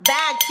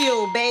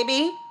fuel,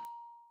 baby.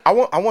 I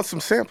want some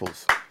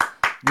samples.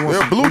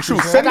 Blue Chew,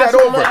 send that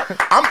over.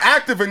 I'm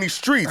active in these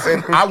streets,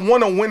 and I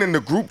want to win in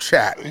the group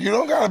chat. You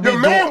don't gotta be. The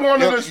man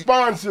wanted a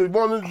sponsor.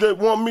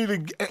 Want me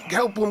to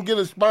help him get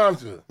a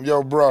sponsor.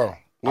 Yo, bro.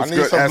 What's I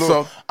need good, some blue.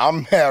 Esso?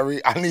 I'm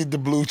married. I need the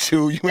Blue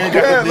Chew. You ain't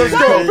got let's the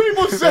go.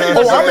 People say,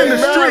 I'm in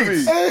the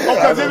streets.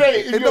 Because it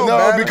ain't.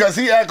 No, because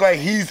he act like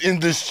he's in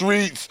the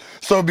streets.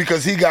 So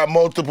because he got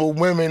multiple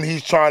women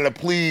he's trying to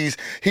please,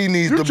 he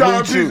needs the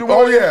Blue Chew.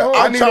 Oh yeah,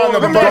 I'm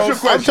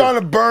trying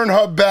to burn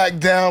her back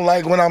down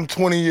like when I'm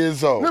 20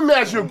 years old. Let me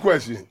ask you a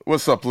question.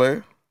 What's up,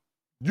 player?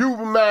 You've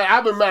been married.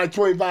 I've been married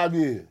 25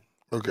 years.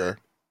 Okay.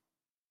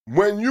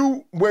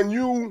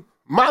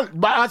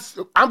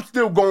 I'm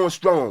still going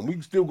strong.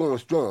 We still going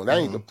strong. That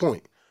ain't the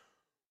point.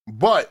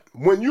 But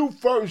when you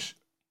first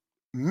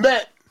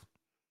met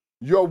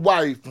your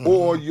wife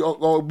or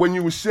when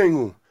you were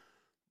single,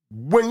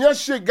 when your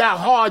shit got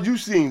hard, you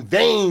seen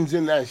veins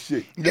in that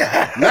shit.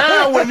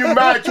 Now when you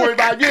married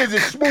 25 years,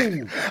 it's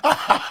smooth.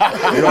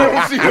 You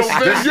don't see no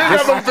veins. You ain't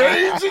got no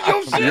veins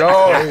in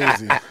your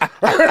shit.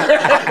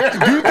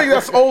 Do you think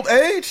that's old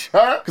age?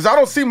 Because I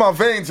don't see my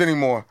veins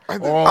anymore. I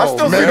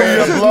still see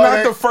This the is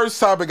not the first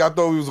topic I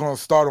thought we was going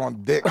to start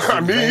on dick.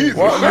 Me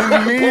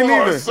either. Me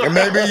neither. And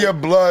maybe your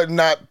blood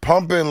not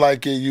pumping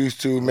like it used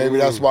to. Maybe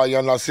that's why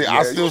y'all not see.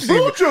 I still see.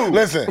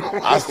 Listen,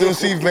 I still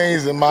see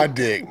veins in my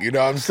dick. You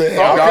know what I'm saying?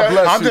 God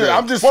bless you.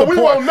 I'm just Well, we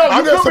supporting. won't know.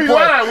 I'm You just could be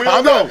supporting. lying. We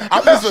don't know.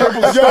 I'm just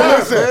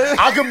listen.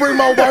 I can bring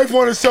my wife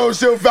on the show.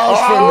 She'll vouch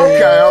for me.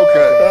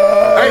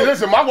 Okay. Hey,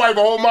 listen, my wife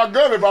will hold my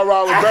gun if I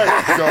ride with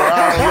back. So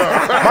I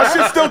don't know. My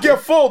shit still get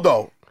full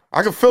though.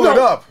 I can fill it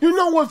up. You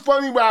know what's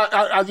funny?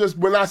 I just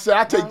when I say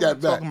I take that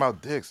back Talking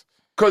about dicks.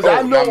 because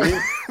I know.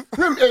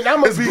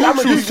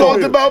 You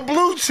talked about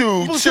Blue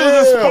Chew. Blue Chew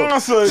is a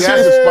sponsor. Yeah,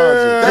 it's a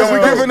sponsor. Yo, we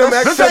giving them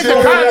This extra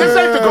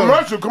ain't the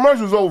commercial.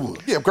 Commercial's over.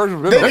 Yeah,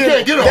 commercial. They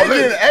can't get all They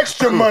this. getting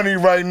extra money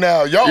right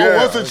now. Y'all owe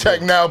us a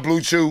check now,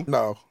 Blue Chew.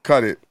 No.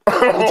 Cut it.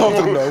 We'll talk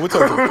to them, though. We'll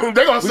talk to them.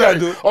 They gonna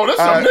say, "Oh, this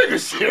some nigga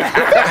shit."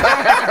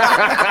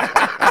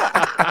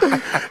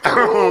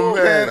 Oh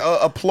man,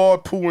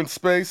 applaud Poo in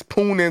Space,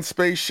 Poon in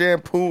Space,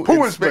 shampoo.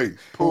 Poo in Space.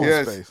 Pool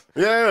Yes. space.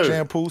 Yeah.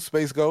 Shampoo,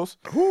 space ghost.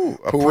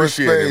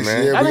 Appreciate it,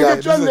 man. Yeah, I we didn't got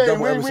get your this is a name.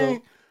 double We-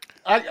 episode.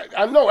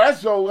 I know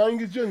that's so. I didn't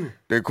get your name.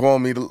 They call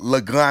me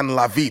Le Grand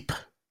La Veep.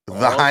 The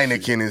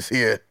Heineken is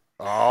here,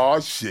 Oh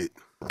shit.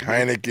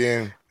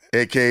 Heineken.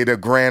 aka the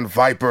Grand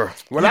Viper.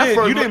 When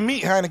You didn't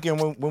meet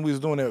Heineken when we was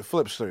doing that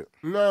flip strip.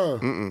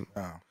 No.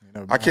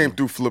 I came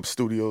through Flip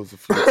Studios a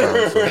few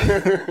times.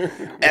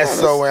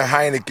 Esso and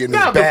Heineken is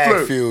Not the bag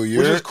Flip. fuel.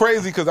 Which is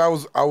crazy because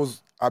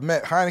I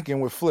met Heineken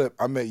with Flip.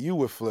 I met you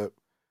with Flip.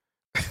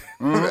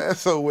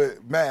 So with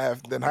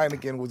Mav, then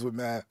Heineken was with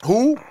Mav.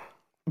 Who?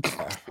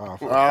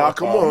 Ah,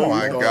 Come on. Oh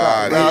my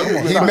God.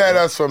 He met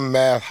us from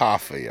Math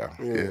Hoffa, yeah.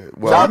 Yeah, So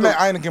well, I met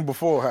Heineken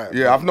before Heineken.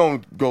 yeah, I've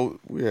known go.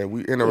 Yeah,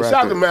 we interacted.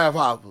 Shout out to Math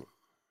Hopper.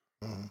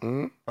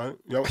 Right?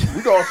 Yo,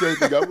 we can all say it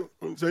together.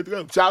 Say it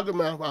together. Shout out to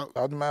Math Hopper.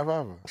 Shout out to Mav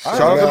Hava.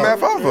 Shout out to Matt Yeah,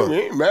 Fava.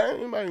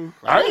 man.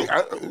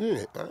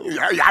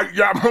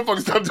 Yeah,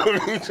 motherfuckers stop doing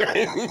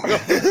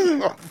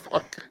this.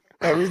 Fuck.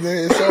 Everything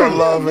is all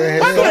love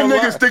and Why hate. can't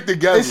niggas stick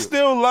together? It's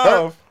still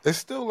love. It's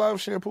still love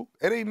shampoo.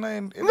 It ain't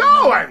nothing.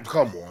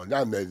 Come on.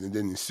 That didn't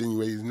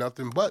insinuate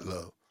nothing but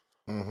love.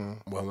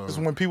 Well, It's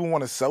when people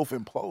want to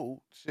self-implode.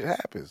 Shit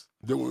happens.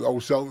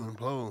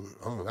 self-implode.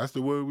 Oh, that's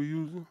the word we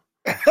using?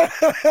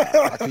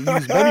 I can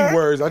use many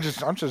words.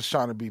 I'm just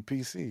trying to be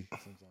PC.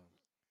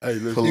 Hey,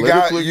 listen.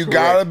 You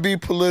gotta be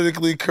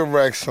politically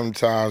correct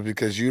sometimes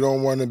because you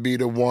don't want to be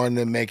the one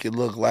to make it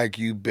look like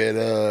you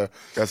bitter.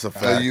 That's a Or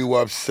fact. you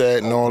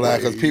upset and all that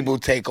because people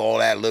take all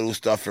that little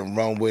stuff and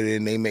run with it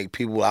and they make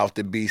people out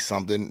to be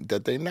something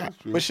that they not.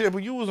 But shit,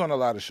 but you was on a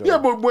lot of shows. Yeah,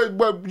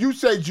 but you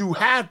said you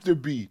have to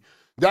be.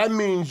 That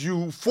means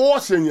you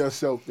forcing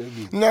yourself to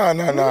be. No.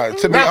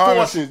 To be Not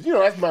honest, forcing. You know,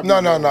 that's my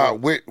no.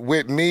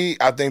 With me,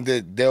 I think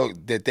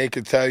that they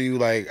could tell you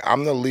like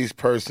I'm the least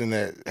person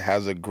that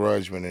has a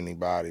grudge with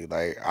anybody.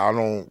 Like I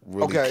don't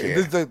really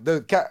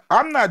care.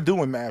 I'm not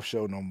doing Math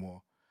Show no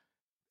more.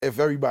 If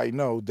everybody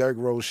know, Derrick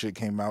Rose shit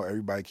came out.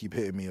 Everybody keep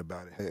hitting me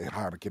about it. Hey,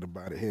 Heineken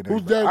about it.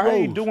 Who's Derrick I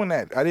ain't Rose? doing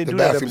that. I didn't The do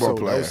that basketball episode.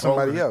 player. That was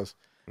somebody else.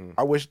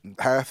 I wish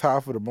Math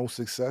Hoffa the most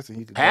success and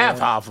he could Half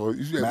go on. Hoffa.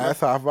 You said Math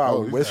Hoffa, I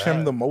Oh, wish he's him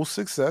half. the most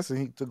success and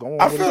he to go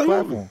on I with his feel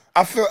platform.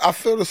 I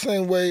feel the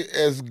same way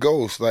as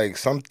Ghost. Like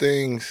some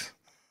things.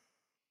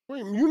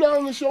 Wait, you not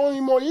on the show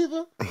anymore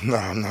either? No,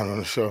 I'm not on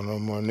the show no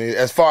more.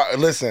 As far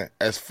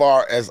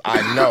as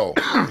I know,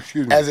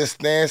 Excuse me. as it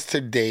stands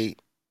to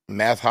date,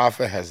 Math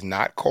Hoffa has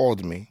not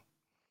called me.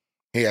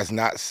 He has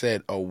not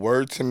said a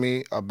word to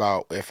me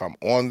about if I'm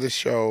on the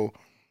show,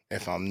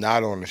 if I'm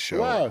not on the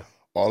show. Why?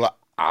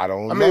 I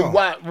don't know. I mean,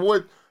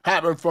 what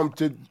happened from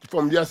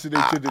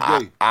yesterday to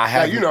today? I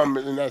have, you know, I'm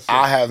in that sense.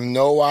 I have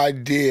no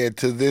idea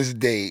to this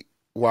date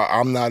why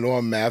I'm not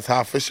on Math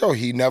Hoffa show.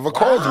 He never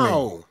called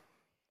me.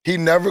 He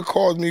never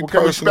called me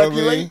Can we personally.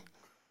 speculate?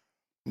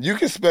 You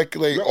can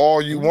speculate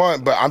all you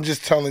want, but I'm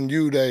just telling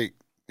you that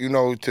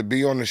to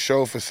be on the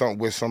show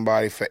with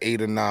somebody for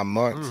 8 or 9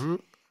 months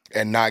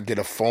and not get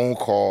a phone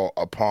call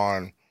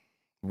upon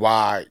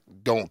why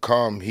don't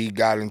come. He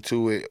got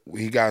into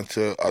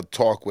a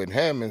talk with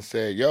him and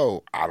said,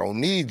 "Yo, I don't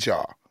need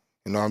y'all."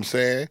 You know what I'm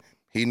saying?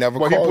 He never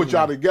called he put me.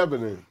 y'all together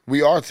then.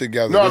 We are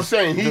together. No, I'm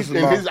saying he's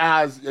in his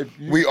eyes.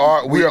 We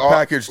are a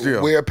package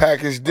deal. We're a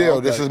package deal.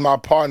 Okay. This is my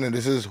partner.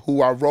 This is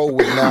who I roll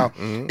with now.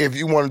 If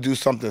you want to do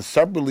something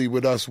separately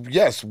with us,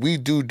 yes, we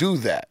do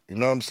that. You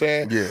know what I'm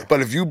saying? Yeah.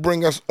 But if you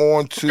bring us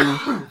on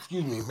to,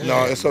 Excuse me, man.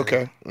 no, it's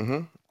okay.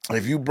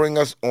 If you bring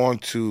us on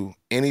to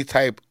any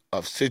type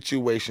of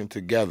situation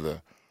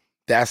together,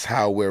 that's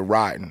how we're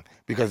riding.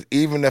 Because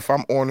even if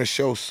I'm on the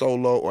show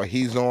solo or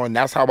he's on,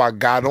 that's how I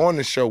got on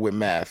the show with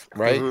Math,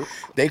 right?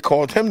 They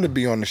called him to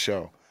be on the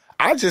show.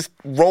 I just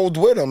rolled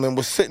with him and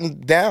was sitting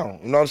down.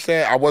 You know what I'm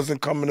saying? I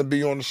wasn't coming to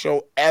be on the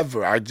show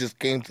ever. I just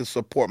came to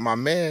support my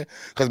man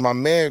because my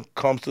man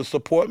comes to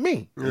support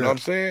me. You know what I'm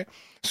saying?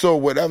 So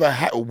whatever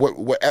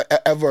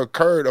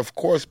occurred, of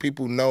course,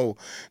 people know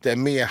that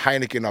me and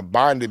Heineken are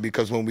bonded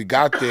because when we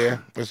got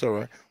there, it's all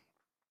right.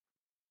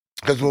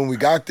 Because when we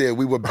got there,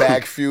 we were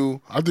bag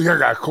few. I think I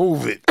got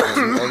COVID.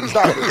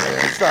 Stop it,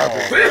 man. Stop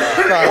it.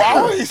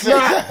 Why would he say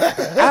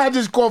that? I had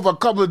this cough for a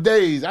couple of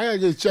days. I had to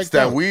get checked It's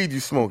that out. weed you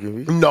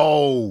smoking.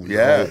 No.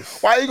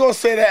 Yes. Why you gonna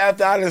say that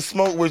after I didn't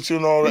smoke with you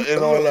and all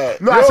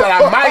that? No, I said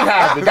I might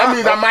have it. That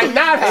means I might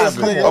not have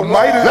it.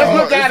 Let's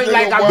look at it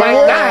like I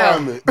might not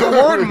have it. The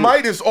word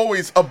might is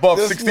always above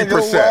This 60%.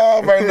 nigga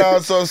wild right now.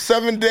 So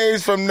 7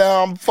 days from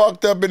now, I'm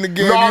fucked up in the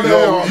game.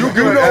 No, you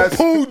good know as-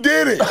 who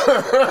did it.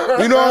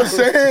 You know what I'm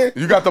saying?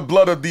 You got the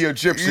blood of the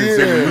Egyptians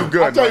in you. You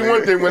good. I'll tell you my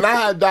one nigga. thing. When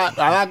I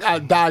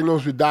got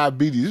diagnosed with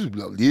diabetes,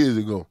 this was years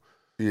ago.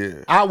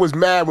 Yeah. I was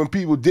mad when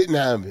people didn't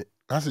have it.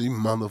 I said, "You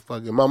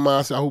motherfucker." My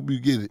mom said, "I hope you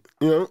get it."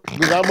 You know?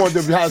 Because I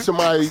wanted to have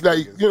somebody,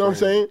 like, you know what I'm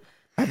saying?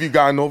 Have you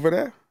gotten over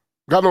that?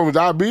 Got over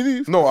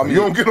diabetes? No, I mean, you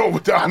don't get over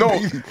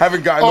diabetes. No,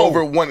 haven't gotten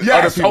over one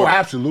yes. other people. Oh,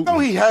 absolutely. No,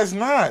 he has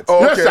not.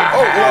 Oh, Yes, okay. I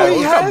have. No,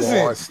 he Come hasn't.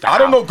 on, stop. I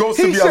don't know Ghost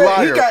to He be a said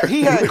liar.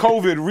 he had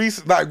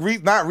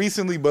COVID not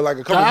recently, but like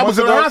a couple I months was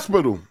in ago. the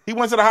hospital. He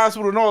went to the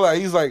hospital and all that.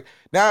 He's like,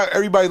 now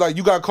everybody like,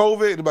 you got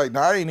COVID? They're like,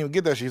 nah, I didn't even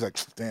get that shit. He's like,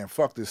 damn,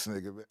 fuck this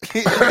nigga. Man.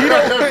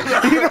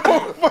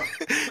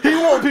 He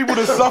want people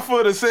to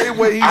suffer the same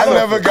way he I suffered.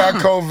 never got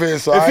COVID,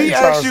 so If I he ain't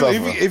trying asks to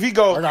you, suffer. if he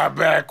go, I got a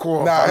bad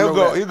cough. nah, I know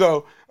that. he'll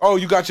go, oh,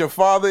 you got your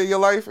father in your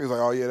life? He's like,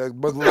 oh yeah, that's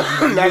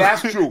lucky. Now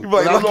that's true. He'd be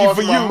like, When I lucky lost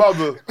for my you.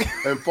 mother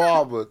and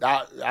father,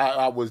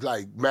 I was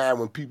like mad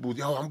when people,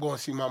 yo, I'm going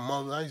to see my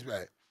mother. I was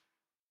like,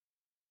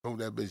 oh,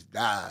 that bitch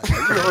died.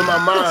 Like, you know, in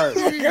my mind.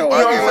 You know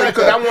what I'm saying?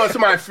 Because I want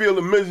somebody to feel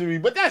the misery.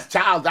 But that's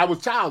I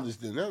was childish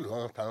then. That was a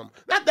long time.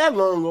 Not that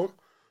long ago.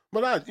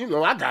 But I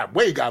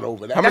got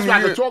over that. That's why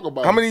I can talk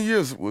about How it. many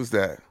years was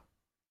that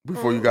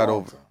before you got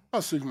over?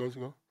 About 6 months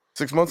ago.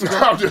 6 months ago?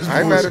 I'm just I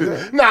ain't mad at bullshit.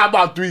 that. Nah,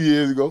 about 3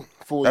 years ago.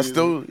 4 That's years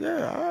still, ago.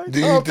 yeah. All right. Do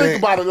I you don't think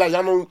think? about it like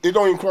it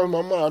don't even cross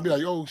my mind. I'd be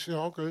like, oh shit,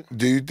 okay.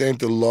 Do you think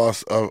the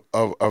loss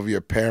of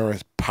your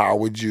parents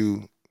powered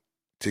you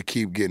to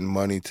keep getting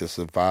money to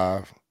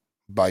survive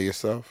by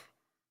yourself?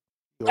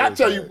 I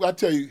tell you,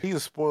 He's a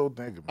spoiled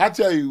nigga, man. I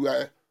tell you,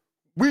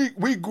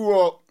 we grew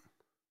up,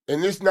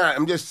 and it's not.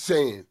 I'm just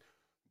saying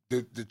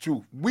the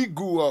truth. We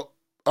grew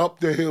up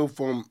the hill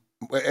from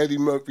where Eddie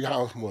Murphy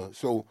house was.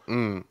 So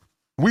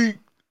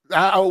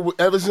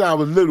ever since I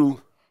was little,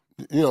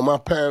 you know, my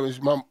parents,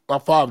 my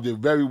father did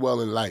very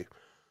well in life.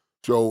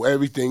 So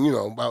everything, you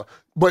know,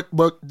 but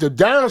the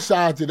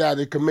downside to that,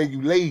 it can make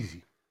you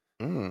lazy.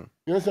 You know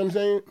what I'm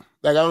saying?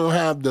 Like I don't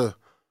have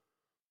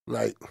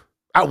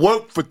I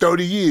worked for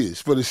 30 years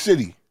for the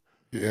city.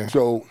 Yeah.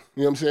 So,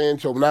 you know what I'm saying?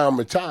 So now I'm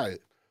retired.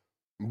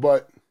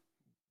 But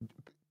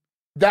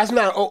that's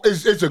not,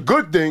 it's a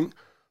good thing,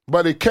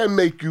 but it can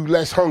make you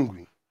less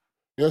hungry.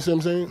 You know what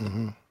I'm saying?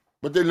 Mm-hmm.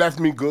 But they left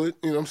me good,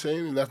 you know what I'm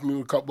saying? They left me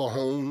with a couple of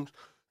homes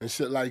and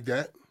shit like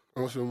that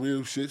on some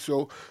real shit.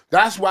 So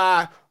that's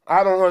why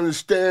I don't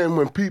understand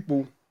when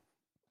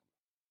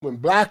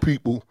black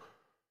people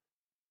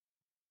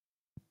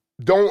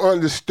don't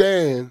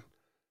understand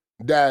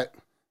that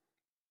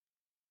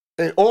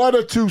in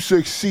order to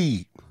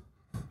succeed,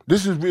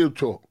 this is real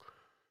talk,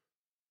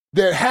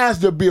 there has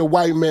to be a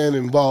white man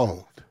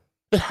involved.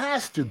 It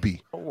has to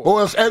be.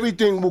 Or else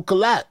everything will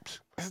collapse.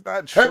 That's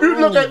not true. If you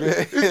look at man.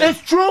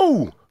 it's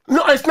true.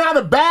 No, it's not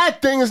a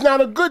bad thing. It's not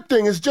a good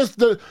thing. It's just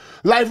the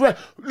life.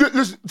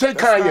 Listen, take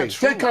That's not Kanye.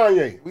 true. Take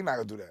Kanye. We're not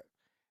gonna do that.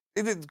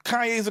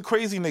 Kanye's a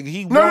crazy nigga.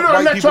 He No, want I'm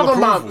white not people talking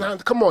about. approval. Nah,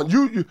 come on,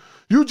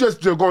 you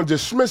just are going to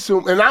dismiss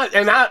him, and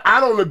I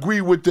don't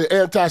agree with the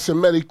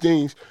anti-Semitic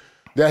things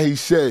that he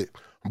said,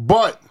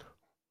 but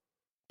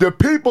the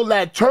people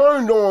that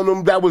turned on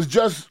him, that was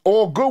just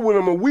all good with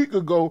him a week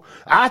ago,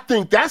 I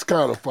think that's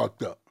kind of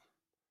fucked up.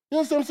 You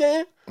know what I'm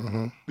saying?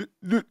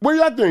 Mm-hmm. What do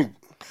y'all think?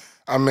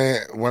 I mean,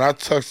 when I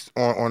touched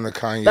on the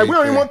Kanye, Like we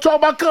don't even thing, want to talk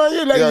about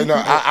Kanye. Like, yeah, no, I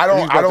he's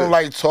don't. got I don't the-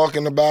 like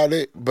talking about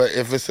it. But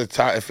if it's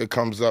if it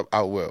comes up,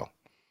 I will.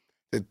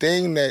 The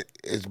thing that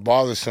is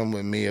bothersome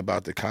with me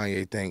about the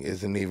Kanye thing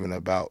isn't even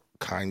about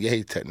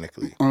Kanye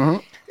technically. Mm-hmm.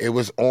 It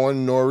was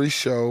on Nori's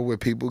show where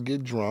people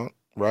get drunk,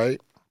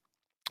 right?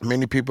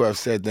 Many people have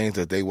said things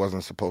that they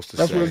wasn't supposed to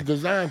say. That's what it's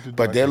designed to do.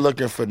 But they're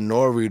looking for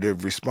Nori to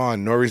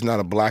respond. Nori's not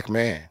a black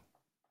man.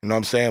 You know what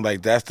I'm saying?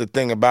 Like, that's the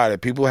thing about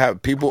it.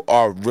 People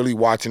are really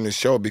watching the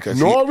show because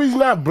Nori's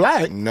not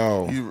black.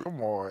 No.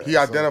 Come on. He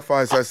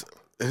identifies as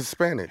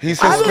Hispanic.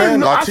 He's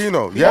Hispanic.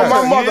 Latino. Yeah, Yeah.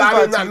 my mother, I did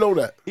Latino. not know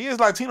that. He is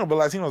Latino, but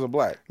Latinos are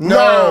black.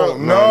 No.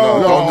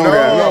 Don't do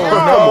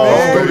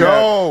that.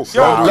 No.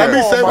 Yo, Let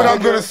me say what man.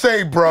 I'm going to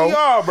say, bro. We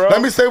are, bro.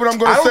 Let me say what I'm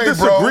going I to don't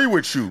say, bro. disagree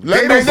with you.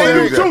 Let They me don't say say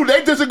that. that. Too.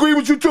 They disagree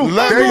with you too.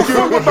 Let me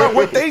Talk about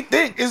what they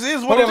think is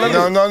what it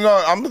is.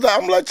 No. I'm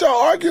gonna let y'all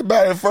argue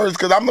about it first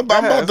because I'm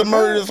about to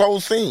murder this whole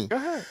scene. Go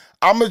ahead.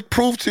 I'm gonna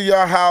prove to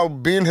y'all how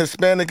being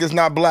Hispanic is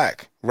not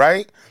black,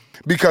 right?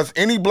 Because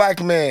any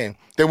black man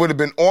that would have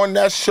been on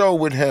that show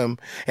with him,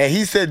 and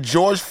he said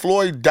George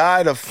Floyd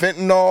died of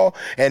fentanyl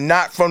and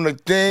not from the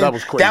thing. That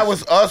was crazy. That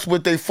was us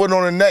with their foot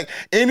on the neck.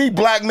 Any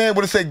black man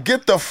would have said,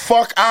 "Get the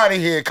fuck out of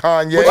here,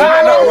 Kanye."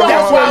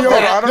 That's why you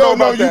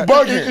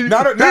bugging.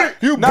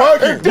 You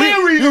bugging. In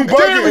theory, You in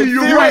theory, bugging.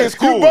 you're right. It's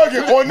cool. You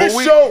bugging. On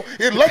this show,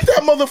 let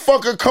that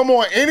motherfucker come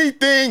on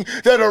anything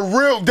that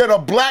a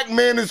black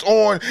man is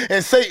on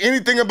and say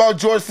anything about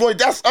George Floyd.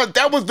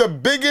 That was the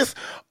biggest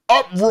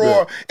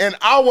uproar in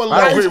our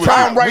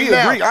lifetime right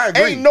now. I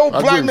agree. Ain't no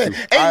I black agree man. with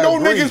you. Ain't I no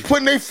agree. niggas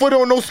putting their foot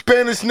on no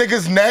Spanish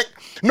nigga's neck.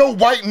 No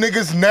white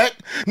nigga's neck.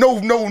 No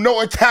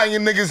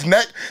Italian nigga's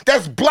neck.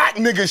 That's black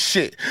nigga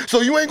shit.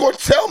 So you ain't gonna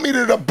tell me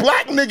that a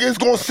black nigga is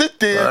gonna sit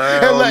there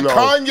and let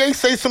Kanye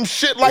say some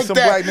shit like some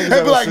that black and niggas be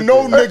that'll like, sit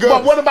no there. nigga.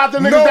 But what about the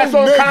niggas no that's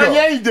on nigga.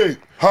 Kanye dick?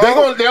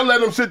 Huh? They'll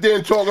let them sit there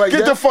and talk like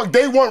Get that. the fuck.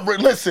 They want.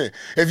 Listen.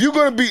 If you're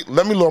gonna be,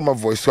 let me lower my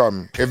voice.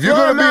 Sorry. If you're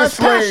No, gonna be a it's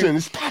passion. slave,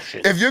 It's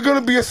passion. if you're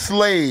gonna be a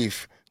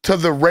slave to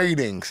the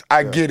ratings,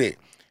 I get it.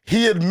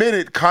 He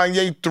admitted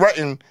Kanye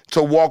threatened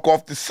to walk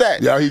off the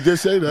set. Yeah, he did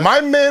say that. My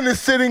man is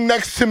sitting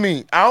next to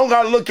me. I don't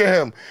gotta look at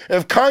him.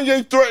 If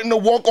Kanye threatened to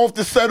walk off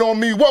the set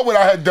on me, what would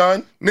I have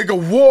done? Nigga,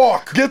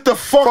 walk. Get the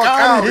fuck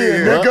out of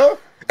here, nigga.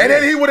 And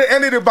then he would have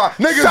ended it by,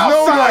 Niggas South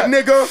know side,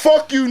 that. nigga.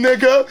 Fuck you,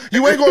 nigga.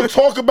 You ain't gonna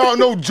talk about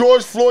no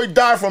George Floyd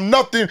died from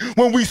nothing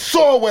when we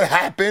saw what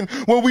happened,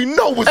 when we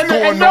know what's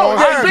going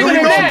on. bigger We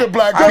than know that. the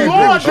black The people.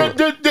 law,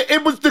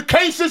 it was the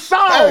case is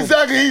solved.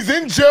 Exactly. He's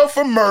in jail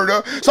for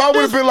murder. So I would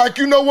have been like,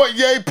 you know what,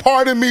 yay,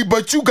 pardon me,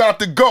 but you got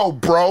to go,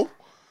 bro.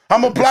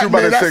 I'm a black you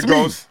about man. to say, That's me.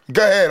 Ghost?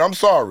 Go ahead. I'm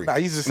sorry. Nah,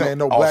 he's just saying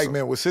no black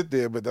man would sit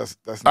there, but that's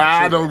not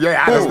I true. don't.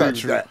 Yeah, I That's don't not agree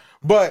true. with that.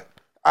 But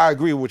I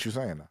agree with what you're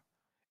saying now.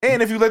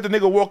 And if you let the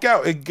nigga walk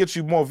out, it gets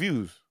you more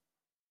views.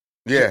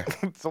 Yeah.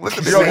 So let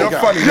the Yo, nigga you're walk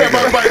out. funny,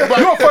 nigga.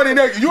 You're a funny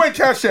nigga. You ain't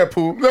catch that,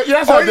 Pooh.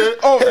 Yes, I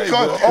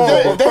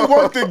did. They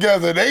work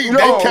together. They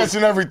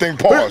catching everything.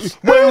 Pause.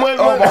 When,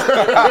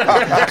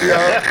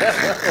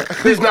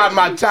 he's not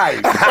my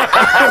type.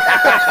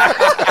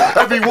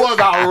 If he was,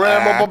 I'll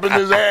ram him up in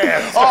his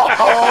ass.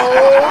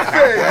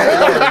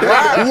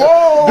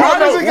 Whoa. Why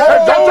does it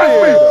gotta go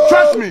there?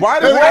 Trust me. Why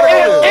does it gotta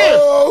go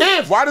there?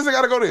 If Why does it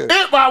gotta go there?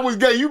 if I was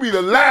gay, you'd be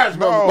the last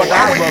No, motherfucker.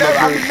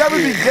 I would never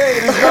be gay.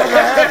 This never gonna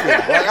happen.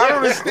 Like, I don't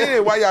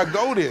understand why y'all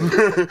go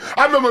there.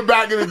 I remember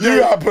back in the You day.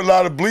 gotta put a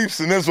lot of bleeps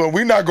in this one.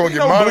 We not gonna get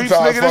No bleeps,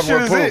 monetized. nigga. This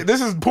shit is fucking it. with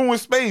This is poo in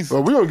space.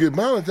 Well, we don't get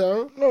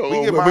monetized. No, We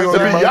get we gonna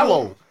monetized. be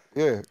yellow.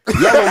 Yeah. Yellow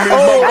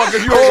means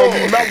motherfuckers. You ain't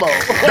gonna be mellow.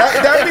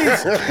 That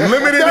means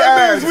limited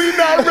That ads. means we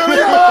not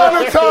really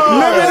monetized.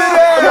 Limited No,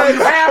 ads.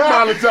 you have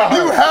monetized.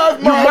 You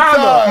have mono.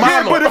 monetized.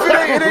 Yeah, but if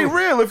it ain't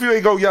real if you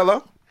ain't go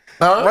yellow.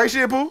 Huh? Right,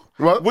 Shampoo?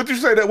 What? What you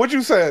say that? What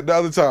you said the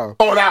other time?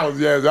 Oh, that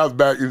was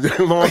back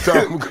a long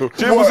time ago.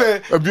 Shampoo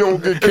said, If you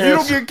don't get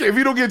cancer. if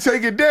you don't get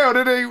taken down,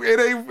 it ain't good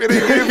for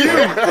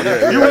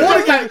you. You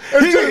want to get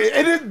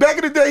and then back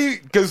in the day,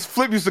 because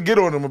Flip used to get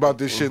on him about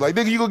this shit. Like,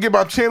 nigga, you gonna get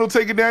my channel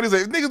taken down? He's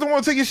like, niggas don't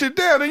want to take your shit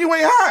down, then you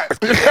ain't hot.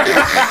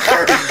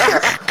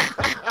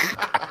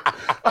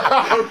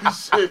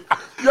 Oh, shit.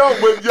 Yo,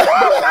 but yo,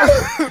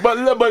 Flip,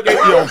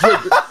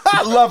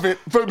 I love it.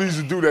 Flip used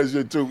to do that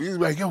shit too. He's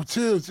like, yo,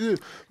 chill,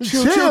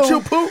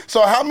 Pooh.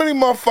 So how many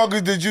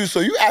motherfuckers did you? So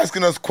you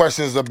asking us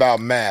questions about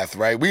math,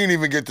 right? We didn't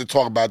even get to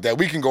talk about that.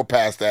 We can go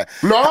past that.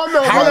 No, How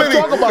let's many?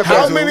 talk about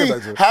How that.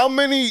 many? How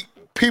many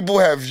people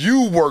have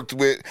you worked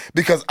with?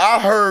 Because I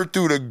heard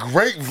through the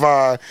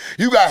grapevine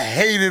you got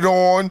hated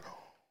on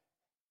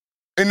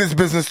in this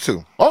business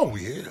too. Oh,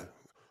 yeah.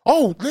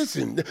 Oh,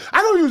 listen,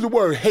 I don't use the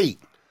word hate.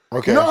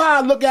 Okay. You know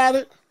how I look at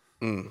it?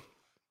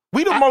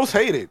 We the most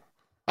hated.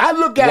 I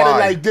look at Why? it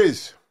like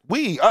this.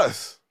 We,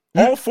 us.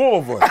 All four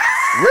of us.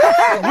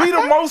 We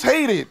the most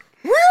hated.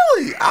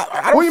 Really?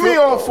 I don't What do you feel- mean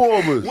all four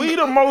of us? We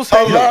the most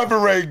hated.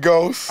 Elaborate,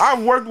 Ghost.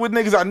 I've worked with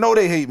niggas I know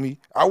they hate me.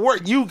 Come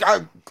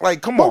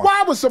But on.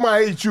 why would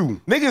somebody hate you?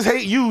 Niggas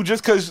hate you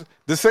just because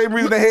the same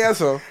reason they hate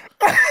us. No,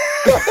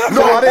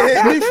 I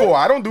didn't hate me for.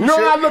 I don't do You know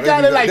shit. how I look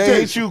at it like They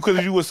this? hate you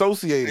because you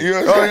associated. You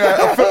know Oh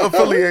yeah,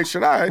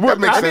 affiliation. All right, that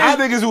makes I sense.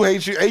 think niggas who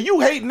hate you, and you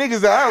hate niggas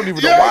that I don't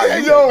even know Yeah, why. yeah,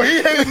 you yo,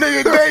 he hates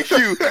nigga, thank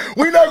you.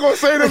 We not gonna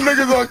say them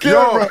niggas on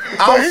camera.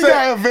 I'll But he say-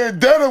 got a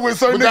vendetta with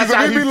certain But that's niggas.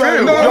 how And we he be like,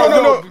 feel.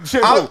 No.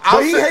 Shit, I'll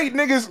but he say- hate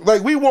niggas.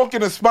 Like, we walk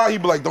in a spot, he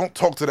be like, don't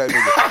talk to that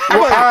nigga. I'm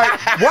Well, like, all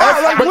right.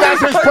 why? Like, But who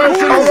that's is- his like, who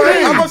personal is thing.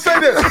 he? I'm gonna say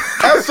this.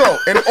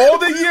 Esso, in all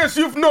the years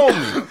you've known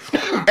me,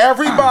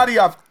 everybody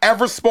I've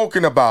ever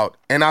spoken about,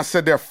 and I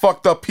said they're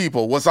fucked up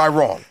people, was I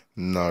wrong?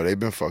 no, they've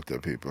been fucked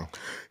up people.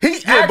 He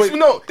asked but me,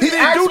 no, he he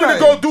didn't asked do me to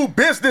nothing. go do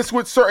business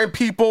with certain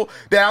people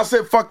that I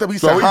said fucked up. He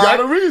said, he Hein, got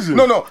a reason.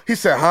 No. He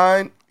said,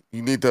 Hein,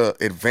 you need to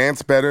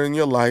advance better in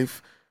your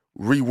life.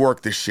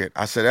 Rework this shit.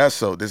 I said,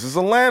 Esso, this is a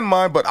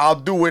landmine, but I'll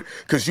do it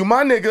because you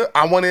my nigga.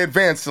 I want to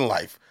advance in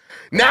life.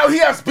 Now he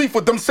has beef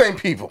with them same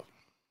people.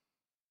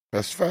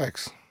 That's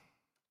facts.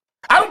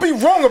 I don't be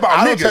wrong about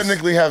I don't niggas.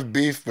 technically have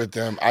beef with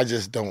them. I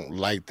just don't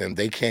like them.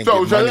 They can't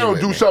So get money they don't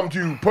with do me. something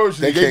to you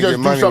personally. They They can't just get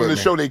do money something with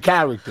to me. show their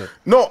character.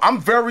 No, I'm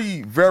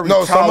very, very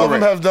No, tolerant. some of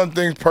them have done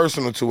things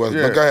personal to us.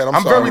 Yeah. But go ahead.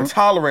 I'm very sorry.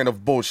 tolerant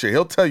of bullshit.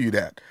 He'll tell you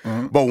that.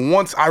 But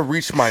once I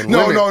reach my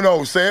No, limit,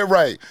 no. Say it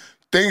right.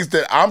 Things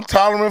that I'm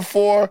tolerant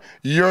for,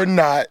 you're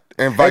not.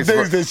 And vice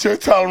things versa. that you're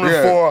tolerant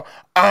Yeah. for,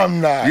 I'm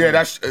not. yeah,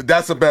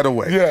 that's a better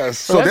way. Yes.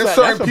 So there's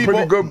certain that's a people.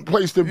 pretty good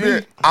place to be. Yeah,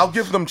 I'll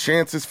give them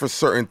chances for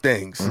certain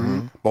things.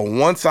 Mm-hmm. But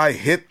once I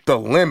hit the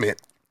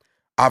limit,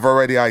 I've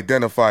already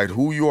identified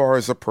who you are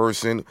as a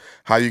person,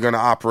 how you're going to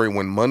operate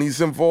when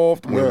money's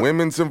involved, when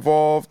women's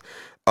involved,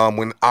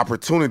 when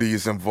opportunity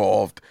is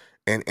involved,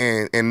 and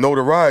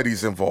notoriety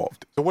is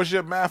involved. So what's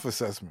your math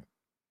assessment?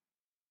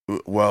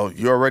 Well,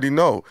 you already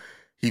know.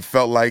 He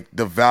felt like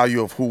the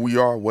value of who we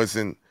are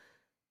wasn't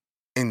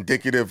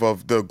indicative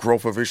of the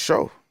growth of his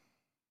show.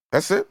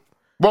 That's it.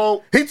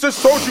 Well, He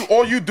just told you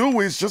all you do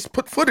is just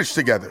put footage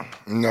together.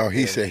 No,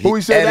 he said Who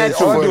he said that edits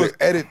to? All I do footage. is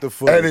edit the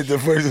footage. Edit the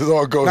footage. It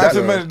all goes Not to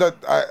down. mention that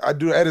I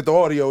do edit the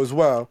audio as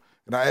well.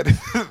 And I edit.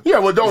 yeah,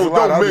 well, There's a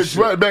lot of don't other miss.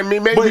 shit. Right,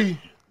 maybe.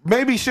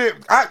 Maybe shit.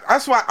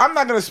 That's why I'm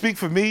not gonna speak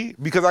for me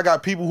because I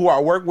got people who I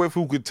work with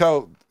who could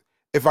tell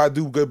if I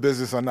do good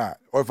business or not,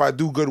 or if I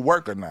do good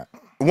work or not.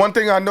 One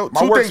thing I know,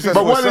 My two work things. speaks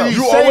That for itself.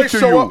 you say always to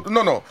show you? up.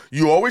 No,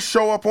 you always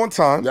show up on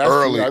time. That's-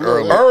 Early. I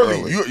know that.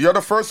 Early. You're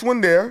the first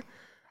one there.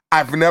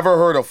 I've never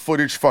heard of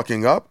footage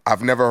fucking up.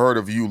 I've never heard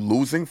of you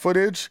losing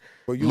footage.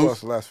 But you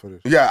lost the last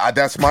footage. Yeah,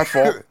 that's my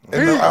fault.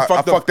 And I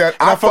fucked that.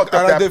 and I fucked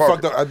up and that I did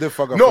part. fuck up. I did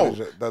fuck up. No,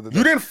 footage the other day.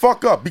 you didn't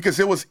fuck up because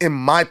it was in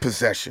my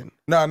possession.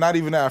 No, not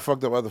even that. I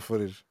fucked up other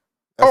footage.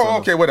 That's Oh,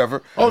 enough. okay,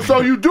 whatever. Oh, so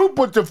you do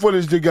put the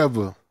footage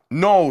together?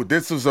 No,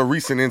 this was a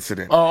recent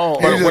incident. Oh,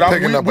 But He's what just I-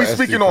 picking up we a SD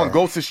speaking on card.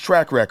 Ghost's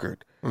track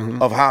record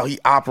of how he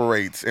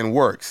operates and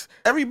works.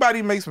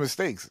 Everybody makes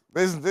mistakes.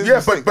 There's Yeah,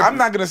 mistakes. but I'm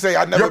not gonna say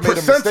I never Your made a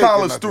mistake. or percentile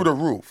is nothing. through the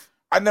roof.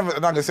 I'm not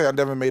gonna say I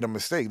never made a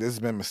mistake. There's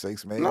been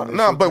mistakes made.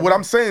 No, but what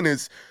I'm saying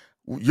is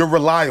you're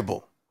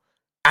reliable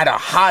at a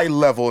high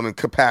level and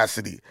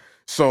capacity.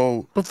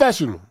 So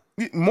professional.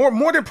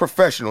 more than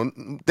professional.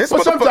 This But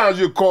motherfucker- sometimes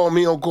you call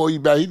me, don't call you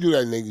back. He do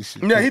that nigga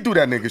shit. yeah, he do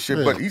that nigga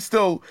shit, but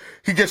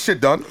he gets shit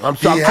done. I'm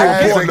He sorry.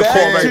 has I'm a to call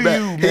kid. right to back.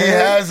 you, He man.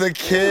 has a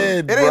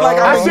kid. It ain't bro. like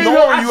I'm I gonna see, ignore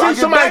I you, see I get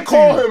somebody back to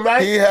call you. him,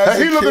 right? He has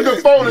and he a look at the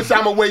kid. phone and say,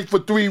 I'm going to wait for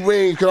 3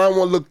 rings because I don't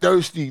want to look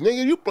thirsty.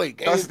 Nigga, you play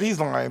games. He's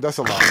lying. That's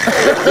a lie.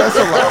 That's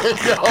a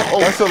lie.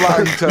 That's a lie.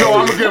 You tell Yo, me.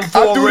 I'm going to give him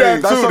I 4 do that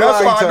rings. too. That's a That's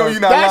lie, why I know Tom.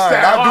 you're not That's lying.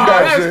 that. I do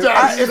that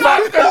That's shit.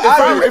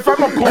 that. If I'm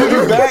gonna call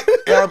you back,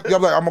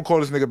 I'm like, I'm gonna call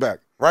this nigga back,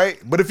 right?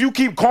 But if you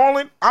keep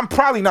calling, I'm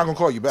probably not gonna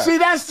call you back. See,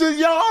 that's the,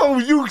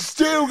 you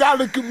still got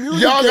to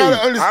communicate. Y'all gotta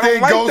I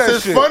understand don't like that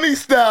Ghost's shit. funny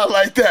style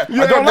like that.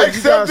 I don't like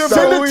Accept that him style. for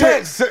Send who a he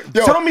text. is.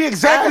 Yo, Tell me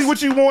exactly ask-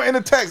 what you want in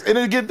a text, and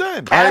it'll get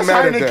done. I ain't Ask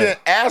mad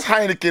at that.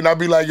 Heineken, I'll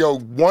be like, yo,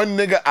 one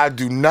nigga I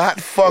do not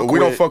fuck with. We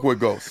don't fuck with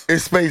ghosts.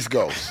 It's Space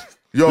Ghost.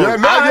 Yo, Yeah,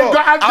 man,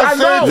 I'll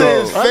say it know.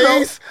 to his I know.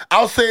 face.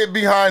 I'll say it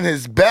behind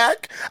his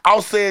back.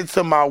 I'll say it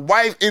to my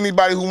wife.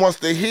 Anybody who wants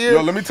to hear.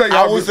 Yo, let me tell you I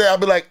how will real- say, I'll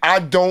be like, I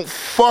don't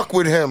fuck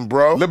with him,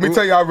 bro. let me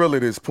tell you how real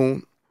it is,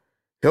 Poon.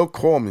 He'll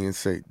call me and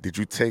say, "Did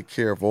you take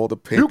care of all the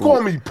paper?" You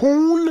call me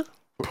poon?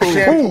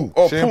 Shampoo.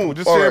 Oh, Shampoo. Poon.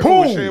 Just All right. shampoo.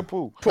 Poon.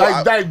 Shampoo.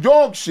 Like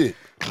dog shit.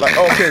 Like,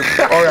 okay,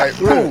 all right,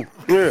 Poon.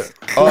 Yeah.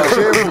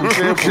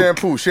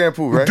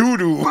 Shampoo, right?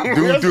 Doo-doo.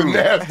 That's Doo-doo.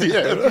 nasty.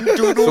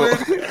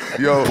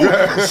 Doo-doo. Yo,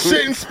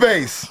 Shit in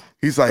space.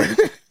 he's like,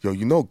 yo,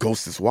 you know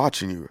Ghost is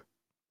watching you.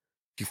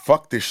 You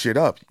fucked this shit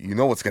up. You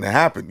know what's gonna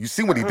happen. You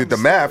see when he did the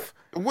math.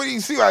 What do you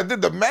see? I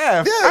did the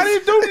math. Yes. I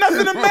didn't do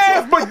nothing to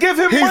math, but give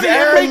him He's money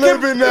and make him.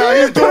 ad-libbing now.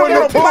 He's doing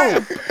the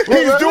poo.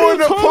 He's doing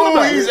the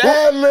poo. He's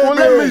Well,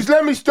 ad-libbing.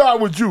 let me start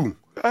with you.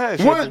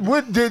 ahead,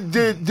 What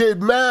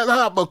did Man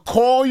Hopper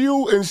call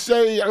you and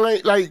say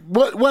like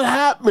what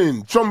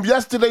happened from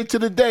yesterday to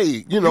the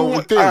day? You know, All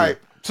the thing. right.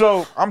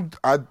 So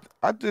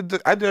I did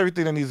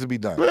everything that needs to be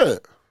done, Yeah.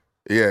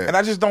 Yeah. and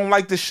I just don't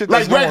like this shit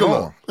Like that's going regular.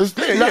 on. It's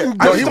Yeah. nothing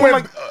I Yo, just he don't went,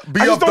 like.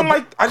 be I just up the don't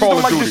like. I just Call don't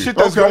of like the Duty. shit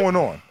that's Okay. going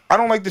on. I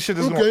don't like the shit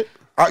that's Okay. going.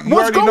 You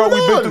What's already know going what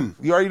we've been on?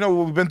 through. You already know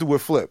what we've been through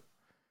with Flip.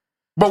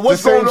 But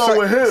what's The same going on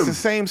with It's him? the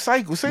same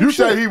cycle. Same You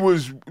shit. said he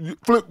was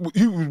Flip.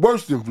 He was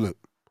worse than Flip.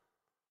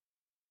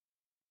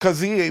 Cause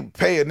he ain't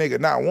pay a nigga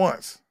not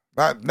once.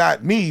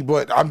 Not me,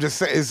 but I'm just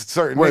saying it's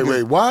certain Wait,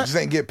 niggas what? just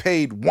ain't get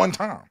paid one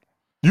time.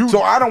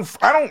 So I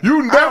don't.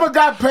 You never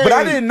got paid. But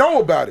I didn't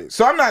know about it.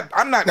 So I'm not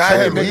Nah,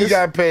 saying he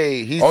got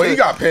paid. He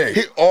got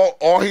paid.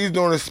 All he's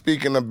doing is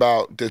speaking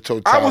about the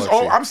totality.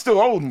 I'm still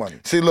owed money.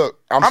 See, look,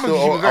 I'm still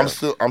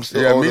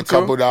owed a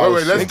couple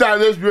dollars. Wait, let's start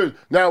this.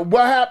 Now,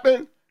 what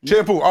happened?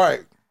 Shampoo. All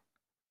right.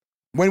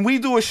 When we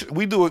do a show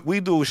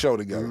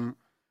together, Mm-hmm.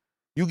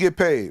 you get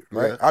paid,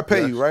 right? Yeah, I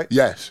pay yes. you, right?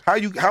 Yes.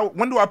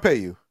 When do I pay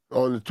you?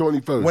 On the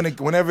 21st.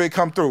 Whenever it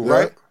come through, Yeah.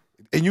 right?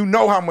 And you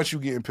know how much you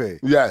getting paid.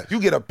 Yes. You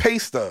get a pay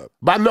stub.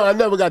 But no, I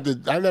never got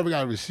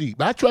a receipt.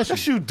 But I trust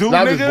Yes, you. you do,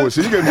 Not nigga. this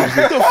bullshit. You get me a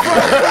receipt.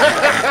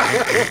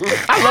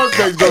 I love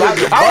things. I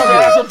was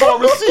asking for a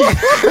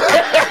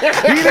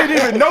receipt. He didn't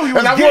even know he was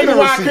And I getting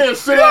wonder a why I receipt. can't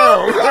sit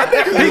down.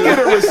 He get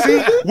a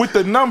receipt with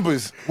the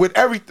numbers, with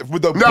everything,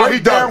 with the No, he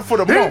breakdown don't. for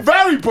the He's month.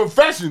 very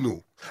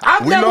professional.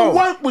 I've never know.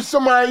 worked with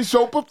somebody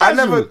so I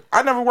professional.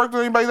 never worked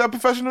with anybody that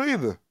professional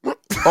either.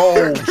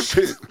 Oh,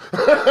 shit.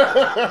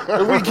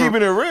 And we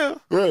keeping it real.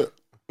 Yeah.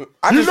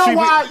 I You just know treat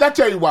why? I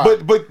tell you why.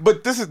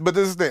 But this is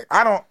the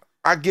thing.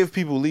 I give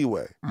people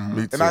leeway,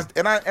 Me too.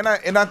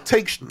 and I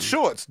take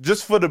shorts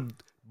just for the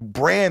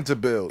brand to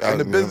build and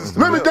the business. To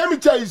Let build. me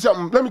tell you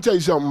something. Let me tell you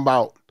something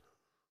about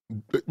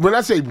when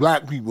I say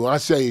black people. I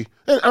say,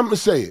 and I'm gonna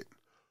say it.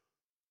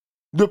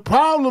 The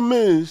problem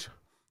is,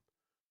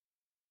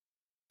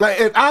 like,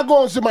 if I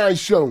go on somebody's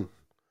show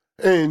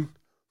and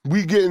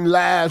we getting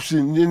laughs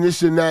and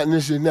this and that and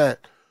this and that,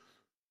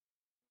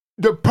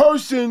 the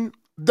person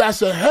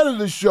that's ahead of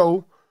the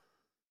show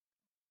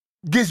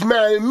gets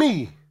mad at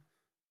me.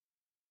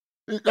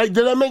 Like,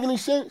 did that make any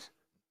sense?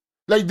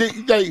 Like,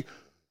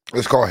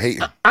 It's called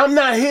hating. I'm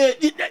not here.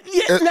 I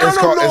It's don't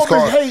know if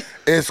it's hate.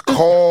 It's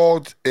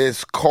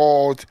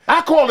called.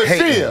 I call it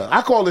hating. fear.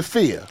 I call it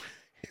fear.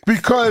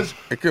 Because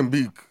It can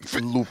be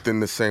looped in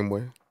the same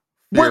way.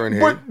 Fear and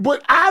hate.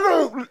 but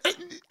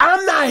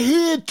I'm not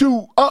here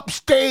to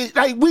upstage.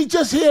 Like, we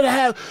just here to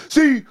have,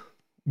 see,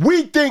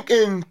 we think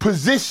in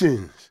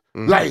positions.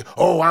 Like,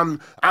 oh,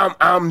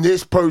 I'm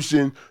this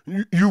person.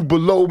 You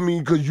below me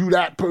because you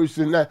that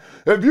person. That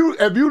if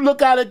you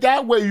look at it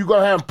that way, you're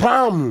gonna have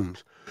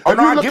problems. Oh If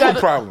no, you I look give at them it-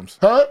 problems.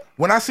 Huh?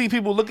 When I see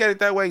people look at it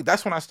that way,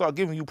 that's when I start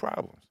giving you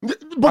problems.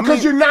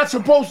 Because you're not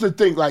supposed to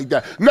think like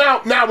that.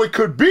 Now it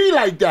could be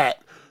like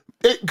that.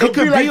 It could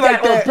be like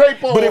that on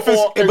paper but if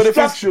or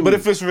instructionally. but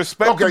if it's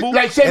respectable, Okay,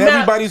 like say and Matt-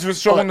 everybody's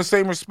showing Alright. the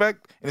same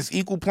respect and it's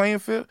equal playing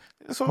field,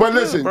 it's all But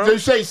good, listen, bro. they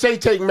say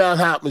take Matt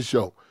Hopman's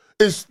show.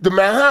 It's the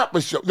Matt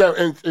Hopman show. Now,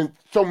 in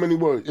so many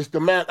words, it's the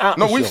Matt Hopman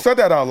show. No, we've said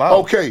that out loud.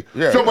 Okay.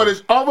 Yeah. So, but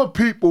it's other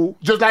people,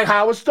 just like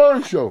Howard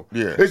Stern show.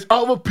 Yeah. It's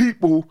other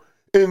people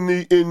in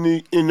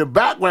the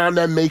background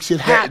that makes it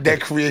happen. That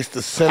creates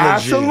the synergy.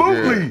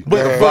 Absolutely. Yeah.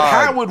 But Yeah.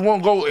 Howard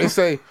won't go and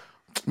say,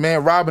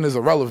 "Man, Robin is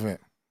irrelevant."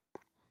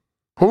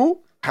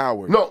 Who?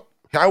 Howard. No.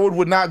 Howard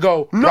would not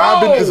go. No.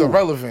 Robin is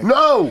irrelevant.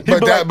 No. He'd be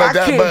like, I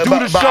can't do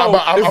the show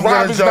if I'm gonna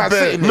Robin's jump not in.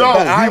 sitting there. No,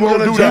 But he I'm won't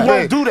gonna do He that.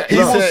 won't do that. He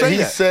won't say He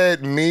that.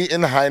 said me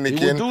and He would do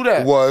Heineken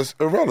that. was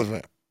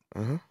irrelevant.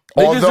 Niggas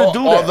that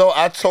do that. Although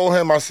I told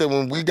him, I said,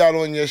 when we got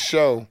on your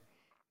show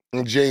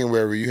in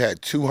January, you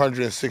had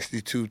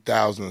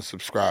 262,000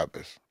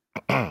 subscribers.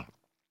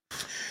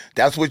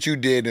 That's what you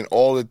did in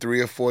all the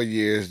 3 or 4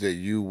 years that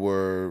you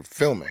were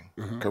filming,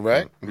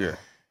 correct? Yeah.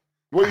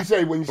 What do you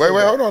say when you say Wait,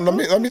 that? hold on.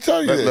 Let me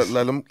tell you this.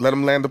 Let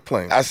him land the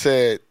plane. I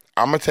said,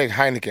 I'm going to take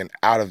Heineken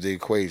out of the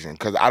equation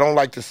because I don't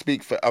like to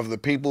speak for other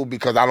people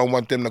because I don't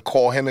want them to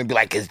call him and be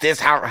like, is this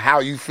how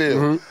you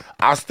feel?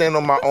 I stand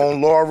on my own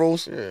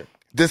laurels. Yeah.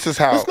 This is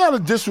how It's not a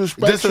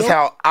disrespect. this is show.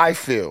 how I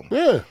feel.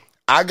 Yeah.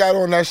 I got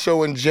on that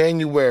show in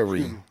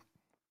January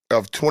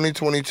of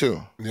 2022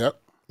 Yep.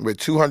 with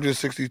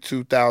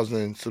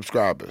 262,000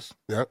 subscribers.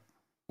 Yep.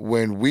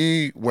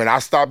 When I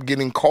stopped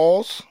getting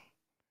calls,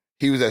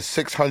 he was at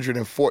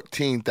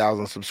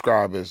 614,000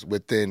 subscribers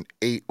within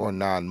 8 or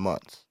 9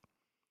 months.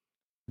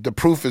 The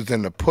proof is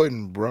in the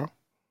pudding, bro.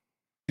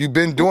 You've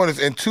been doing this,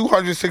 and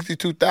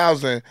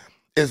 262,000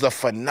 is a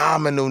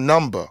phenomenal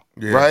number,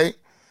 Yeah. right?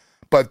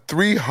 But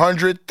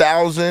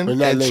 300,000 In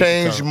that and length of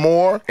change time.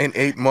 more In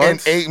 8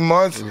 months. in 8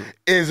 months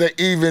is an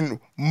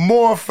even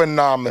more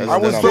phenomenal I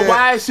was number. there,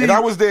 why is he- and I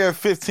was there at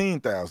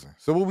 15,000.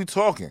 So what we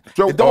talking?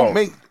 So- it don't oh.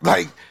 make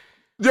like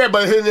Yeah,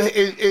 but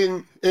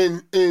in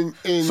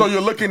So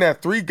you're looking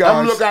at 3 guys.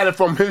 I'm looking at it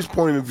from his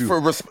point of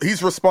view.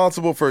 He's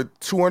responsible for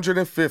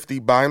 250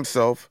 by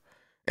himself,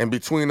 and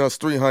between us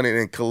 300,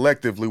 and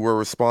collectively we're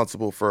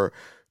responsible for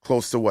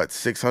close to what,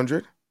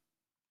 600?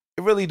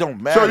 it really don't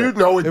matter. So you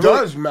know it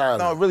does matter.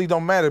 No, it really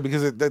don't matter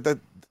because the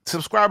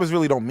subscribers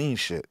really don't mean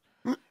shit.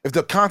 If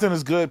the content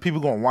is good,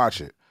 people gonna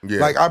watch it. Yeah.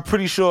 Like I'm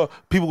pretty sure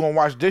people gonna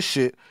watch this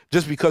shit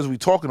just because we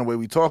talking the way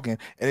we talking,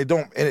 and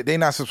they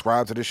not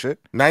subscribed to this shit.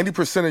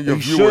 90% of your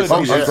They viewers should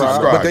are be yeah.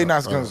 subscribed, unsubscribed. but they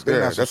not gonna. They Yeah,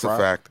 not that's a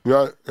subscribed. fact.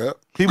 Yeah, yeah.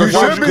 People You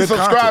watch should be good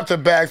subscribed content. to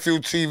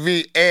Backfield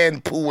TV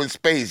and Pool and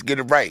Space. Get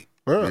it right.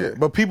 Yeah.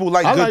 But people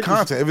like I good like this-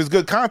 content. If it's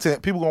good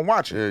content, people gonna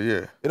watch it. Yeah,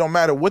 yeah. It don't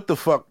matter what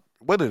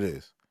it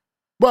is.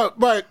 But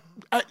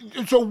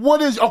so what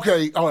is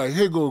okay? All right,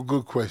 here go a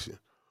good question.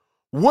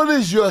 What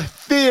is your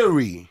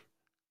theory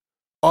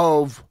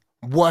of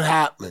what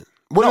happened?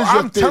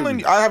 I'm telling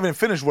you, I haven't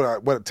finished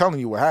telling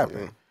you what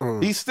happened.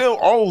 He still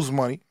owes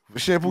money.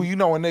 Shampoo, you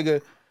know a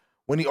nigga,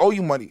 when he owe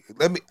you money,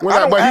 but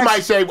he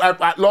might say,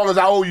 as long as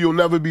I owe you, you'll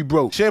never be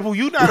broke. Shampoo,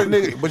 you not a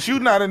nigga, but you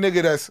not a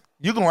nigga that's,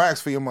 you gonna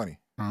ask for your money.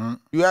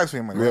 You ask for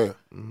your money. Yeah. Right?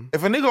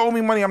 If a nigga owe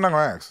me money, I'm not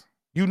gonna ask.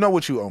 You know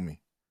what you owe me.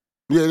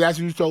 Yeah, that's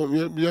what you told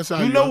me. Yes,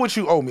 I You know what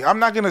you owe me. I'm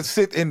not gonna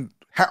sit and,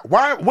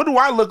 what do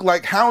I look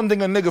like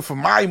hounding a nigga for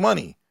my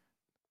money?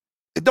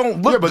 It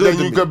don't look good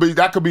to me.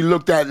 That could be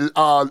looked at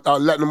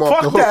letting them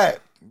off the hook.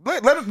 Fuck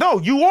that. Let it, no,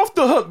 you off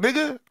the hook,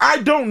 nigga. I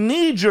don't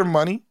need your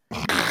money.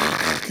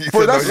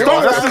 That's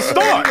the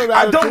start.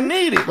 I don't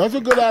need it. That's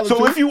a good attitude.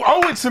 So if you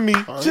owe it to me,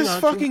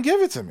 just fucking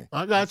give it to me.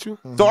 I got you.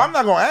 So I'm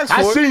not gonna ask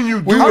for it. I seen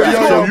you do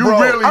that. So you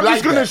really I'm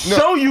like just gonna that.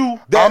 show you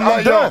that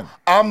I'm done.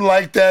 I'm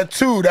like that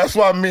too. That's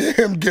why me and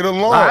him get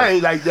along. I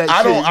ain't like that.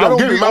 I don't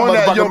give be me my on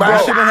that, motherfucking yo, bro.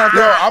 money.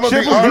 I'm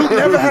gonna be honest. You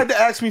never had to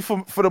ask me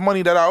for the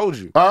money that I owed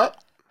you. Huh?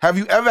 Have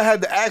you ever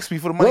had to ask me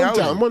for the money I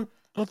owed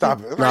you?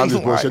 Stop it. No, I'm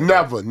just bullshit.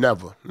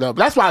 Never.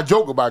 That's why I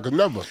joke about it, because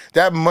never.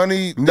 That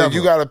money that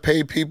you gotta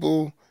pay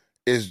people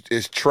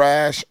is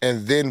trash,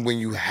 and then when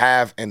you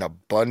have an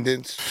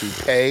abundance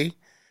to pay,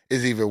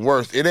 is even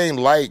worse. It ain't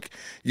like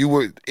you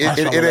would. It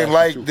ain't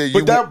like that.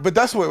 You but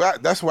that's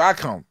where I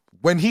come.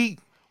 When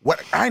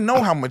I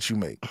know how much you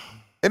make,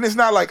 and it's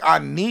not like I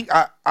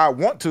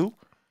want to.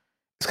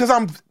 It's because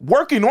I'm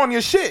working on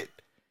your shit.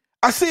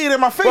 I see it in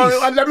my face.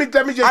 Well, let me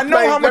just. I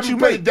know how much you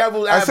make.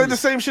 Devil's I said advocate. the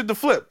same shit to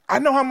Flip. I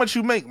know how much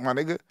you make, my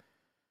nigga.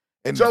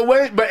 And So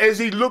wait, but is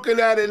he looking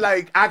at it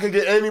like I can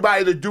get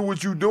anybody to do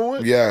what you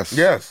doing? Yes.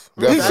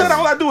 He said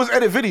all I do is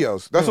edit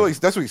videos. That's what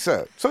he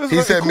said. So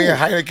he said me and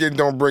Heineken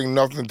don't bring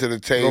nothing to the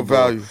table. No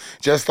value.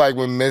 Just like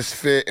when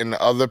Misfit and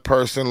the other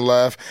person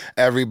left,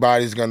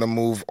 everybody's gonna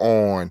move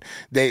on.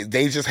 They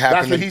just happen.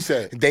 That's what he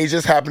said. They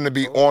just happen to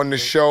be on the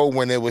show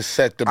when it was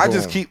set to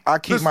boom. I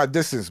keep my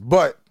distance,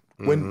 but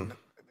when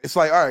it's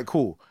like, all right,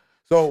 cool.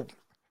 So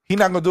he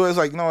not gonna do it. It's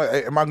like, no,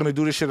 am I gonna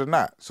do this shit or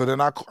not? So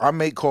then I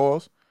make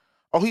calls.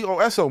 Oh, he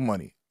owe SO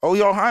money. Oh,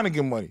 he owe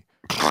Heineken money.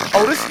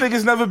 Oh, this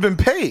nigga's never been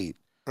paid.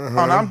 Oh, no,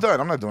 I'm done.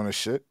 I'm not doing this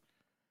shit.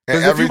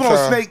 Because if you're going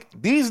to snake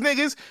these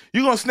niggas,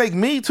 you're going to snake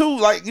me too.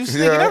 Like, you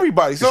snaking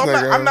everybody. So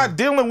I'm not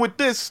dealing with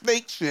this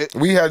snake shit.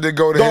 We had to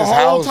go to his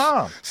whole house.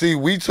 Time. See,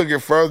 we took it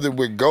further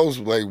with Ghost.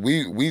 Like,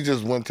 we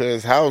just went to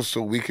his house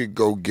so we could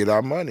go get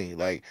our money.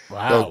 Like,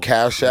 go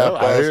cash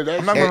out us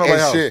I'm not going to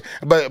and shit.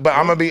 But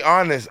I'm going to be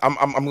honest. I'm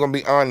going to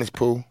be honest,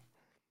 Pooh.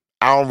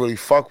 I don't really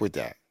fuck with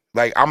that.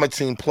 Like, I'm a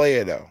team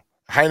player, though.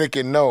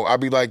 Heineken, no. I'd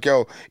be like,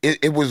 yo,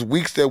 it was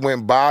weeks that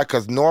went by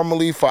because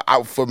normally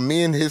for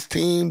me and his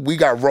team, we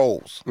got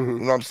roles. You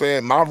know what I'm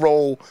saying? My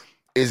role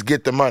is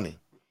get the money.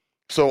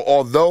 So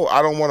although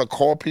I don't want to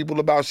call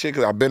people about shit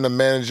because I've been a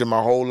manager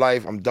my whole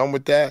life, I'm done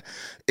with that.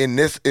 In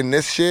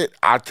this shit,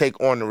 I take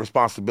on the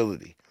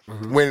responsibility.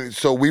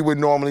 So we would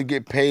normally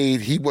get paid.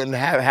 He wouldn't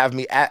have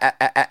me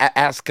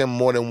ask him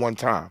more than one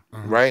time,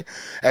 right?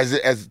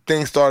 As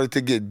things started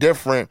to get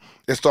different,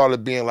 it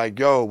started being like,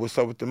 yo, what's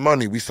up with the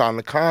money? We signed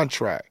the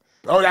contract.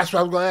 Oh, that's what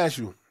I was going to ask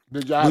you.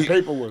 Did y'all have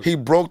paperwork? He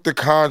broke the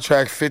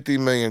contract 50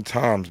 million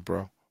times,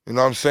 bro. You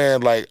know what I'm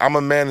saying? Like, I'm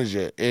a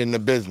manager in the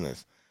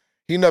business.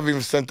 He never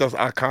even sent us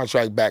our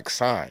contract back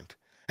signed.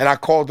 And I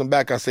called him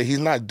back. I said, he's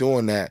not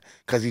doing that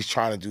because he's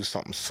trying to do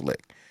something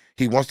slick.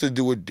 He wants to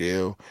do a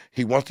deal.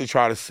 He wants to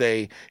try to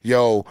say,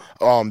 yo,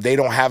 they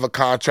don't have a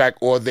contract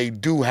or they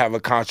do have a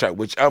contract,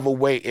 whichever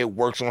way it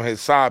works on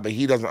his side. But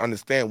he doesn't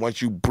understand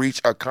once you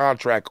breach a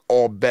contract,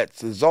 all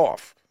bets is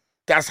off.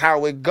 That's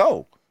how it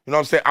go. You know what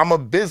I'm saying? I'm a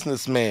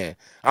businessman.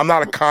 I'm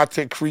not a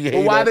content creator.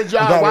 Well, why did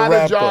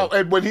y'all,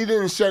 when he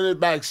didn't send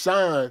it back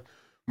signed,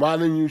 why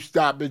didn't you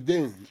stop it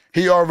then?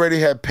 He already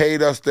had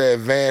paid us the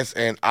advance,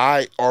 and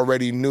I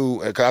already knew,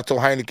 because I told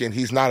Heineken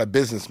he's not a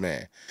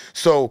businessman.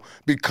 So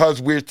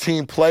because we're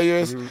team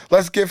players,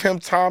 let's give him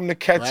time to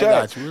catch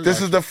up.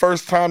 This is the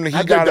first time that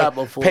he got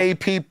to pay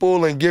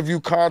people and give you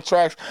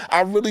contracts.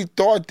 I really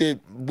thought that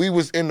we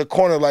was in the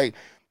corner, like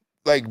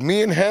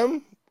me and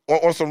him,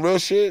 on some real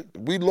shit.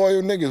 We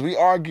loyal niggas. We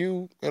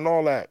argue and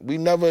all that. We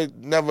never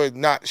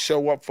not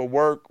show up for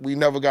work. We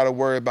never got to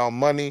worry about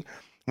money.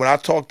 When I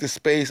talk to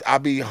Space, I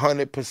be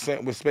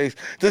 100% with Space.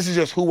 This is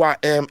just who I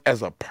am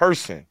as a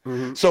person.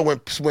 So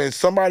when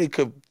somebody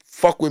could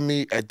fuck with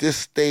me at this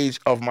stage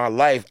of my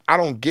life, I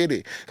don't get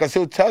it. Because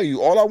he'll tell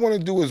you, all I want to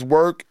do is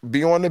work,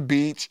 be on the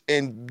beach,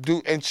 and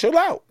chill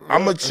out.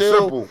 I'm going to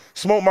chill,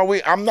 smoke my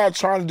weed. I'm not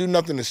trying to do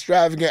nothing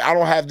extravagant. I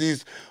don't have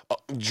these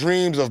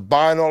dreams of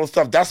buying all the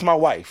stuff. That's my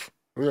wife.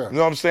 Yeah. You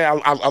know what I'm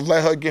saying? I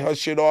let her get her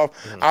shit off.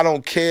 I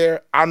don't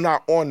care. I'm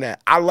not on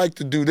that. I like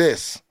to do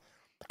this.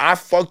 I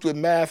fucked with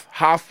Math,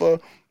 Hoffa,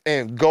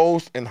 and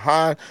Ghost and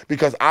Han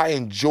because I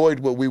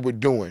enjoyed what we were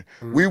doing.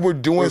 We were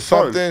doing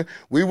something.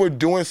 We were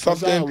doing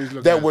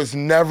something that was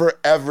never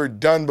ever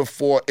done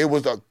before. It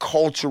was a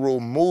cultural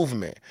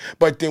movement.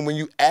 But then when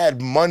you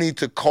add money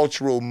to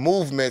cultural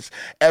movements,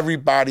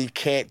 everybody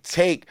can't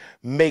take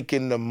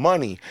making the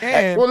money.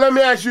 And well, let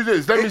me ask you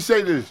this. Let me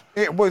say this.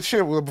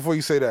 Well, before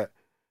you say that,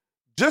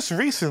 just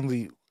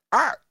recently,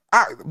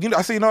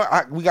 I said,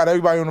 we got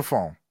everybody on the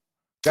phone.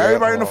 Got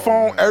everybody on the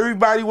phone.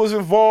 Everybody was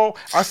involved.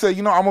 I said,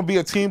 I'm gonna be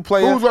a team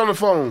player. Who's on the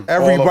phone?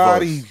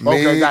 Everybody.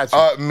 Me,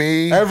 gotcha.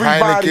 me,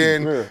 Everybody.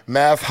 Heineken,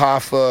 Math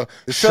Hoffa,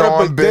 Set up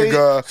a Sean date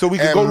Bigger, so we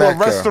can and go to Mecca. a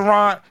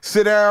restaurant,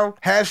 sit down,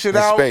 hash it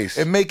out, space.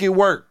 and make it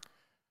work.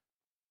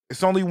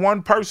 It's only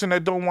one person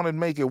that don't want to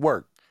make it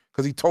work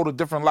because he told a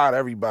different lie to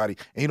everybody,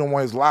 and he don't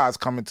want his lies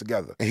coming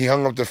together. He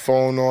hung up the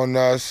phone on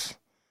us.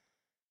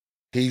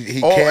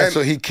 He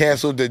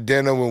canceled the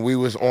dinner when we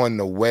was on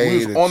the way.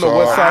 We was on the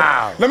west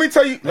side. Let me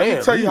tell you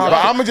how.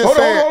 But I'm gonna just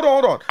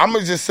hold on. I'm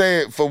gonna just say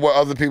it for what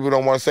other people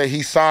don't want to say.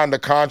 He signed a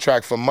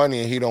contract for money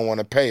and he don't want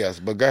to pay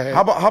us. But go ahead.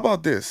 How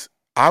about this?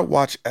 I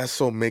watched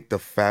Esso make the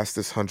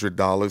fastest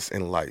 $100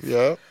 in life.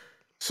 Yeah.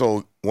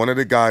 So one of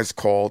the guys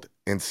called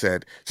and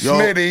said, "Yo,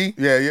 Smitty."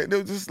 Yeah.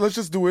 Let's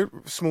just do it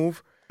smooth."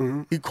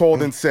 He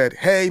called and said,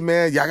 "Hey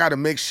man, y'all got to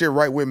make shit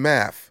right with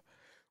Math."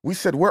 We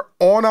said we're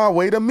on our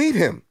way to meet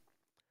him.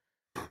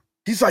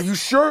 He's like, "You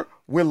sure?"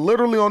 We're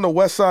literally on the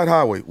West Side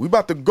Highway. We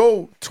about to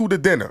go to the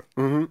dinner.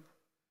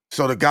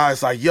 So the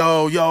guy's like,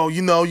 yo,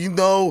 you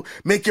know,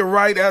 make it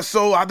right,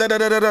 Esso.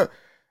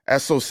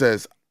 Esso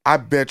says, "I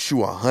bet you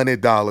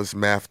 $100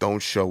 Math don't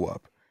show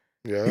up."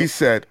 Yeah. He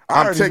said, I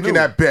 "I'm already taking knew.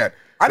 that bet."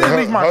 I didn't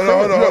leave my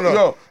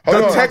phone.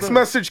 The text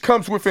message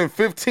comes within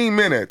 15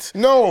 minutes.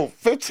 No,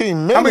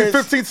 15 minutes. I mean,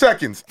 15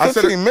 seconds.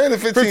 15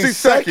 minutes, 15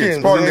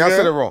 seconds. Pardon me, I nigga.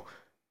 said it wrong.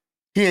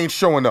 He ain't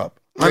showing up.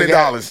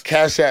 $100.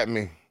 Cash at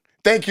me.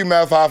 Thank you,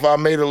 Math Hoffa. I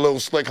made a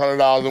little slick $100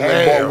 and went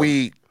and bought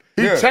weed.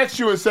 He Yeah. texted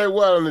you and said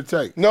what on the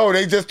tape? No,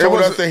 they just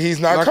told us that he's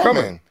not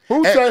coming.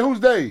 Who's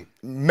they?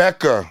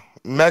 Mecca.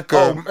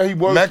 He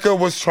was. Mecca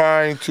was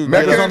trying to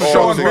Mecca get and us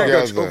Sean all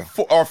Bigger together.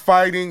 are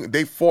fighting.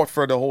 They fought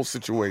for the whole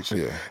situation.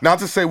 Yeah. Not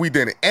to say we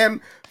didn't.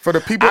 And for the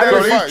people I that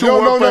didn't are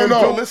fight.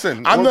 No.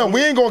 listen.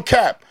 We ain't gonna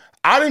cap.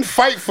 I didn't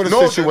fight for the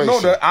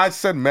situation. I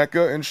said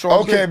Mecca and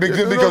Sean. Okay,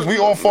 because we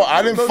all fought.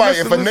 I didn't fight.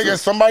 If a nigga,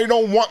 somebody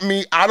don't want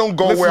me, I don't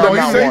go where I'm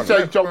not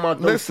wanted.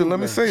 Listen, let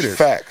me say this.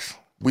 Facts.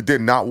 We did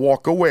not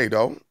walk away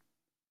though,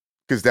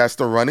 because that's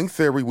the running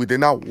theory. We did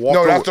not walk.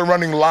 No, away. that's the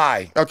running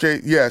lie. Okay,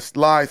 yes,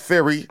 lie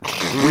theory.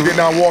 We did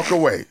not walk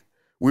away.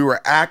 We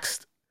were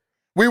asked.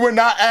 We were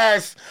not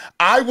asked.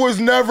 I was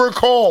never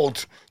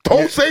called.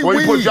 Don't say we.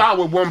 He put y'all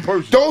with one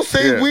person. Don't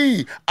say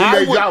we. He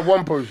made y'all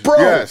one person. Bro,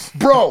 Yes.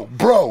 bro.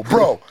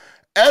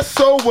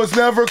 Esso was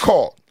never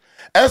called.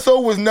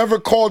 Esso was never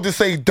called to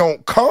say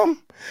don't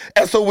come.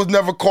 Esso was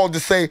never called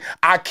to say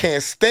I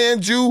can't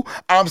stand you.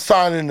 I'm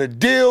signing a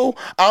deal.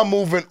 I'm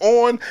moving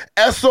on.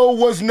 Esso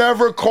was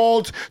never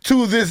called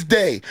to this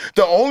day.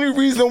 The only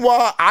reason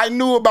why I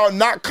knew about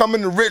not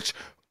coming to Rich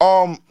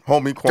Homie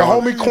Quan.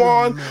 the homie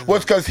Quan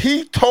was because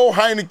he told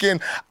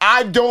Heineken,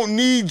 I don't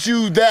need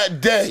you that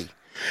day.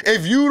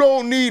 If you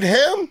don't need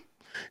him,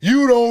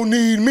 you don't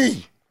need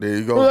me. There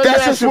you go. Well,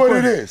 That's just what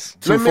it is.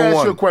 Let me for ask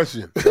one. you a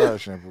question.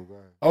 Shampoo, go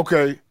ahead.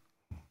 Okay.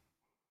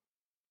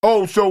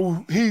 Oh,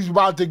 so he's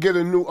about to get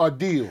a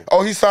deal.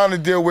 Oh, he signed a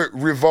deal with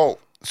Revolt,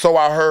 so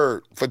I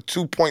heard, for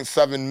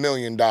 $2.7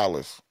 million.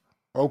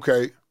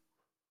 Okay.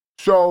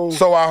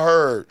 So I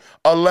heard,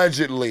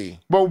 allegedly.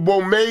 but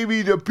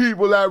maybe the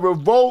people at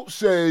Revolt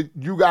said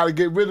you got to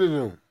get rid of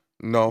them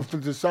No,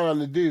 to sign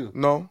the deal.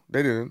 no,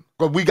 they didn't.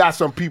 Because we got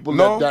some people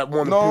No, that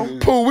want no. to.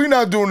 Pooh, we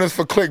not doing this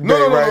for clickbait,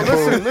 No, right?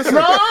 listen.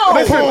 No,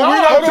 listen. Pooh, We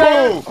not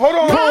doing. Hold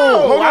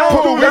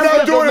on. Pooh, we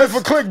not doing this for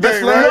clickbait,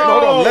 Let's right? land.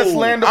 Hold on. Let's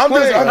land the I'm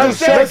plane. just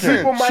checking.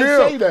 People might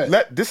Chill. say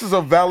that. This is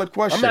a valid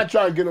question. I'm not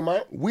trying to get them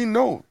out. We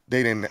know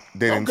they didn't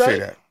Okay. say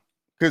that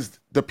because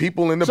the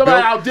people in the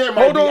Somebody building. out there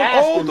might be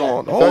asking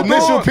hold that. on. The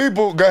initial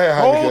people, go ahead,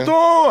 Heineken.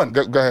 Hold on.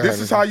 Go ahead, This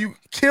is Heineken. how you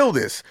kill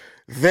this.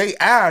 They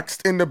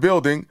asked in the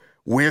building,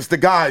 "Where's the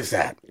guys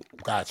at?"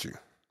 Got you.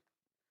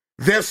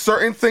 There's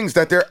certain things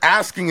that they're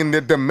asking and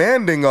they're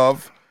demanding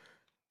of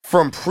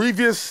from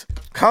previous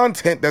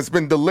content that's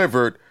been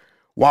delivered.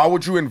 Why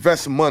would you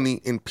invest money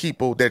in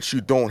people that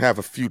you don't have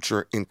a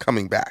future in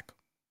coming back?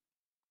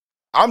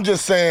 I'm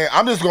just saying,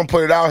 I'm just going to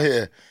put it out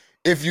here.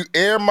 If you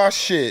air my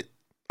shit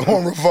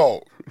on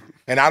Revolt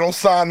and I don't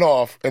sign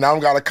off and I don't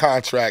got a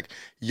contract,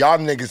 y'all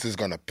niggas is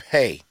going to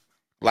pay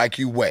like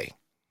you weigh.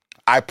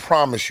 I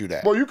promise you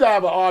that. Well, you can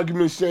have an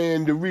argument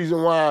saying the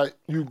reason why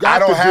you I got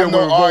don't to have deal no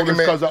with Revolt is argument.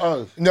 because of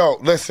us. No,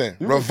 listen.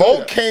 You can say Revolt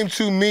that. came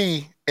to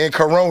me in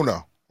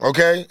Corona,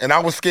 okay? And I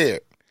was scared.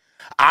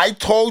 I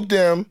told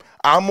them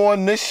I'm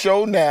on this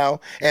show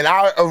now, and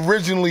I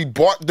originally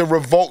bought the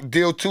Revolt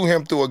deal to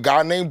him through a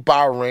guy named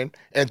Byron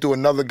and through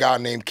another guy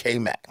named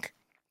K-Mac.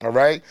 All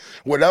right?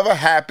 Whatever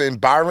happened,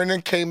 Byron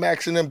and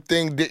K-Max and them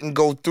thing didn't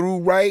go through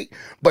right,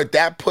 but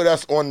that put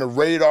us on the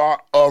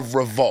radar of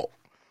Revolt.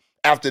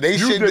 After they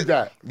You did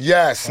that.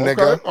 Yes,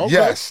 nigga. Okay.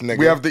 Yes, nigga.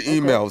 We have the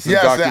emails. And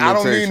Yes, I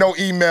don't documentation. need no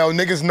email.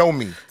 Niggas know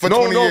me for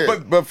 20 years.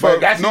 but for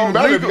But that's even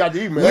better if you got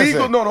the email.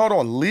 Legal, no, hold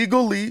on.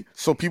 Legally,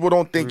 so people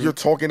don't think you're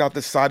talking out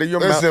the side of your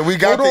mouth. Listen, we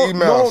got Hold the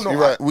emails. No, You're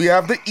right. we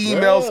have the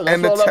emails Yeah,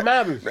 and that's all that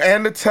matters.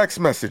 and the text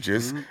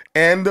messages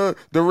and the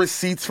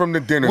receipts from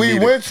the dinner We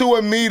meeting. went to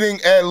a meeting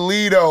at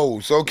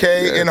Lido's,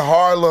 okay, in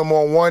Harlem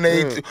on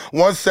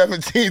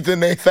 117th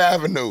and 8th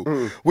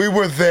Avenue. We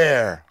were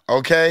there,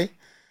 okay?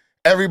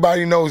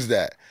 Everybody knows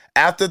that.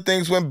 After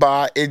things went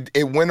by, it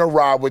went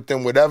awry with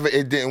them. Whatever,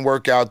 it didn't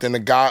work out. Then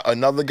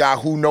another guy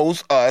who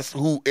knows us,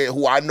 who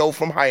I know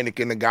from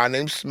Heineken, a guy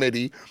named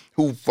Smitty,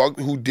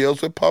 who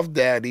deals with Puff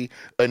Daddy,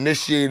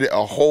 initiated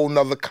a whole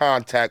nother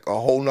contact, a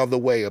whole nother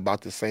way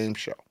about the same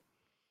show.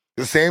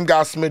 The same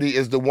guy, Smitty,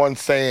 is the one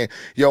saying,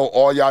 yo,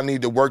 all y'all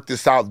need to work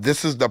this out.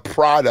 This is the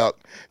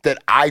product that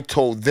I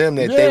told them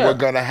that they were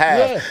going to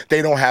have. Yeah.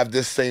 They don't have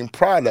this same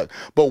product.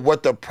 But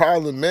what the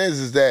problem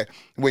is that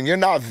when you're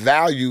not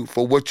valued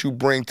for what you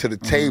bring to the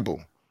table,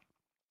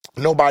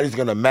 nobody's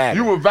going to matter.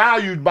 You were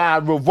valued by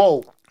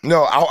Revolt.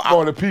 No,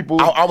 For the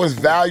people. I was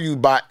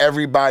valued by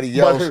everybody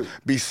else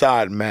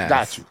beside Math.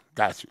 Got you.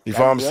 You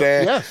feel what I'm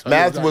saying? Yes.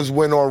 Math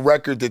went on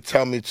record to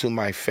tell me to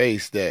my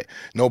face that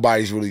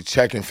nobody's really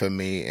checking for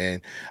me and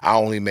I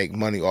only make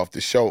money off the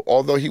show.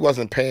 Although he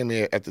wasn't paying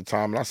me at the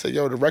time. And I said,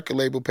 yo, the record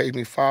label pays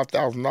me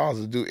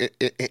 $5,000 to do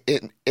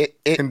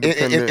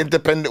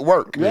independent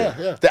work. Yeah.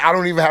 That I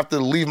don't even have to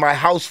leave my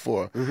house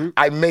for.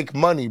 I make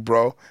money,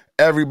 bro.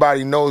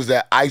 Everybody knows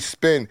that I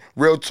spend,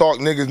 real talk,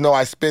 niggas know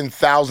I spend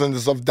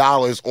thousands of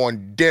dollars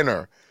on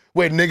dinner.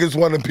 Where niggas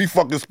want to be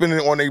fucking spending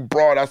it on a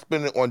broad, I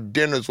spend it on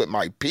dinners with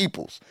my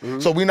peoples.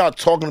 So we're not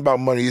talking about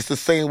money. It's the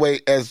same way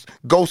as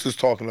Ghost is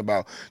talking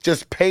about.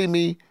 Just pay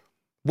me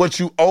what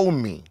you owe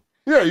me.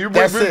 Yeah,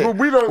 That's it.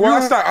 we don't.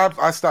 Well,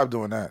 I stopped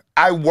doing that.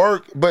 I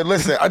work, but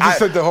listen. I just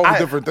said the whole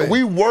different thing.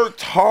 We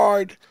worked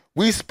hard.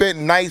 We spent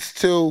nights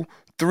till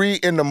 3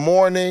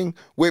 a.m.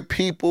 with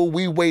people.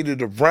 We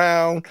waited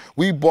around.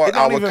 We bought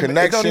our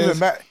connections. It don't even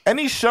matter.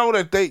 Any show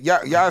that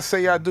y'all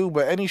say y'all do,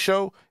 but any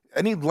show,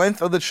 any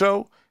length of the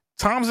show,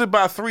 times it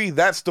by 3,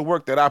 that's the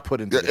work that I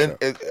put into the show.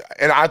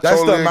 And I That's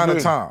totally the amount agree.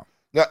 of time.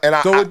 No, and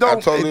I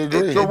totally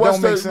agree. So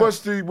don't make sense.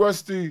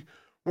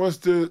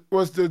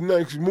 what's the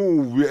next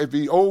move? If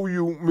he owe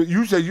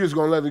you said you was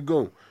gonna let it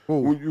go.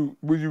 Who?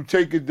 Will you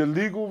take it the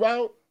legal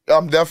route?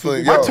 I'm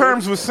definitely. My yo,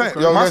 terms was sent.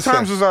 Yo, My listen.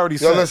 terms was already Yo,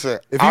 sent. listen,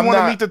 If you I'm want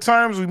to not- meet the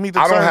terms, we meet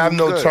the I terms. don't have we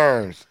no good.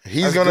 terms.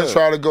 He's That's gonna good.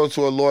 try to go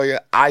to a lawyer.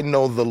 I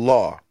know the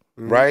law,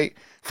 right?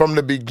 From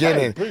the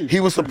beginning, he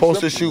was supposed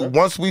to shoot.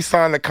 Once we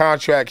signed the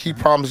contract, he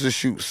promised to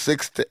shoot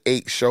 6 to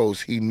 8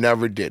 shows. He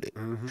never did it.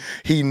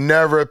 He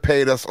never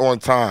paid us on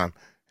time.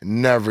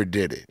 Never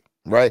did it.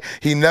 Right?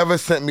 He never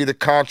sent me the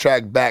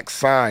contract back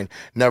signed.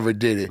 Never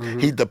did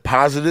it. He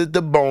deposited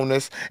the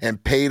bonus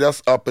and paid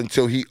us up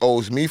until he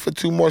owes me for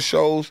 2 more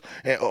shows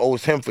and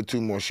owes him for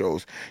 2 more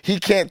shows. He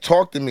can't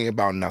talk to me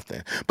about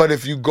nothing. But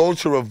if you go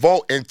to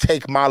Revolt and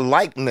take my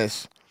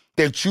likeness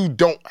that you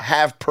don't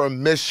have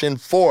permission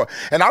for,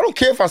 and I don't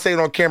care if I say it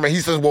on camera, he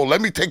says, well, let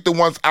me take the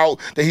ones out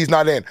that he's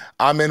not in.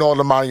 I'm in all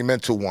the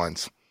monumental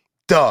ones.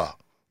 Duh.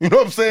 You know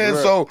what I'm saying?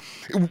 Right. So,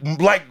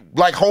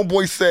 like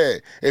Homeboy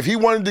said, if he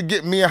wanted to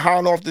get me and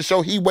Han off the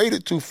show, he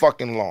waited too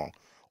fucking long.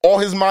 All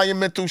his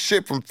monumental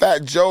shit from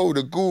Fat Joe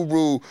to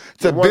Guru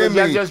to one that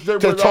Bimmy just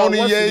did to with, Tony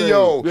what's his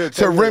Yayo name? Yeah,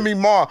 to Tony. Remy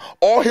Ma,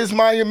 all his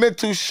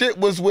monumental shit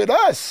was with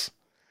us.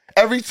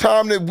 Every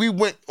time that we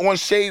went on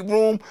Shade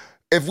Room,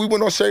 if we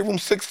went on Shade Room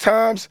 6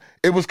 times,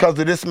 it was because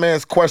of this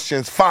man's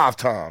questions 5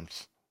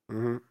 times.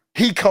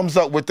 He comes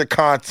up with the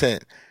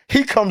content.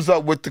 He comes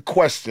up with the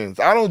questions.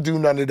 I don't do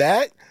none of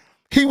that.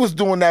 He was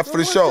doing that for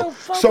the show.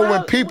 So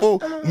when people,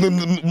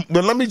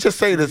 let me just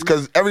say this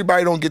because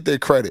everybody don't get their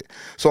credit.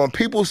 So when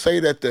people say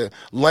that the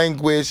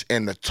language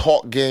and the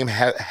talk game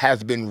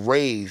has been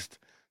raised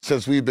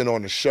since we've been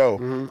on the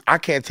show, I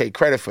can't take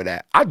credit for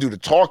that. I do the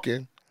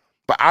talking,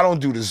 but I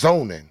don't do the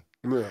zoning.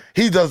 Yeah.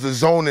 He does the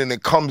zoning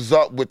and comes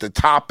up with the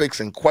topics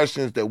and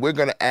questions that we're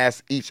going to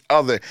ask each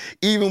other.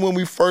 Even when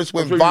we first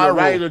went So you're a viral.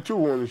 writer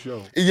too on the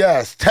show.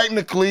 Yes,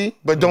 technically,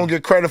 but don't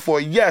get credit for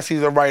it. Yes,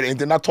 he's a writer. And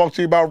didn't I talk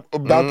to you about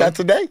that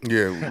today?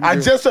 Yeah. I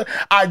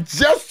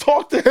just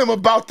talked to him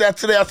about that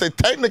today. I said,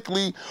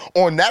 technically,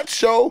 on that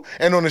show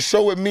and on the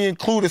show with me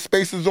included,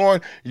 Spaces On,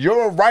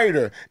 you're a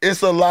writer.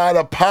 It's a lot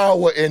of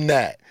power in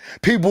that.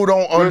 People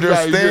don't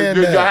understand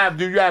that.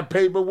 Do you have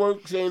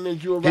paperwork saying that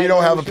you're a writer? He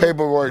don't have a on the show?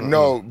 paperwork.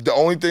 No, the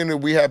only thing that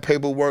we had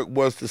paperwork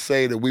was to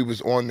say that we was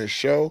on this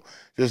show.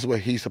 This is what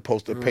he's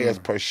supposed to pay us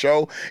per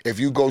show. If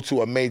you go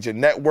to a major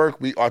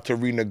network, we are to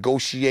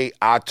renegotiate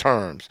our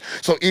terms.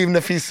 So even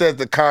if he says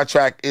the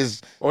contract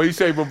is... Or he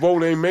say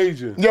Revolt ain't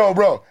major. Yo,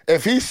 bro,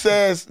 if he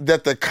says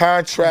that the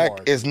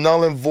contract is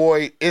null and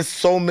void, it's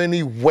so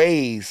many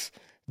ways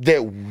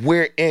that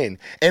we're in.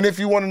 And if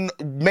you want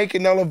to make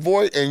it null and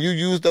void and you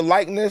use the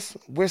likeness,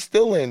 we're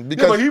still in.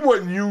 Because Yeah, but he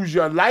wouldn't use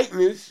your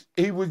likeness.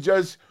 He would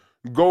just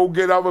go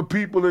get other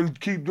people and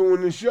keep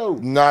doing the show.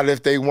 not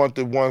if they want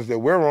the ones that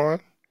we're on.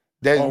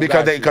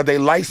 Because they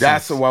license.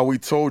 That's why we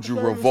told you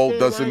I don't Revolt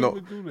understand doesn't why know. he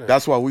would do that.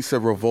 That's why we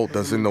said Revolt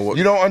doesn't know what.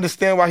 You don't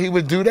understand why he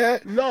would do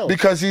that? No.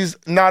 Because he's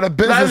not a I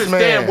businessman.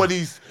 understand what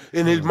he's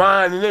in his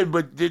mind and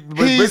everything,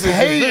 but He's business is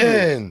business.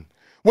 hating.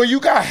 When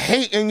you got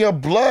hate in your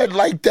blood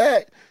like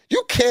that,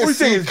 you can't What you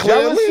see think, it's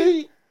clearly.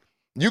 jealousy?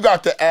 You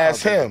got to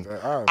ask him.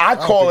 I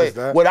call it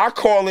what I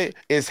call it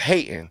is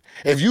hating.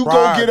 If you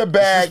pride. go get a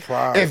bag,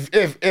 It's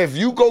just pride. if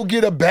you go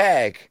get a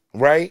bag,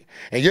 right,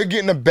 and you're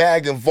getting a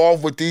bag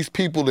involved with these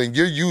people and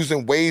you're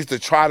using ways to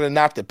try to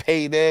not to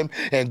pay them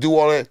and do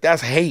all that,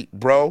 that's hate,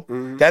 bro.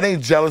 That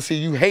ain't jealousy.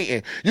 You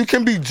hating. You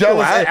can be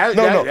jealous.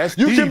 that's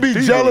You can be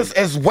deep, jealous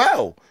as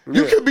well.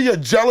 You can be a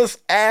jealous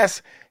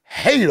ass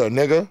hater,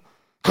 nigga,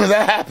 because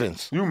that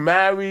happens. You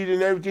married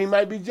and everything,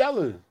 might be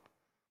jealous.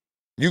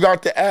 You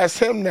got to ask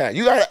him that.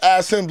 You got to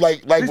ask him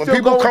like You when still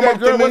people go with come that up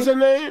girl, to me. what's her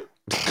name?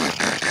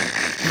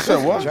 You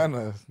said what?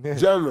 Jenna, yeah.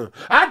 Jenna.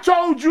 I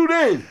told you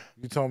then.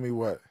 You told me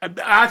what?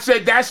 I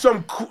said that's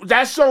some.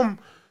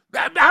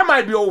 I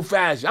might be old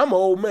fashioned. I'm an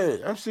old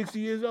man. I'm 60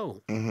 years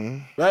old.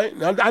 Right?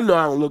 I know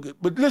I don't look it,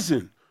 but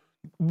listen.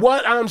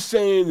 What I'm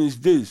saying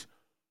is this: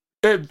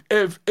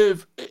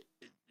 if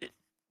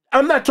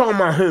I'm not talking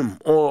about him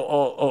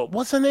or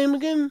what's her name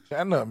again?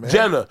 Jenna, man.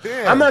 Jenna.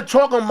 Damn. I'm not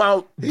talking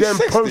about He's them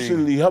 60.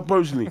 personally, her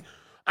personally.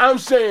 I'm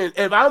saying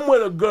if I'm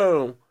with a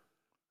girl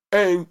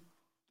and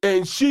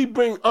she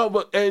bring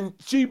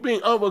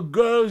other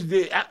girls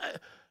there,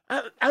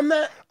 I'm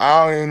not.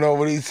 I don't even know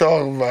what he's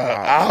talking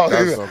about.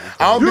 I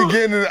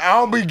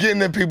don't be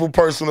getting in people's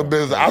personal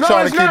business. I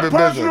try to it's keep not it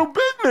personal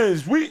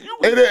business.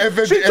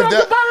 business. She talked about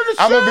it in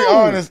the I'm gonna be show.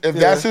 honest. If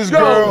that's his Yo,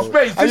 girl,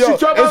 Space, did she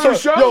talk about it in the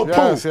show? Yo,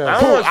 Yes, Pooh, yes.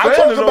 I don't want to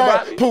offend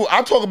nobody.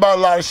 I talk about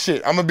a lot of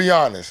shit. I'm gonna be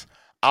honest.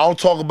 I don't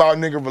talk about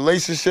nigga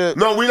relationship.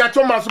 No, we're not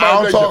talking about somebody.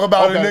 I don't talk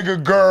about okay. a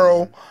nigga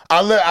girl.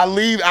 I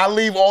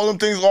leave all them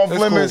things off It's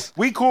limits.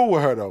 cool. We cool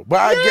with her though,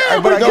 but I Yeah,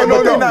 get, but I but get, no,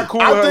 but no. they not cool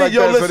with her like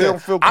that, so they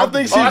don't feel I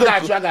think comfortable.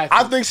 she's I got you.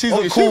 I think she's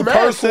Okay, a she cool mad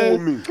cool person,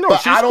 with me. No,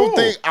 but she's I don't cool.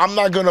 think I'm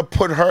not gonna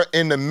put her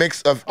in the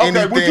mix of Okay,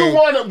 anything.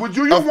 would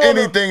you want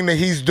anything that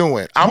he's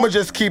doing? I'm gonna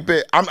just keep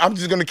it. I'm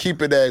just gonna keep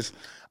it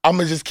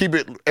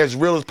as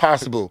real as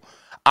possible.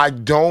 I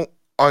don't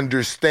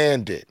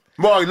understand it.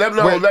 Mark, let's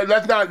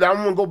not. I'm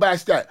gonna go back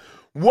to that.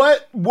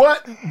 What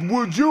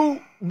would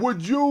you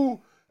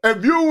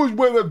if you was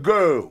with a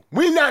girl?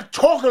 We're not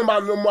talking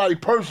about nobody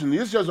personally.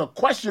 It's just a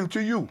question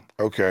to you.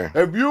 Okay.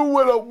 If you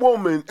with a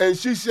woman and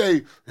she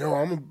say, "Yo,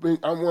 I want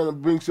to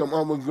bring some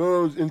other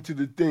girls into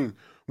the thing,"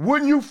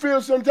 wouldn't you feel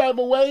some type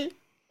of way?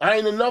 I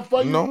ain't enough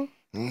for you. No.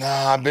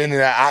 Nah, I've been in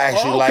that. I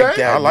actually Okay. like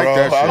that. I like bro.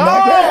 that shit. I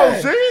like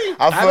that. See,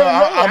 I feel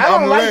I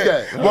don't like lit.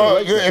 that.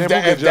 Well,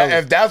 that.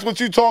 if that's what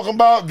you talking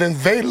about, then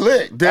they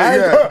lit. Bring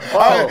them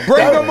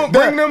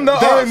to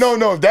us.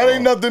 No, that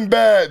ain't nothing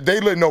bad. They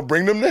lit. No,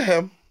 bring them to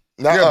him.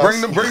 Not Yeah, us.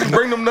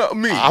 bring them to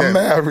me. I'm then.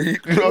 married.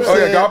 You know what Oh, I'm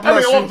yeah, saying? God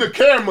bless I mean, off the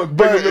camera,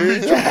 bring them to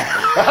meet you.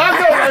 I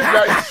know that's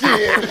like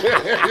shit.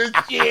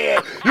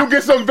 You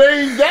get some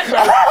veins that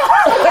night.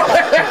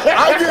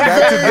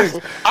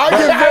 I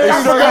get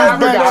veins for guys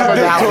back to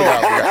dick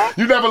talk.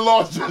 You never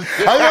lost your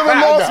I never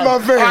lost my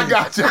veins. I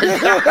got you.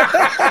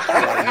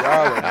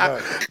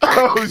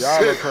 Oh,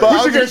 shit. We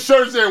should get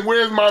shirts saying,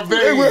 "Where's my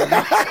vein?" Yo, and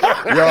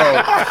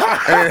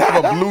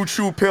have a Blue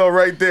Chew pill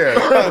right there.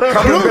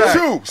 Blue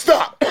Chew,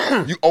 stop.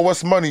 You owe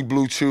us money,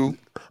 Blue Chew.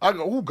 I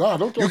go, oh, God,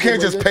 don't You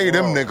can't just pay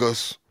them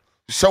niggas.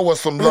 Show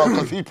us some love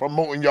because he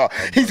promoting y'all.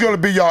 He's going to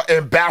be y'all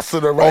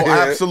ambassador right here.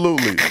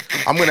 Absolutely.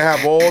 I'm going to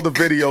have all the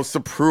videos to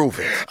prove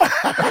it.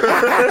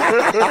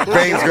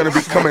 Veins going to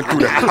be coming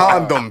through the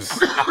condoms.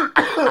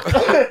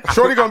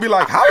 Shorty going to be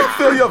like, how you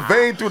feel your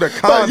vein through the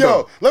condom? But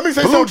yo, let me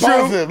say Blue something Chew.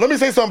 positive. Let me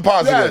say something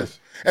positive. Yes.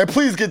 And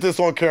please get this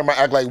on camera.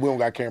 Act like we don't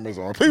got cameras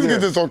on. Please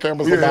get this on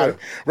camera, Yeah. somebody.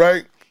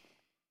 Right?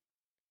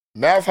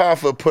 Math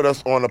Hoffa put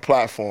us on a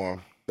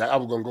platform, I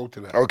was going to go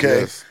to that. okay,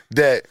 Yes.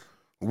 that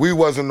we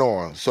wasn't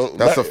on. So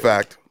That's a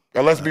fact.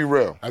 and let's be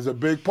real. That's a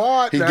big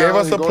part. He now. gave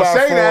us He a gonna say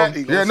that. platform.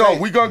 He gonna Yeah, say no, it.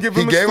 we going to give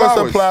him He his gave us a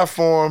flowers.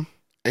 platform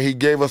and he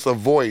gave us a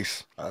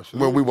voice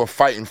Absolutely. when we were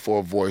fighting for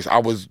a voice. I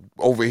was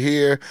over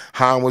here,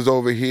 Han was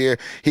over here.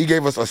 He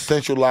gave us a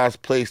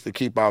centralized place to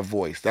keep our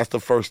voice. That's the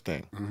first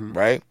thing,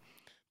 right?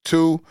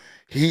 Two,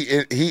 he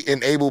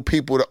enabled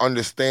people to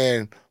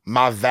understand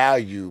my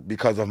value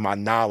because of my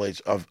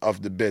knowledge of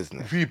the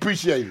business. He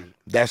appreciated it.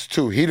 That's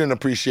two. He didn't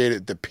appreciate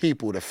it. The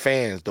people, the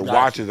fans, the Gotcha.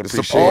 watchers The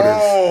appreciated supporters.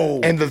 it. Oh.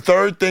 And the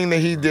third thing that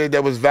he did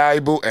that was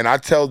valuable, and I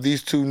tell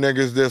these two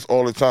niggas this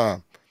all the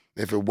time,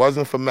 if it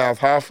wasn't for Math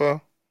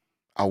Hoffa,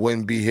 I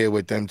wouldn't be here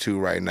with them two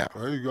right now.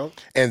 There you go.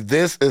 And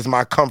this is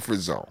my comfort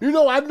zone. You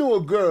know, I knew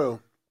a girl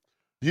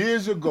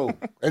years ago,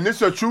 and this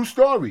is a true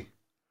story.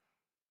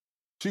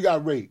 She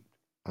got raped.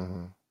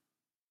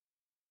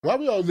 Why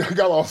we all got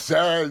all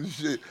sad and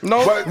shit?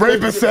 No, But-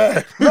 Rape is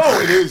sad. No,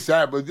 it is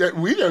sad, but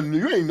we didn't.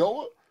 You ain't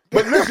know her.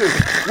 But listen,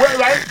 well,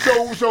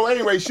 right? So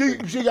anyway, she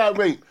got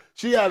raped.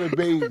 She had a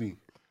baby,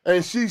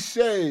 and she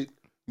said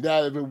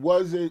that if it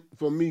wasn't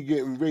for me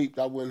getting raped,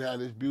 I wouldn't have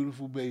this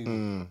beautiful baby.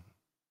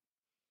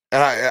 And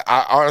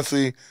I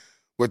honestly,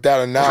 with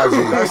that analogy.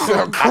 That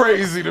sounds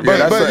crazy to me.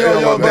 Yeah,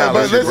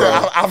 But listen,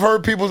 I've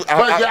heard people.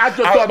 I just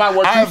thought about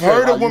what you I've said,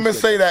 heard how a you woman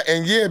said say that,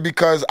 and yeah,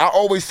 because I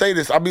always say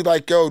this. I'll be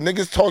like, yo,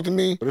 niggas talk to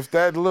me. But if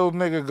that little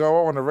nigga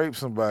go on to rape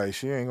somebody,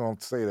 she ain't gonna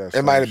say that.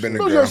 It might have been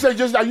a I was girl. gonna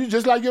say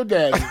just like your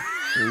daddy.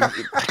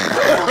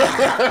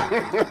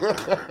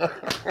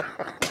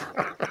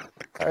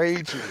 I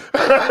hate you.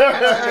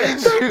 I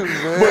hate you,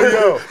 man. But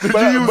yo, did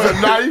you use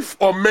a knife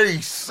or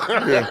mace?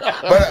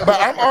 But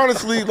I'm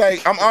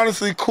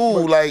honestly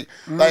cool. Like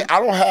I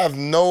don't have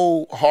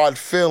no hard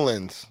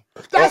feelings.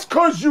 That's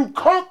cause you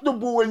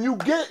comfortable and you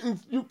getting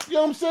you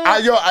know what I'm saying?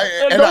 And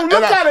don't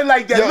look at it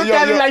like that. Look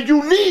at it like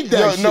you need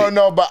that shit.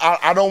 No, but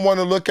I don't want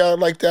to look at it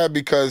like that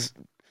because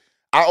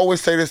I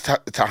always say this to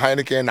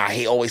Heineken.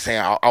 I always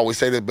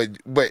say this,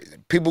 but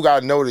people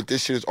gotta know that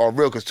this shit is all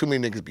real because too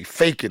many niggas be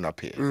faking up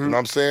here. You know what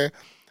I'm saying?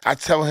 I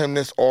tell him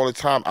this all the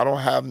time. I don't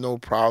have no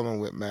problem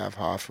with Mav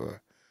Hoffa.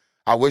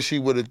 I wish he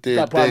would have did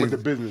Got a problem things.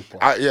 with the business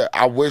part.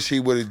 I wish he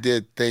would have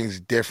did things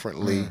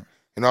differently. You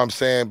know what I'm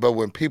saying? But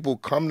when people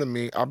come to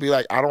me, I'll be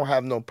like, I don't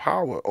have no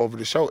power over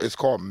the show. It's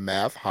called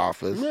Mav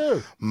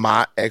Hoffa's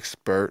My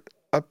Expert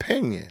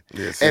Opinion.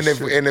 Yes, and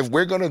if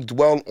we're gonna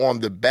dwell on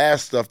the bad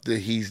stuff that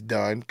he's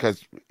done,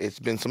 because it's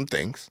been some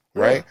things,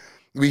 right?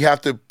 We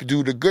have to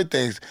do the good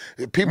things.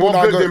 People More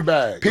not good gonna, than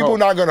bad. People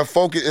not gonna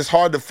focus. It's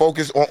hard to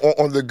focus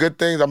on the good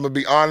things. I'm gonna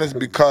be honest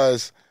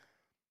because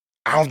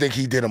I don't think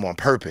he did them on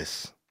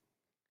purpose.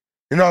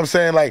 You know what I'm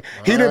saying? Like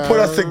he didn't put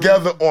us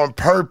together on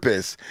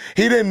purpose.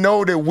 He didn't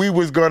know that we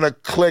was gonna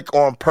click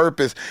on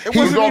purpose. It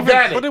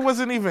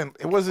wasn't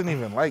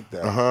even like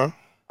that.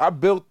 I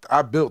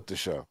built the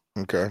show.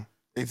 Okay.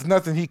 It's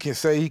nothing he can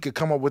say. He could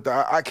come up with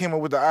I came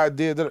up with the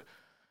idea that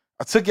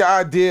I took your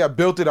idea, I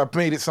built it, I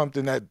made it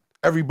something that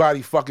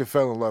everybody fucking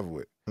fell in love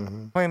with.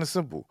 Plain and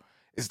simple.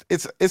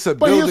 It's a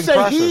But building he'll say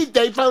process.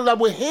 they fell in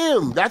love with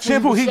him. That's what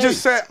Simple. He say.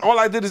 just said all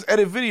I did is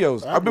edit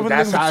videos. I've been with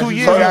That's niggas how for 2 he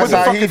years. feels. We went to That's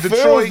how fucking he feels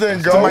Detroit, then,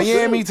 to Ghost.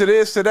 Miami, to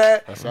this, to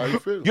that. That's how you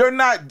feel. You're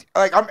not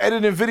like I'm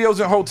editing videos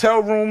in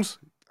hotel rooms.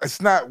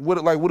 It's not what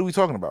are we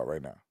talking about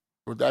right now?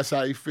 But that's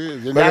how he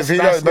feels. But if he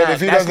doesn't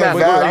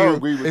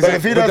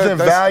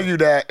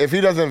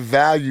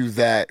value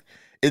that,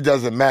 it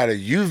doesn't matter.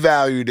 You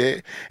valued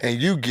it and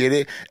you get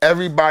it.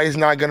 Everybody's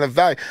not gonna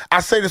value.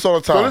 I say this all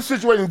the time. So this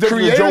situation is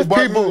different than Joe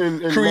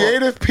Budden and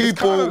creative Mark. people,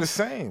 It's kinda the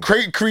same.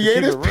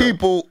 Creative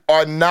people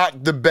are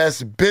not the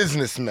best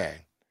businessmen.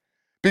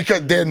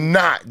 Because they're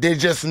not. They're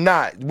just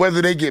not.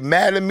 Whether they get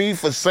mad at me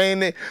for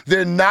saying it,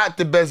 they're not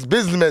the best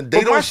businessmen.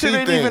 They don't my see shit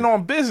ain't things. even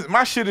on business.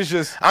 My shit is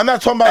just I'm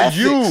not talking about ethics.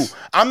 you.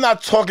 I'm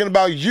not talking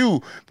about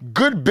you.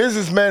 Good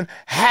businessmen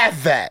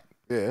have that.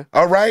 Yeah.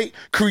 All right?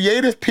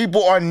 Creative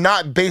people are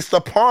not based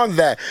upon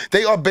that.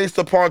 They are based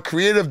upon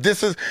creative.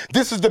 This is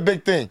the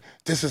big thing.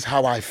 This is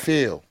how I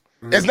feel.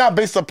 It's not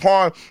based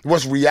upon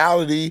what's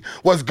reality,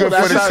 what's good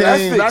for the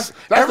team. That's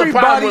the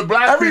problem with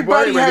black people.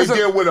 Anyway, they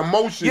deal with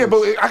emotions. Yeah,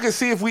 but I can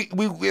see if we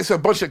it's a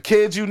bunch of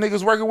kids you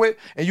niggas working with,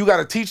 and you got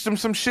to teach them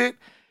some shit.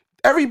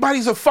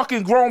 Everybody's a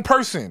fucking grown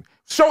person.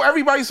 Show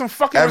everybody some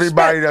fucking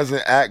Everybody respect.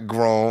 doesn't act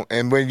grown,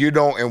 and when you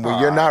don't, and when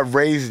you're not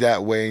raised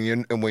that way,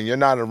 and when you're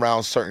not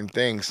around certain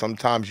things,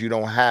 sometimes you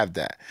don't have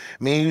that.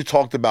 Me and you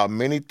talked about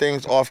many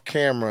things off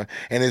camera,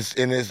 and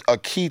it's a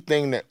key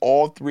thing that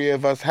all three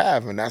of us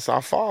have, and that's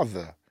our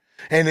father.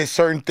 And there's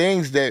certain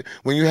things that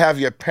when you have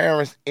your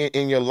parents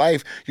in your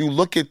life, you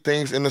look at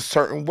things in a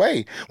certain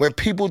way. When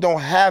people don't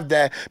have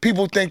that,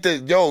 people think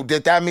that,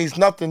 that means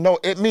nothing. No,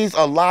 it means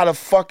a lot of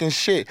fucking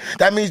shit.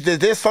 That means that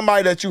there's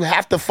somebody that you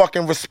have to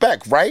fucking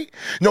respect, right?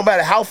 No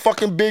matter how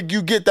fucking big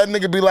you get, that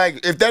nigga be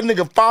like, if that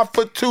nigga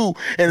 5'2"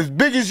 and as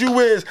big as you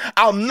is,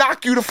 I'll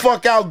knock you the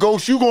fuck out,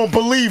 Ghost. You gonna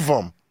believe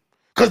him.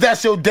 Cause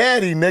that's your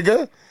daddy,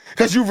 nigga.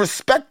 Because you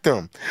respect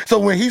him. So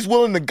when he's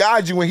willing to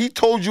guide you, when he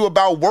told you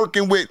about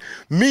working with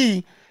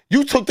me,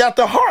 you took that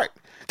to heart.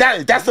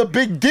 That's a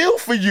big deal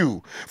for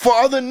you. For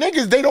other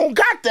niggas, they don't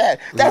got that.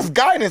 That's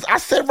guidance. I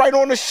said right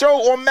on the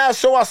show, on Matt's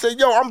show, I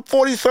said, I'm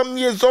 40-something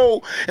years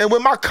old, and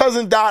when my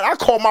cousin died, I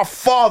called my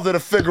father to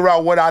figure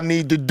out what I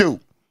need to do.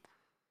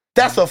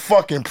 That's a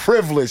fucking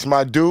privilege,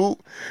 my dude.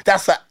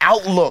 That's an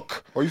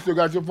outlook. Oh, you still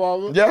got your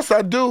father? Yes,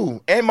 I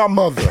do. And my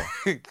mother.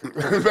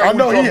 I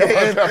know he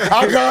ain't.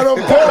 I got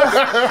him both.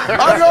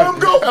 I got him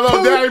go.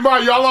 Hello, Daddy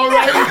Mike. Y'all all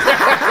right?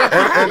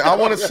 and I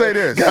want to say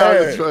this.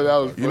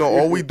 You know,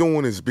 all we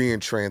doing is being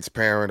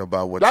transparent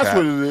about what's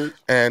happening. What it is.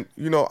 And,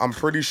 I'm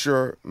pretty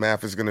sure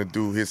Math is going to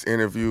do his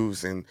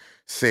interviews and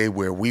say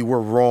where we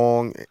were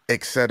wrong,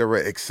 et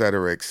cetera, et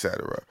cetera, et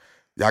cetera.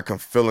 Y'all can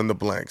fill in the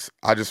blanks.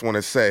 I just want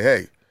to say,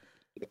 hey,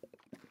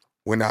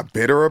 we're not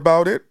bitter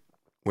about it.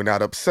 We're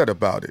not upset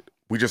about it.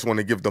 We just want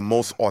to give the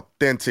most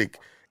authentic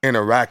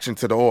interaction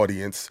to the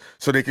audience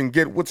so they can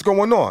get what's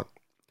going on.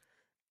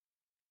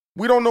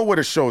 We don't know where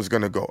the show is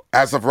going to go.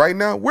 As of right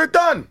now, we're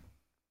done.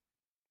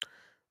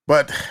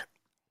 But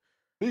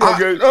he gonna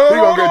get two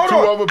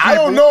other people. I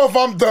don't know if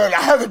I'm done.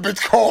 I haven't been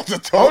called to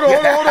talk. Hold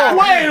on.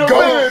 Wait a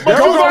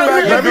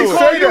minute. Let me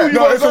say that.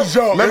 No, it's a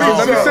joke.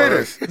 Let me say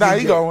this. Nah,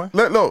 he going.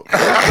 Let me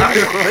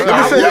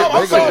say this.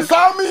 I'm sorry,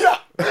 sign me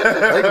up.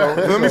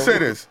 Let me say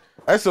this.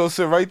 That's so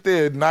sit right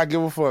there, not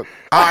give a fuck.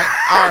 Our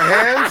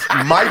hands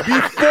might be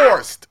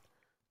forced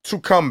to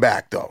come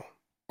back, though.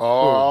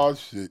 Oh,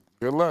 shit.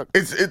 Good luck.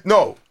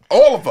 No,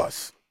 all of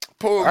us.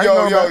 Yo, I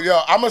know,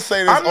 man. I'm gonna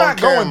say this I'm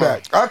not going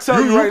back. I'll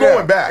tell you right going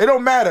now. back. It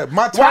don't matter.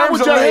 My Why times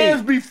would are your laid.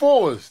 hands be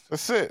forced?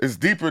 That's it. It's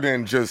deeper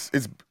than just.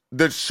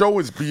 The show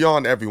is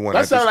beyond everyone. That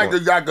at this sounds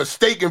point. like a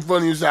steak in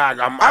front of you. So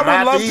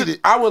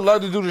I would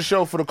love to do the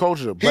show for the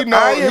culture, but know-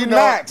 I he am know-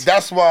 not.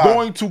 that's why-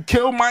 going to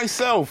kill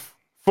myself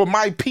for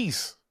my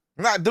peace.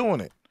 Not doing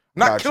it.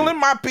 Not Got you. killing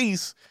my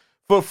peace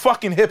for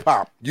fucking hip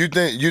hop. You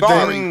think?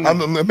 Sorry.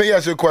 Let me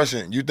ask you a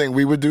question. You think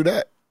we would do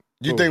that?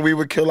 You think we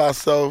would kill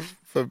ourselves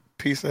for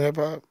peace and hip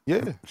hop?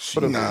 Yeah,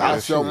 I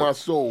sell my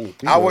soul.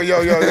 I would,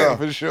 yo.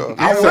 for sure.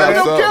 I Son, wouldn't-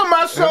 don't kill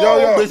my soul.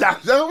 Yo. bitch. I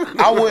sell-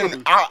 I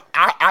wouldn't.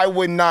 I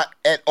would not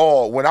at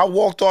all. When I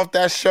walked off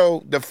that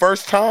show the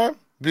first time,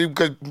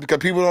 because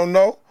people don't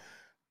know,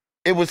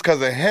 it was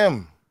because of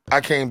him.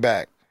 I came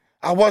back.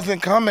 I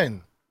wasn't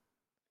coming.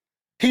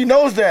 He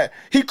knows that.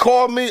 He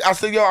called me. I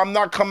said, yo, I'm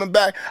not coming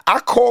back. I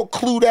called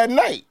Clue that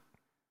night.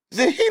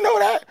 Did he know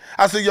that?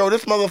 I said, yo,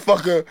 this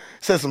motherfucker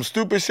said some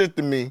stupid shit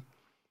to me,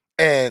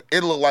 and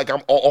it looked like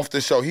I'm off the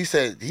show. He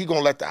said he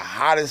gonna let the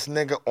hottest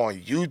nigga on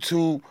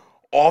YouTube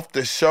off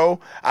the show.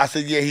 I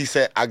said, yeah. He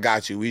said, I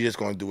got you. We just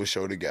gonna do a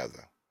show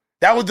together.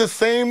 That was the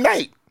same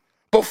night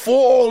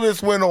before all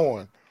this went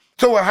on.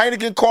 So when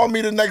Heineken called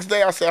me the next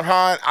day, I said,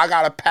 Hein, I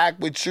got a pack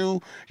with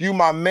you. You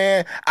my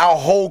man. I'll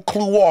hold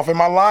Clue off.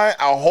 Am I lying?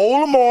 I'll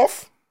hold him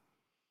off.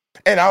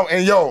 And I'm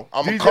gonna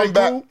DJ come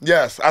back. Clue?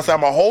 Yes, I said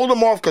I'm gonna hold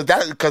him off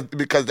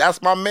because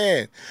that's my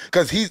man.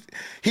 Because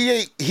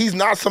he's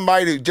not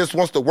somebody that just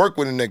wants to work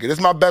with a nigga. This is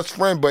my best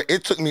friend, but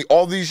it took me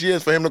all these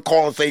years for him to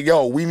call and say,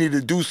 yo, we need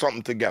to do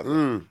something together.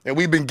 And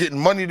we've been getting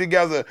money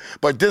together,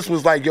 but this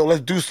was like, yo,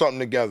 let's do something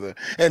together.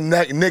 And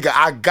nigga,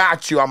 I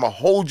got you. I'm gonna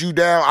hold you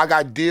down. I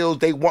got deals.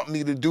 They want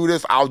me to do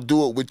this. I'll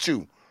do it with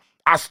you.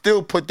 I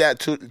still put that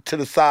to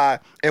the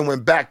side and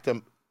went back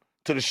to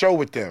the show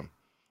with them.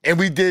 And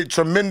we did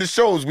tremendous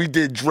shows. We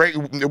did Drake.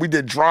 We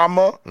did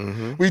Drama.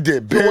 We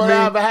did Bimmy.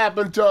 Whatever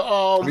happened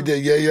to We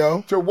did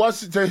Yayo.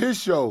 to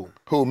his show?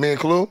 Who? Me and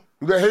Clue.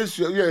 His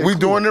show. Yeah, We Clue.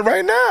 doing it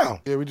right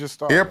now. Yeah, we just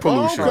started. Air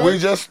pollution. Okay. We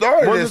just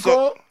started. What's it. it So-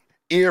 called?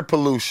 Air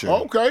pollution.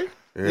 Okay.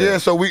 Yeah.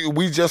 So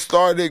we just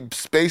started.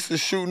 Space is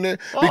shooting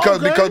it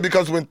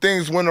because when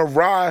things went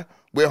awry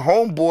with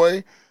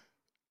Homeboy,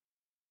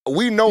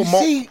 we know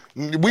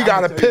we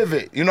got to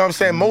pivot. You know what I'm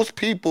saying? Most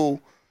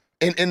people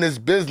in this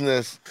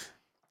business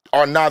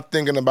are not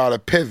thinking about a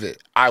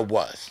pivot. I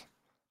was.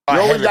 You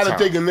Ahead always of got to time.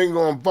 think a nigga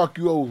gonna fuck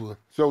you over.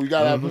 So you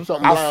got to have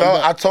something I lined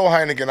up. I told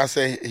Heineken, I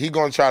said, he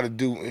gonna try to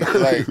do,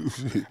 like,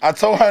 I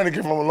told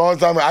Heineken from a long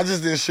time ago, I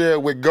just didn't share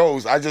it with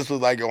Ghost. I just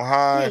was like, yo,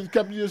 Yeah, Hein. you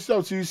kept it to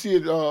yourself so you see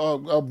it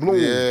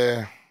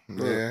bloom.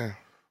 Yeah.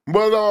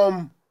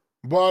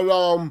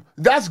 But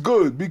that's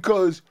good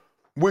because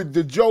with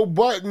the Joe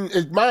Budden,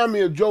 it reminded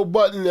me of Joe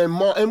Budden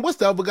and what's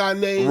the other guy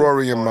name?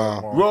 Rory and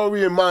Mom.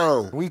 Rory and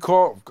Miles. We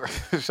called.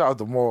 Shout out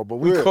to Maul, but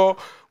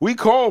we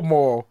called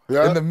Maul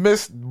in the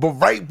midst, but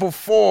right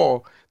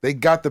before they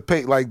got the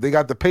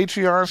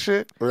Patreon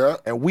shit. Yeah.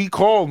 And we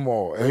called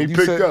Maul, and he you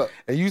picked said, up.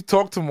 and you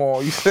talked to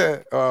Maul. You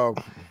said.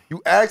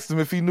 You asked him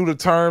if he knew the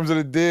terms of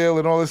the deal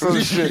and all this other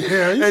shit.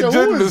 Yeah, he and said, just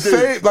 "Who is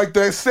this?"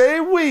 that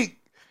same week,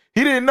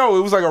 he didn't know.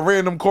 It was like a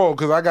random call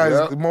because I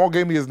got his, Maul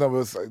gave me his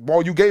number. It's like,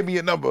 Maul, you gave me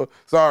your number.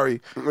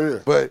 Sorry. Yeah.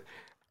 But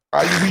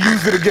we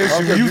used it against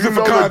you. Okay, We used you it for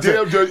know the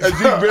content. deal, is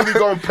he really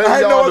gonna pay I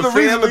had no y'all other the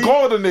reason to family?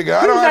 call the nigga.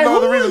 I He don't was have no like,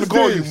 other "Who reason to is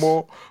call you, this?"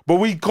 Maul. But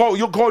we called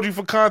you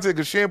for content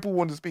because Shampoo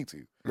wanted to speak to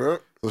you. Yeah.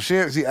 So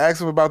she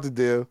asked him about the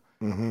deal,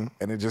 and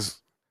it just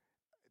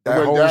that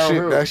went whole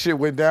downhill. that shit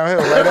went downhill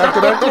right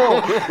after that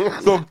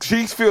call. So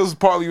Cheeks feels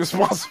partly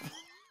responsible.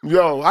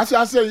 Yo, I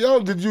said,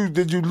 yo, did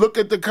you look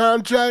at the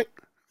contract?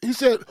 He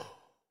said,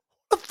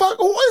 the fuck,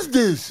 who is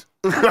this?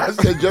 I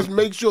said, just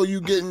make sure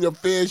you getting your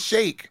fair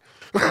shake.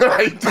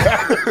 Like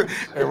that.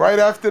 And right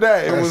after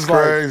that, it That's was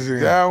crazy.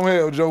 like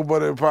downhill Joe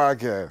Budden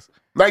podcast.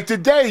 Like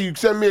today, you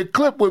sent me a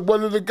clip with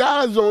one of the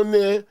guys on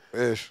there.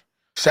 Ish.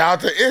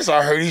 Shout out to Ish.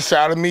 I heard he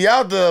shouted me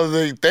out the other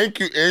day. Thank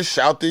you, Ish.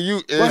 Shout to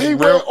you, Ish. But he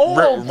real went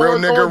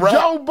on nigga on rap.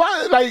 Joe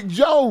Budden, like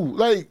Joe.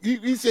 Like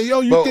he said,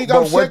 yo, you think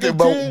I'm second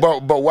tier?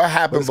 But what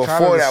happened But it's kinda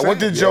before the that? What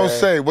same. did Joe Yeah.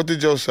 say? What did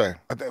Joe say?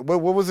 What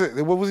was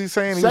it? What was he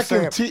saying? He was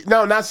saying Second tier?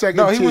 No, not second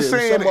no. tier. He was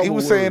saying Some other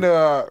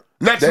word.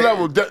 Next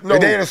level. No,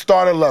 They in a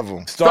starter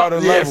level. starter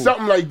yeah, level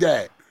something like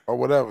that. or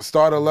whatever.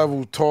 Starter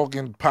level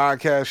talking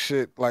podcast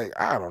shit. Like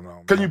I don't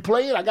know. Can man. you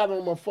play it? I got it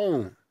on my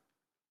phone.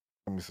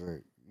 Let me see.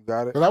 You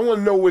got it. But I want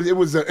to know what it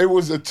was. It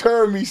was a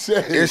term he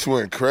said. Ish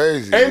went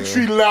crazy.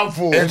 Entry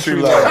level. Entry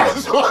level.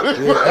 That's what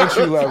it was.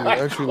 entry level, Like,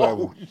 entry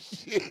level. Oh,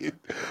 shit.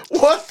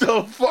 What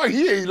the fuck?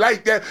 He ain't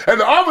like that. And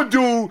the other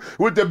dude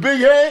with the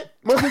big head,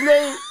 what's his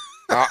name?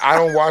 I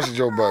don't watch the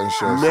Joe Budden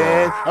show.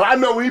 Man, I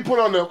know when he put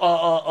on the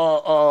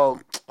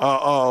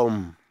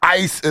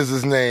Ice is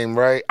his name,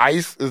 right?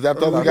 Ice is that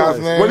the other guy's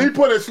name? when he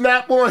put a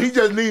snap on, he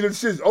just leave the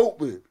shit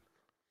open.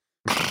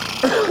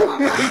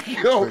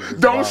 Yo,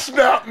 don't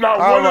snap not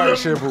All one right,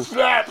 of them Shibble.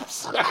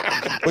 snaps.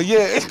 But yeah,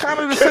 it's kind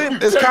of the same.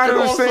 It's kind of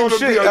the same Also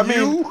to be shit. a I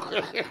mean, you.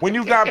 when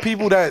you got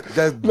people that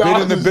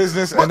been in the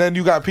business, and then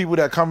you got people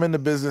that come in the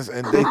business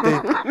and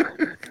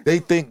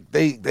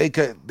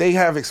they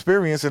have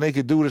experience and they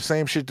could do the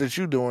same shit that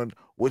you doing,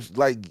 which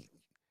like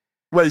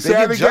Wait, they say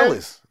get that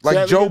jealous. again? Like Say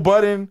that Joe again?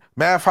 Budden,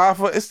 Math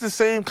Hoffa, it's the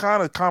same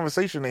kind of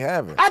conversation they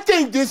having. I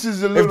think this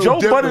is a little If Joe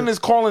different. Budden is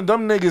calling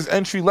them niggas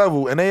entry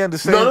level and they at the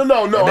same No.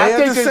 and they I at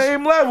think the it's-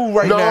 same level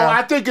right no, now.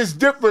 I think it's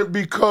different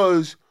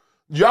because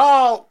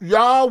y'all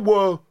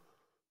were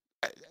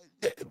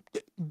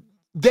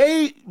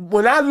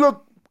when I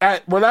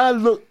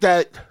looked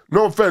at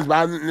no offense, but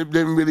I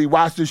didn't really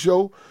watch the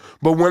show.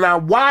 But when I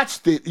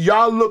watched it,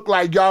 y'all looked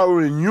like y'all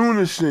were in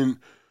unison,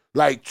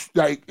 like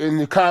in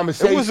the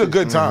conversation. It was a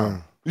good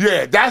time.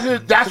 Yeah,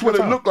 that's what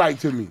it looked like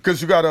to me.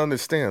 Because you got to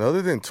understand,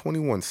 other than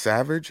 21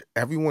 Savage,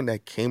 everyone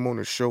that came on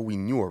the show we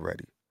knew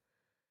already.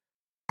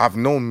 I've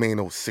known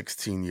Mano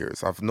 16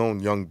 years. I've known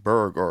Young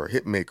Berg or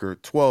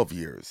Hitmaker 12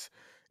 years,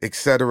 et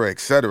cetera, et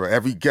cetera.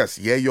 Every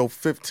guest, Yayo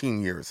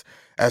 15 years.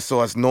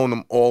 SOS known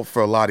them all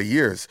for a lot of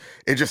years.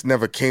 It just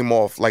never came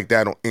off like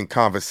that in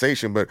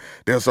conversation, but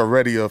there's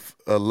already a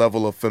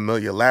level of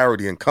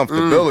familiarity and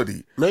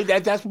comfortability. Maybe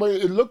that's what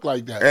it looked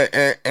like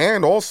that.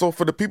 And also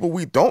for the people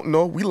we don't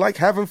know, we like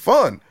having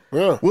fun.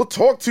 Yeah. We'll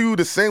talk to you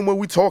the same way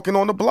we talking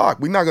on the block.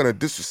 We're not going to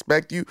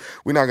disrespect you.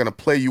 We're not going to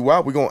play you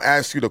out. We're going to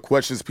ask you the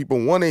questions people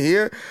want to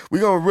hear. We're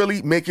going to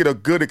really make it a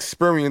good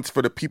experience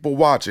for the people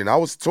watching. I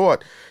was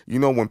taught,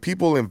 when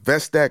people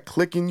invest that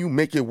click in you,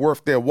 make it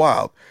worth their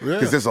while.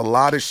 Because there's a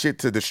lot of shit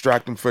to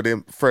distract them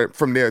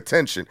from their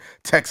attention.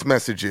 Text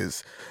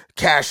messages,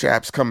 Cash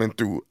apps coming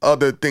through,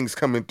 other things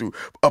coming through,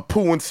 a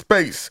poo in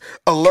space,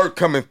 alert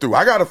coming through.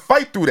 I got to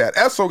fight through that.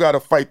 Esso got to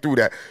fight through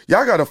that.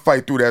 Y'all got to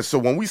fight through that. So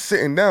when we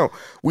sitting down,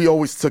 we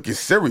always took it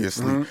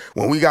seriously.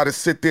 When we got to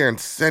sit there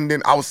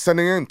and I was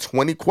sending in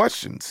 20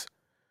 questions.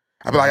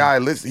 I'd be like, all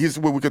right, listen, here's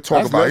what we could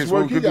talk about. That's Here's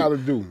what work we you could got do.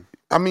 to do.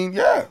 I mean,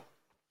 yeah.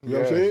 You know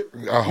what I'm saying?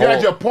 You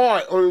had your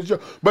part on the show.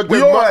 But We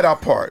all had our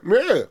part.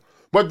 Yeah.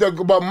 But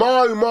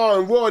Marley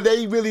and Roy,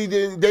 they really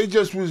didn't, they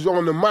just was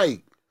on the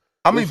mic.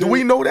 I mean, do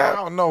we know that?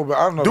 I don't know, but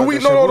I don't know. Do about we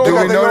that know shit. that?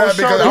 Do we know that?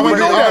 Because Do we I'm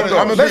know that? I'm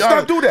gonna Let's be not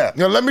honest. do that.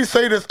 Let me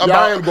say this I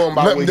about. am going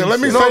by what he let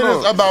me said. say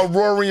No. this about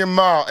Rory and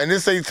Mal, and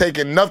this ain't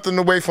taking nothing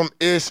away from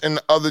Ish and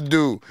the other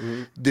dude.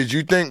 Did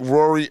you think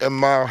Rory and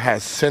Mal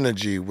had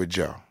synergy with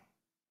Joe?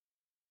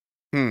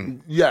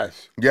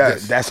 Yes.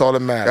 Yes. That's all that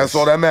matters. That's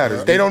all that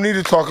matters. They don't need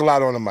to talk a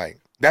lot on the mic.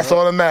 That's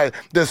all that matters.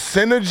 The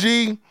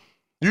synergy.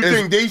 You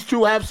think these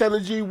two have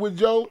synergy with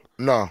Joe?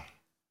 No.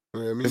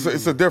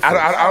 It's a difference.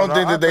 I don't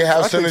think that they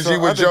have I think synergy so.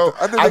 with Joe.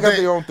 I think they got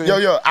their own thing.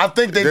 Yo, I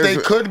think that they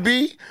There's could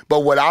be, but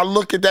when I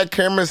look at that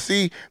camera and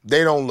see,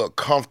 they don't look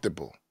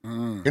comfortable. You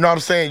know what I'm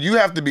saying? You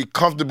have to be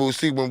comfortable.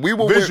 See, when we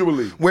were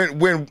Visually. when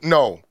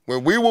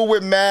we were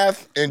with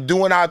Math and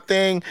doing our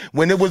thing,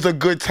 when it was a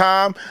good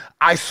time,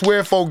 I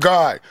swear for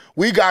God,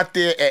 we got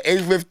there at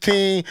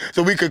 8:15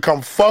 so we could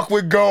come fuck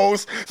with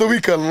Ghost, so we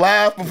could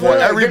laugh before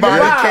Yeah, everybody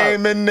get the vibe.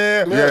 came in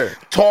there, Yeah.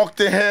 talk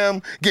to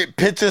him, get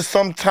pictures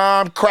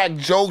sometime, crack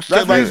jokes.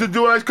 That's just what like, you used to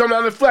do when I used to come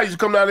down the flight. You used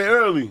to come down there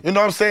early. you know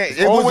what I'm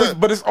saying?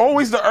 But it's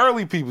always the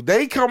early people.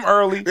 They come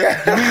early. We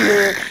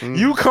here.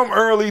 You come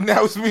early.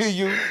 Now it's me and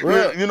you.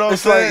 you know what I'm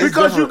It's like- saying?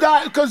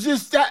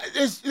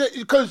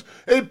 Because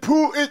it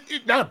proves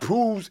it not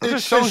proves it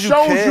just shows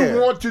shows you you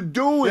care. want to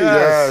do it.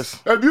 Yes.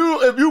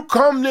 If you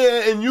come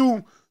there and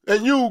you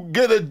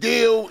get a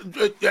deal,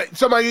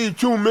 somebody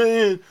gives you $2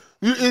 million.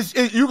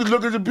 You can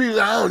look at the people.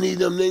 I don't need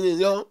them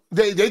niggas.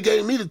 They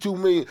gave me the $2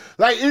 million.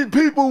 Like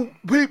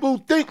people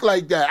think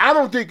like that. I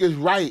don't think it's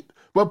right,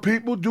 but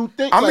people do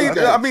think like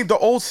that. I mean, the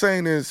old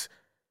saying is,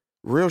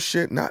 real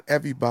shit. Not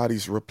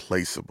everybody's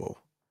replaceable.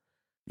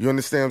 You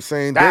understand what I'm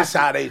saying? That's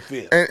how they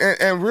feel.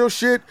 And real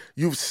shit,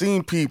 you've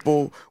seen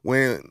people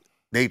when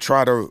they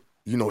try to,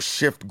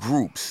 shift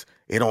groups,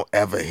 it don't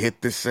ever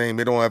hit the same.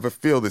 It don't ever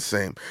feel the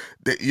same.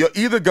 You're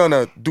either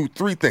gonna do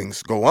three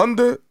things: go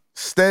under,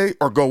 stay,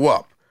 or go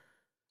up.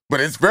 But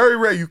it's very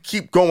rare you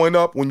keep going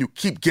up when you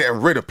keep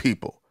getting rid of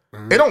people.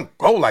 It don't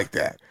go like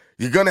that.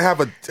 You're gonna have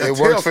a It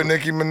works for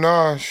Nicki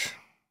Minaj.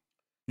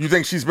 You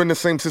think she's been the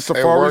same since It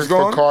Safari's works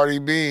gone? for Cardi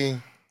B.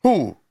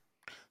 Who?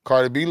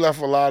 Cardi B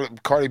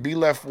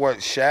left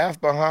what,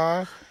 Shaft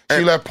behind?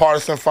 She left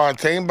Partisan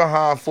Fontaine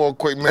behind for a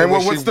quick minute. And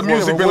what's the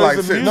music been like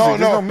since? No.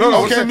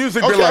 What's the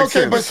music been like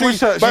Okay, since? but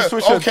She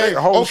switched her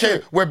whole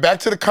shit. We're back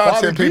to the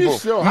content, Cardi B people.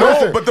 still No,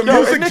 Listen, but the Yo,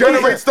 music Nicki-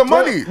 generates the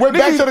money. We're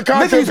back to the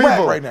content, Nicki's whack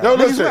people. right now. Yo,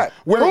 Nicki's listen.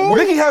 whack.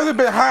 Nicki hasn't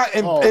been hot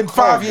in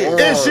 5 years.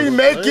 Is she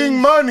making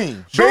money?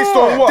 Based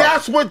on what?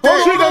 That's what Hold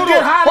on, they. hold on,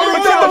 get hot hold on,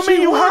 every hold time on,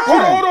 she hold wants on,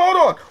 to. hold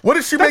on. What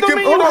is she That don't making?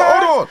 mean Hold you on,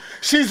 hot. hold on.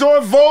 She's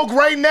on Vogue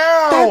right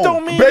now. That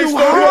don't mean Based you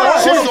on what?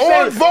 hot. She's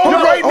on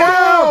Vogue right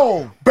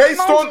now. Based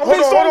No, on, hold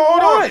based on, on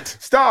hold on. what?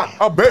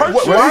 Stop. person?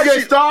 When Why he is get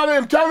she? started,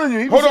 I'm telling you,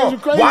 he Hold was on. saying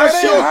crazy. Why is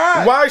That she? ain't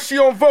hot. Why is she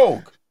on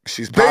Vogue?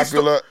 She's Based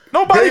popular.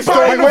 Nobody Based on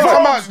buys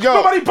what? Vogue. Yo.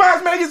 Nobody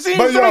buys magazines making scenes.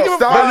 But Somebody give a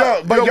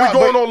fuck. we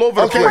going all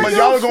over the place. Okay, but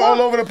y'all are going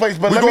all over the place.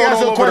 But let me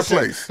ask you a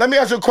question. Let me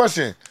ask you a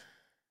question.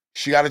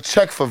 She got a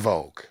check for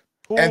Vogue.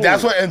 And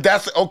that's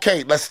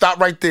okay, let's stop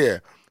right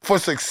there. For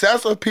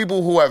success of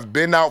people who have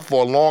been out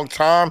for a long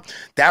time,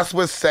 that's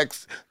what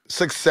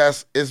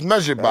success is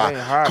measured by.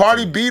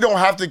 Cardi B don't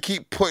have to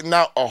keep putting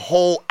out a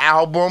whole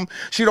album.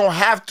 She don't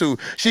have to.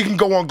 She can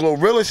go on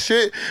Glorilla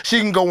shit. She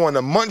can go on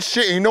the Munch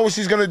shit. And you know what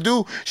she's gonna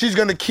do? She's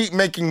gonna keep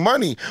making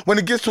money. When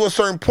it gets to a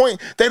certain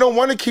point, they don't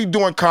want to keep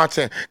doing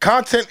content.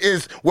 Content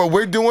is what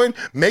we're doing,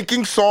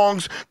 making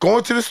songs,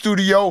 going to the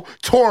studio,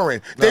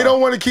 touring. They don't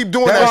want to keep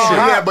doing that shit.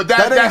 Yeah, but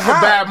that's a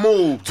bad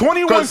move.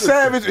 21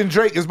 Savage and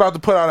Drake is about to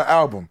put out an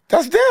album.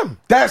 That's them.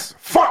 That's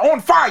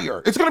on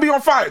fire. It's gonna be on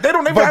fire. They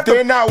don't even have to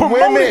they're not promote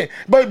women. it.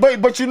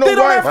 But you know They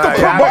don't what? have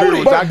to promote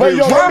it. But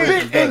yo, Drop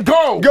it and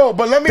go. Yo,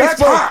 but let me That's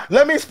explain. hot.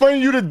 Let me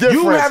explain you the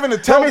difference. You having to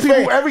tell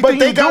people everything but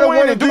they you gotta doing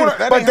wanna and do doing it.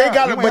 that But ain't they hot.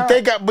 gotta. You But ain't they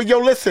hot. got. But yo,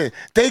 listen.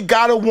 They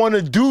gotta want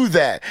to do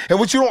that. And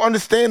what you don't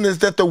understand is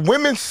that the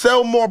women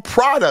sell more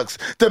products.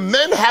 The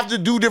men have to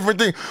do different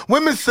things.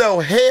 Women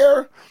sell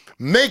hair,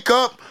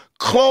 makeup,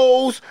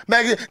 clothes,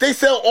 magazines. They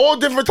sell all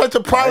different types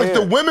of products.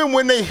 The women,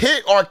 when they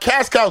hit, are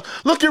cash cows.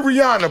 Look at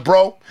Rihanna,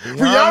 bro.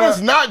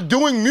 Rihanna's not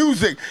doing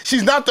music.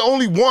 She's not the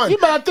only one. You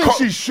might think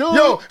she should.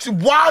 Yo,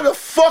 why the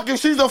fuck if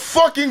she's a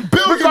fucking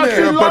billionaire? Because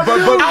she loves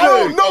music. I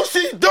don't know.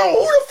 She don't.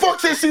 Who the fuck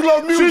said she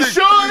love music? She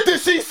should. Did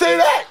she say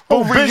that?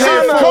 Oh,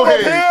 Rihanna, come up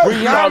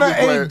here. Rihanna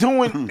ain't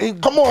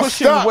doing. Come on,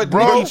 pushing stop, what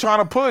bro. nigga trying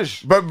to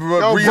push. But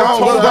Rihanna,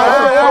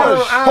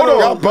 hold on.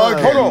 Y'all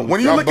bugging. hold on.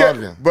 When you Y'all look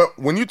bugging. at, but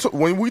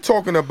when we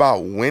talking about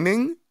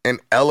winning and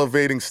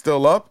elevating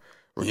still up,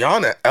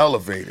 Rihanna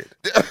elevated.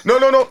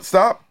 No,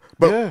 stop.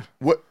 But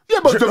what? Yeah,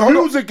 but the hold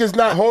on. music is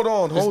not. Hold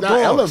on.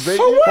 elevating.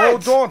 So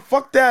hold on.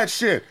 Fuck that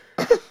shit.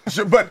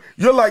 But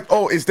you're like,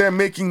 oh, is they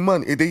making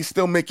money? Is they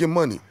still making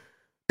money?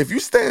 If you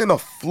staying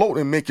afloat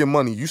and making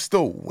money, you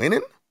still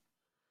winning?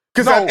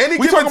 Because No, at any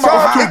we given talking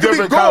about time, it two could be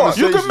different gone.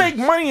 You can make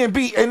money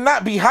and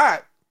not be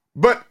hot.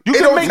 But You it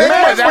can don't make take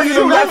money, much for that's you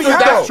true, to that's be true,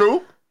 hot. That's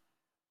true.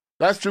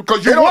 That's true.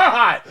 Because you were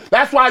hot.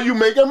 That's why you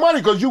making money,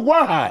 because you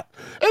were hot.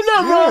 Ain't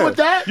nothing wrong with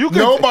that. You can,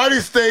 Nobody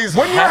stays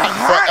when you're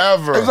hot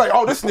forever. It's like,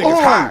 oh, this nigga's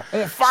hot,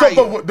 on fire.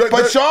 So,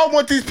 But y'all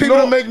want these people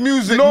to make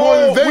music no, more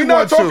than they we're not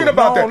want talking to.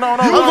 about that. No,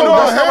 You no, talking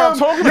that's not what I'm about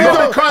talking him? about.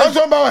 I'm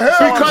talking about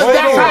him. Because Hold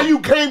that's on. how you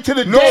came to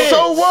the dance.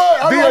 So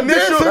what? I'm not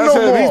dancing no that's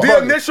it. more. He's The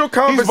bugging. initial He's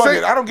conversation.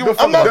 bugging. I don't give a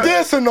fuck. I'm not about that.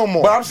 dancing no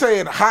more. But I'm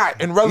saying hot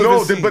and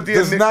relevancy but the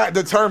does not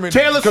determine.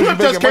 Taylor 'cause you Swift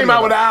making just came money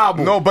out with an or not.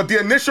 album. No, but the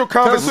initial Swift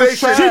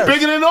conversation. trash. She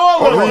bigger than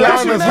all of them.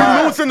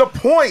 You're losing the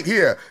point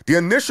here. The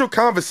initial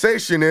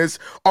conversation is,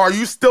 are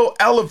you still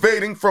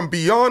elevating from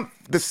beyond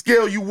the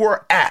scale you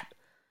were at?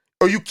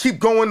 Or you keep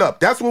going up?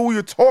 That's what we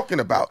were talking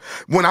about.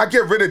 When I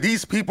get rid of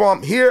these people,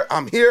 I'm here.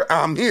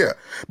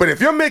 But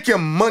if you're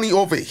making money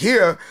over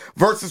here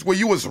versus where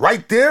you was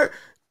right there,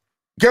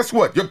 guess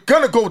what? You're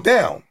gonna go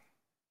down.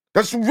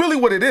 That's really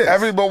what it is.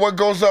 But what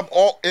goes up,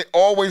 it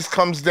always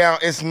comes down.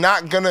 It's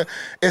not.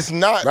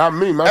 Not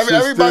me. My shit's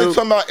Everybody's still-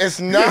 talking about. It's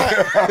not.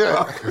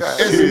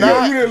 It's Yeah,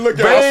 not. you didn't look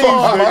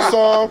at my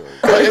song.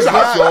 But it's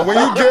not. When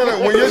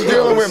you're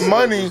dealing with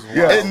money,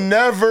 Yeah. it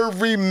never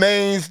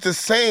remains the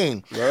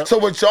same. Yeah. So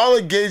what y'all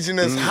are gauging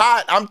is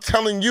hot. I'm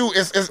telling you,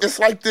 it's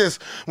like this.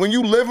 When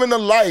you live in a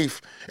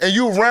life and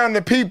you around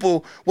the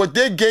people, what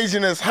they're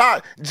gauging is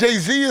hot.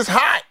 Jay-Z is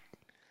hot.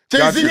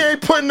 Jay-Z Gotcha.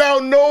 ain't putting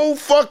out no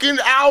fucking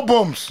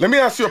albums. Let me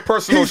ask you a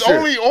personal He's shit.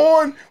 only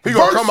on He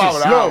gonna come out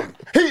with an Versus.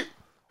 album.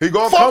 He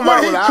gonna Fuck come what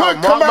out he with an could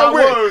album. come Mark out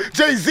my with. words.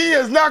 Jay-Z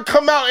has not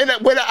come out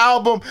with an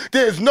album.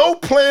 There's no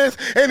plans,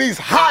 and he's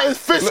hot as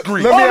fish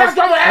grease. Let me that's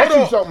what I'm gonna ask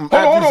you something.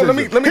 Hold on. Let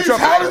me He's jump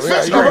hot in. as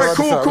fish All right, grease.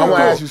 cool. I'm gonna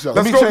ask you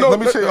something. Let's Let me go. say- No, let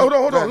me say- hold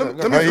on. no, Let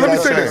no, me you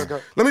say gotta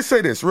this. Let me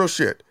say this. Real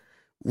shit.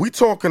 We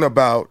talking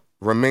about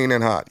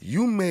remaining hot.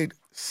 You made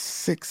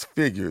 6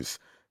 figures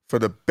for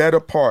the better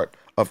part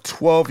of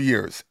 12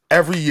 years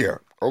every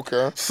year.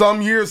 Okay.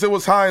 Some years it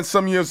was high and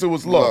some years it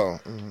was low.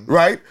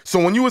 Right? So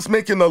when you was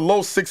making the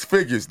low 6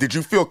 figures, did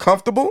you feel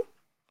comfortable?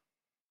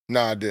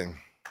 Nah, I didn't.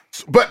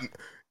 But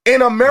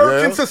in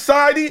American Yeah.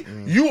 society,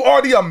 you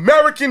are the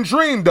American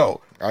dream, though.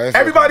 I didn't feel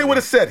Everybody comfortable. would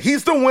have said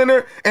he's the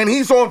winner and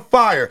he's on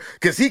fire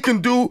because he can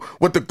do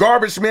what the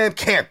garbage man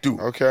can't do.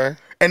 Okay.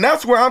 And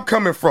that's where I'm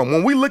coming from.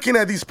 When we're looking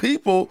at these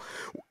people,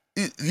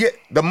 yeah,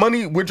 the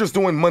money, we're just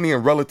doing money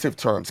in relative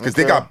terms because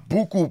they got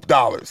buku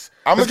dollars.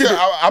 After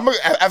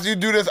you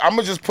do this, I'm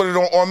gonna just put it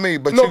on me.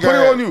 But No, you put it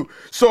gotta- on you.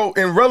 So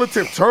in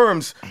relative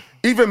terms,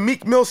 even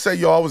Meek Mill said,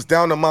 yo, I was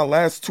down to my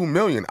last 2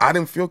 million. I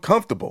didn't feel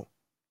comfortable.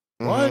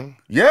 What?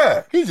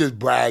 Yeah. He's just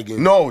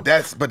bragging. No,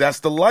 that's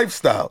the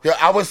lifestyle. Yeah,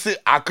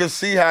 I could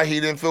see how he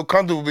didn't feel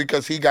comfortable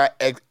because he got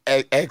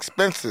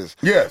expenses.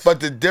 Yes. But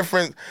the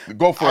difference.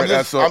 Go for I'm it.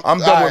 just- I'm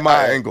done with my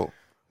all right. angle.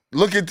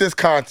 Look at this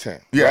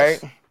content.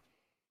 Yes. Right.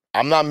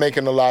 I'm not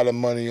making a lot of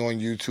money on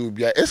YouTube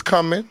yet. It's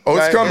coming. Oh,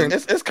 it's right? coming.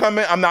 It's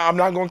coming. I'm not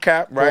gonna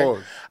cap, right?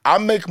 Pause. I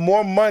make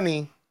more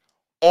money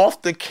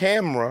off the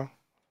camera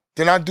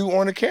than I do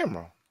on the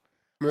camera.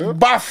 Yeah.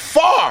 By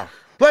far.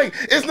 Like,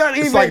 it's not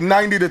even. It's like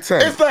 90 to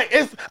 10. It's like,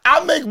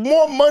 I make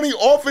more money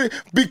off it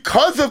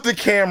because of the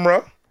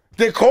camera.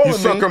 They're calling You me.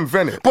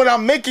 circumvent it. But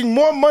I'm making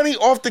more money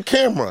off the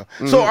camera.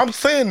 So I'm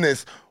saying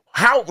this.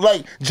 How,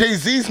 like,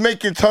 Jay-Z's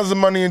making tons of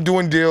money and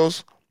doing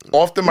deals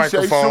off the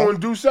microphone.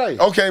 Do say.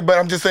 Okay, but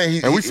I'm just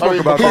saying And we spoke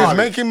about he's that.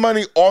 making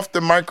money off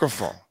the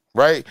microphone.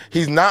 Right?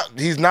 He's not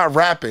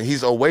rapping.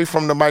 He's away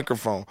from the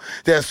microphone.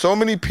 There's so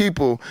many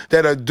people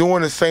that are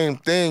doing the same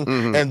thing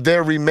and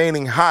they're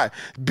remaining hot.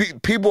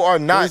 People are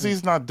not.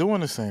 Jay-Z's not doing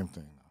the same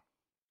thing.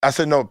 I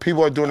said, no,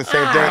 people are doing the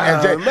same thing.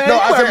 And Man, no, you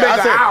I better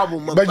make said, an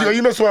album, but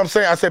you missed what I'm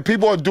saying. I said,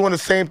 people are doing the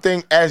same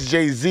thing as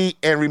Jay-Z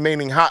and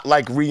remaining hot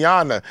like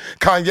Rihanna.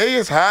 Kanye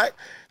is hot.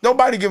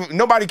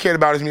 Nobody cared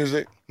about his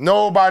music.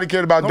 Nobody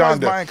cared about Nobody's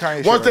Donda. buying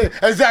Kanye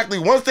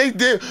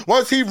shit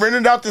Once he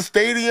rented out the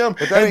stadium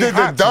that and ain't did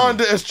the hot to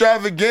me. Donda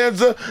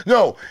extravaganza,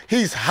 no,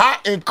 he's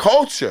hot in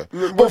culture.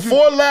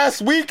 Before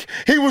last week,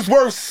 he was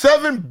worth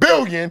 $7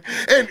 billion,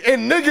 and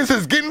niggas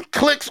is getting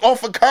clicks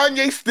off of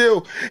Kanye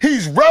still.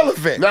 He's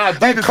relevant. Nah,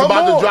 Adidas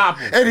about to drop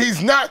him. And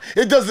he's not,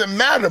 it doesn't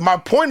matter. My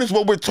point is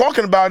what we're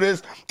talking about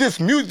is this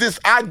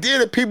idea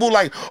that people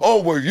like,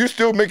 oh, well, you're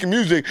still making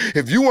music.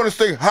 If you want to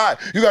stay hot,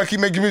 you got to keep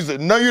making music.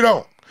 No, you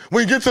don't.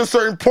 When you get to a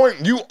certain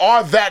point, you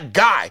are that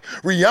guy.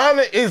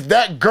 Rihanna is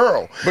that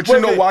girl. But you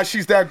know why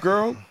she's that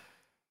girl?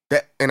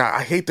 And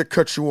I hate to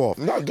cut you off.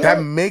 No, go that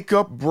ahead.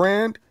 makeup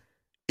brand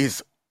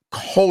is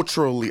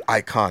culturally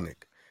iconic.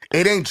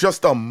 It ain't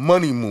just a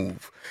money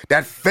move.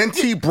 That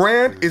Fenty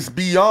brand is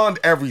beyond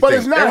everything. But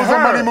it's not It was her. a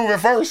money move at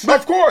first.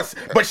 Of course,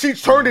 but she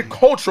turned it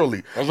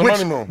culturally, was a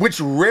money move. which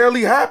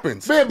rarely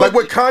happens. Man, like but-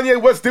 what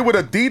Kanye West did with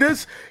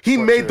Adidas, he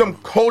made them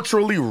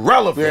culturally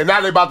relevant. Yeah,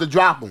 now they about to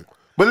drop him.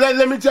 But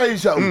let me tell you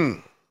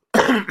something.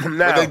 But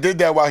Now, they did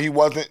that while he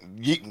wasn't,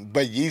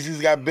 but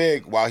Yeezy's got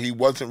big while he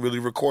wasn't really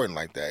recording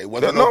like that. It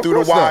wasn't No, no of through the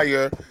course not.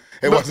 wire.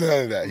 It wasn't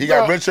none of that. He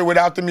got No. richer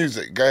without the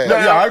music. Go ahead. now,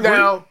 Yeah, I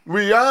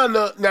agree.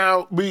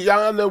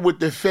 Rihanna with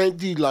the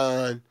Fenty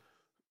line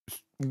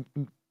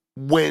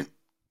went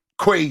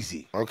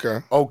crazy. Okay.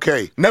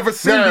 Okay. Never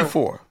seen Now-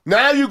 before.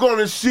 Now you're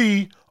gonna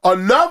see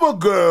another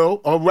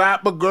girl, a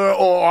rapper girl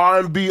or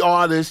R&B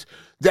artist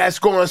that's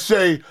gonna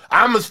say,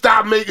 "I'm gonna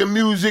stop making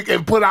music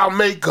and put out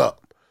makeup,"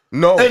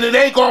 No, and it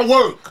ain't gonna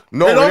work.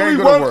 No, it it only ain't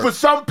gonna works work. for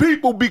some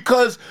people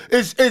because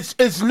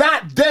it's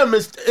not them.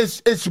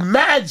 It's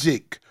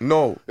magic.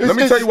 no. It's- Let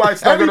me tell you why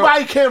it's not gonna.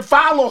 everybody can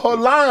follow her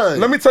line.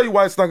 Let me tell you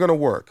why it's not gonna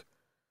work.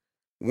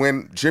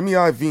 When Jimmy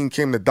Iovine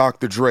came to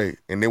Dr. Dre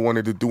and they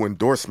wanted to do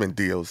endorsement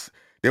deals,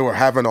 they were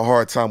having a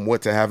hard time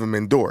what to have him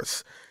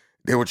endorse.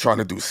 They were trying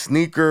to do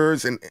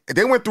sneakers and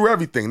they went through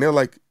everything. They're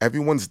like,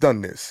 everyone's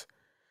done this.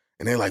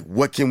 And they're like,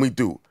 what can we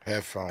do?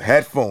 Headphones.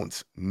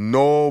 Headphones.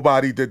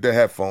 Nobody did the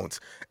headphones.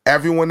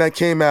 Everyone that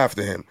came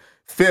after him,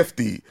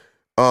 50,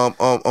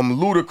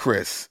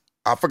 Ludacris.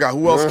 I forgot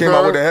who else came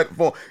out with a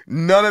headphone.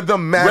 None of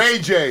them matched.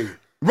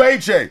 Ray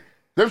J.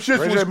 Them shits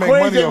Ray J was make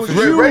crazy. money It off was of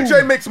Ray, you. Ray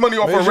J makes money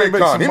off Ray of J Ray makes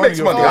Khan. some He money makes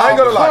off money. of I ain't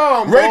gonna it. lie.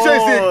 Come Ray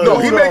J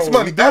on, he makes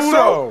money. That's do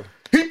so.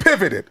 though. He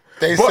pivoted.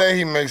 They But- say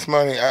he makes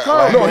money.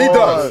 No, he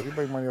does. He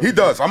make money off He of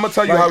does. I'm gonna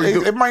tell you Like, how he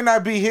do. it might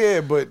not be here,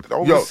 but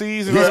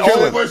overseas, he's it's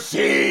killing.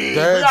 Overseas.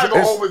 That- We gotta go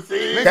it's-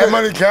 overseas. That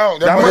money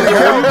count. That money money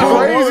count. count.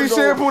 Crazy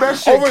shampoo, that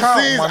shit count,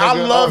 Overseas, my I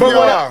nigga. love But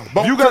y'all.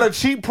 But you got a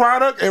cheap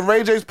product and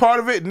Ray J's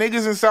part of it.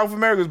 Niggas in South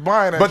America is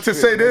buying that. But to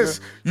shit, say nigga. this,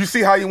 you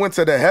see how he went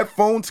to the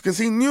headphones? Because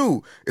he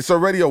knew it's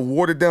already a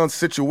watered down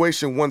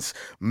situation once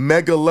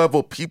mega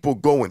level people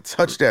go and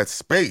touch that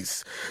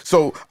space.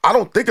 So I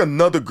don't think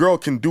another girl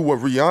can do what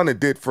Rihanna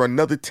did for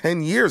another 10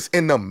 years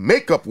in the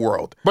makeup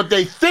world. But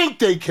they think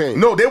they can.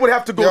 No, they would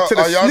have to go Yo, to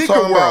the are y'all sneaker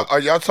talking world. about? Are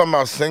y'all talking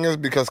about singers?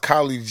 Because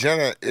Kylie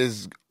Jenner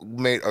is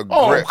made a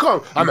Oh, grip.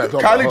 come. I'm not talking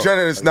about Kylie her.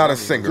 Jenner is not a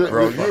singer,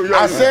 bro.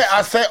 I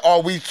said,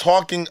 are we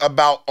talking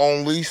about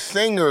only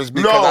singers?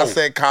 Because No. I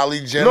said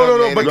Kylie Jenner. No,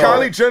 made but a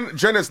Kylie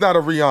Jenner's not a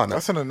Rihanna.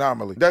 That's an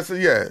anomaly. That's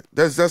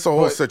a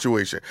whole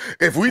situation.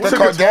 If we The took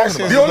Kardashians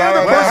the is only not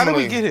other a person, How did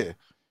we anomaly. get here?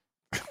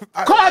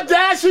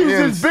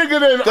 Kardashians is bigger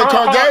than The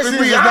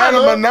Kardashians is not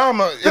an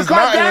anomaly. The It's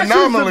not an Kardashians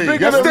are anomaly.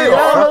 bigger Yes, than they Rihanna.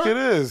 are. Fuck it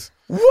is.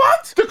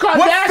 what? The What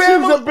Kardashians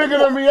family- are bigger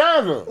than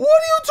Rihanna. What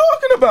are you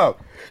talking about?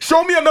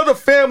 Show me another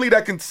family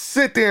that can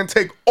sit there and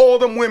take all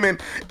them women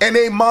and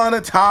they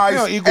monetize They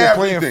on equal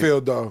everything. playing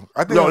field though.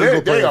 I think No, on they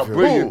equal playing are field.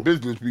 brilliant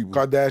business people.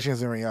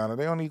 Kardashians and Rihanna,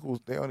 they on equal.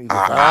 I fame.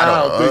 I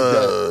don't think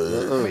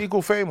that. On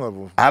equal fame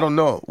level. I don't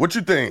know. What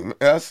you think,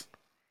 S?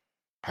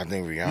 I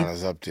think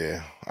Rihanna's up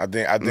there. I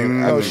think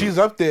No, she's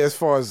up there as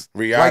far as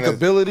Rihanna's-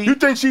 likability. You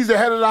think she's the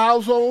head of the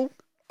household?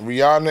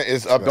 Rihanna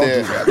is up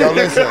there. do that. Yo,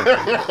 listen.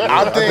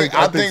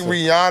 I think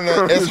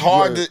Rihanna. It's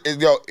hard to. She's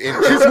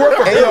worth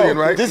 $1 billion,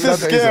 right? This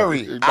is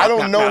scary. I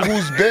don't know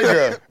who's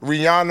bigger,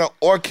 Rihanna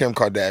or Kim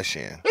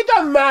Kardashian. It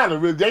doesn't matter.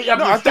 Really. They have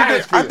No, the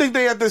status I think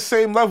they at the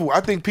same level.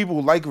 I think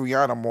people like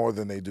Rihanna more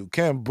than they do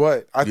Kim,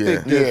 but I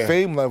think their Yeah.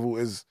 fame level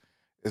is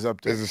up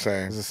there. It's the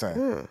same. It's the same.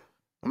 Yeah.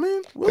 I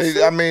mean, we'll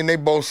see. I mean, they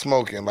both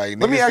smoking. Like,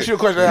 Let me niggas ask you a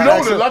question. You I know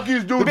asked the him-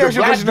 luckiest dude, Let me the ask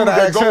you a black question dude that I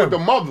that asked go him. with the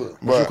mother.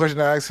 What's your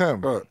question I asked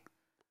him?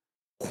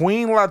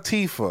 Queen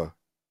Latifah,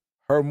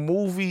 her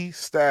movie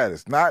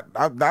status.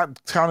 I'm not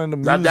counting the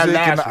Not music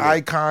that and the last one.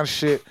 icon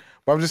shit,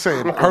 but I'm just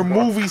saying her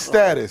movie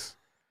status,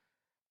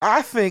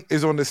 I think,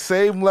 is on the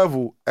same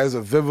level as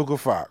a Vivica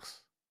Fox.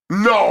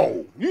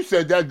 No, you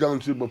said that dumb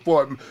shit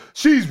before.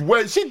 She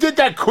did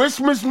that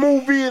Christmas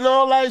movie and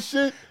all that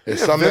shit.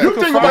 It's something. You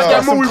think about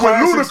that movie with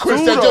classics Ludacris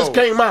too, that just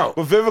though. came out.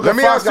 But Vivica Let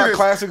me Fox ask you got this.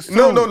 classics too.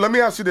 No, let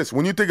me ask you this.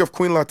 When you think of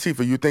Queen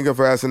Latifah, you think of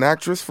her as an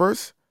actress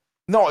first?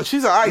 No,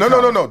 she's an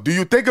icon. No. Do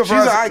you think of She's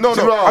her an as icon.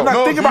 no? I'm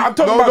not thinking about. I'm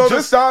talking about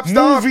just stop,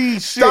 movie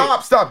shit.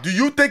 Stop. Do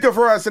you think of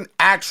her as an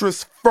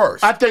actress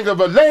first? I think of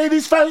her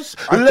ladies first.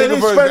 I think Ladies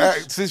of her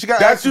first. since she got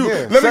That's acting, you.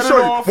 yeah. Let me Set show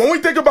It you. Off. When we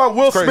think about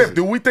Will Crazy. Smith,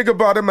 do we think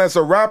about him as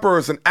a rapper or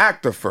as an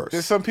actor first?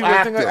 There's some people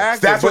that think of Actor.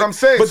 actors. That's what I'm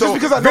saying. But so just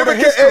because I know the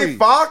Vivica history, A.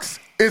 Fox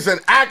is an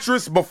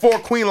actress before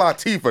Queen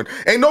Latifah.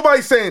 Ain't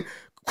nobody saying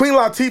Queen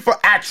Latifah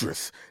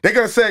actress. They're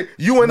gonna say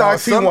UNITY.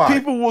 some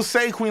people will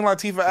say Queen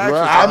Latifah actress.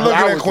 Well, I'm I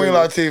looking would at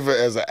Queen say Latifah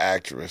as an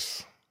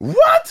actress.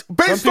 What? Some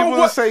Based people on will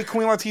what? say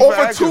Queen Latifah Over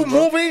actress, 2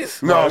 bro.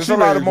 movies? No, there's she a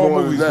lot made of more more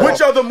than movies. that.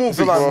 Which other movies?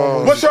 There's a lot more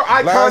movies. What's your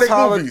Last iconic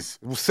Holiday- movies?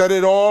 Set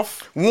It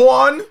Off.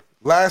 One.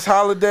 Last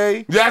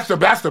Holiday. That's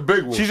the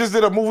big one. She just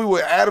did a movie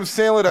with Adam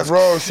Sandler. That's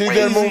Bro, she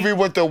crazy. did a movie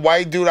with the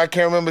white dude. I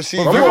can't remember. She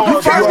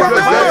Vivica Fox got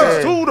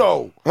classics too,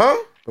 though. Huh?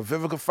 But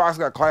Vivica Fox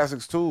got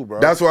classics too, bro.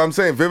 That's what I'm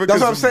saying. Vivica's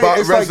That's what I'm saying.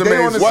 It's like they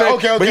on the Well, same.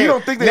 okay. But you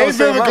don't think they on Name the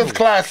same Vivica's level.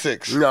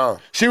 classics. No.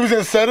 She was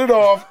in Set It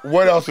Off.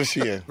 What else was she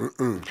in?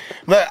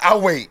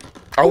 I'll wait.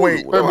 I'll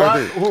wait. Wait, what?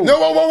 Who? No,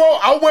 whoa.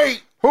 I'll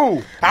wait.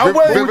 Who? I'll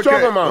wait. Who you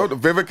talking about?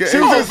 Vivica. She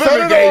was in Set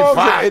It Vivica Off.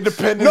 Fox.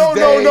 Independence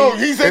Day. No.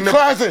 He said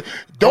classic.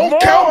 Don't Come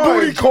count on.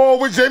 Booty Call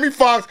with Jamie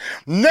Foxx.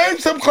 Name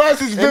some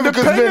classics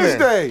Vivica's been Independence in.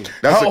 Day.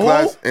 That's a Who?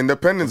 class.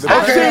 Independence Day. Okay,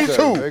 I that's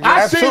seen two. I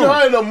That's seen two.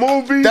 her in a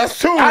movie. That's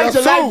two. I used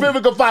to That's like two.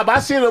 Vivica Fox. I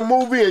seen a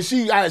movie and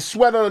she had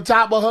sweat on the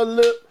top of her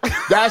lip.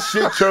 That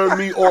shit turned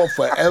me off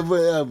forever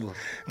and ever.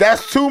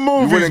 That's two You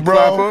movies, wouldn't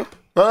clap bro. her?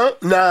 Huh?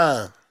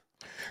 Nah.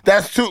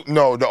 That's two.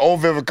 No, the old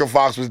Vivica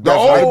Fox was old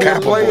definitely Cap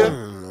capable.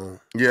 player.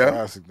 Yeah.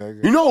 Classic,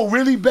 nigga. You know,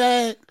 really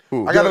bad.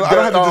 Who? I don't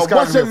have the discography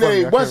What's her in front of me.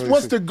 name? I can't really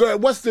What's see. the girl?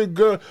 What's the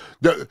girl?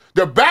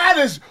 The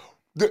baddest.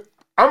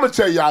 I'm gonna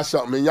tell y'all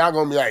something, and y'all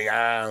gonna be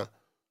like,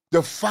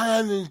 the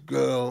finest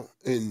girl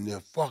in the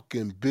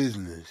fucking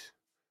business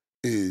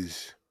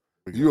is.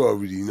 You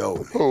already know.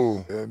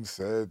 Who?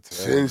 Sensei.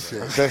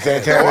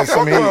 Santana and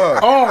some heat.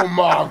 Oh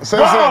my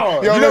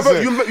God! Yo, You never,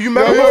 listen. you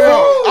remember?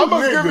 I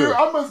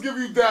Nigga. must give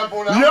you dap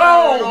on that.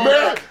 Yo,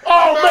 man!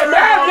 Oh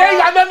man, they ain't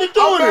got nothing to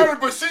do with it.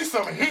 but she's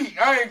some heat.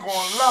 I ain't gonna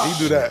lie.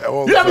 He do that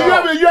all You the ever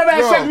time.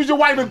 had sex with your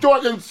wife and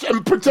thought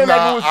and pretend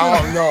like it was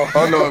you? No.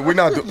 Oh no, we're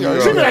not. She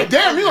be like,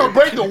 damn, you gonna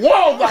break the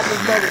walls out this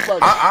motherfucker.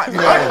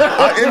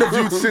 I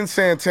interviewed Sin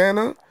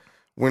Santana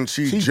when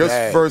she just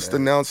bad, first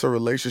announced her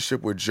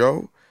relationship with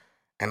Joe,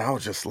 and I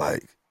was just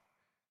like,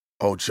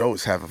 "Oh,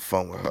 Joe's having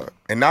fun with her,"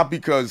 and not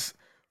because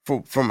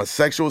from a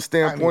sexual I didn't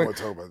standpoint, want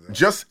to talk about that.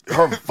 just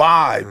her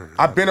vibe.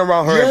 I've been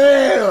around her.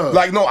 Yeah.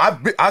 Like no, I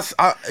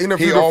interviewed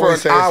He her for always an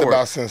says hour.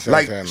 about Sin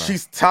Like Santana.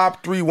 she's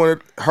top 3.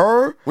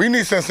 Her. We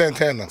need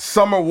Santana.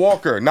 Summer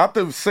Walker, not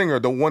the singer,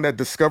 the one that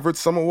discovered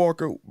Summer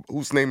Walker,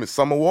 whose name is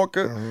Summer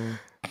Walker.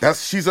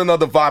 She's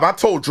another vibe. I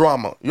told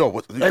Drama,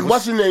 And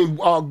what's her name?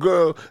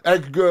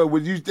 Ex-girl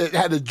with you that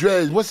had the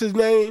dreads. What's his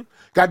name?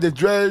 Got the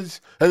dreads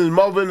and his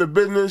mother in the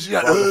business.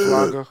 Yeah.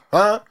 Flocka.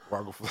 Huh?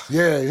 Waggle Flocka.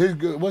 Yeah, his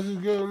girl. What's his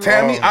girl name?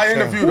 Tammy? I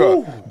interviewed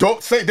her.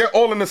 Don't say they're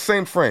all in the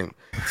same frame.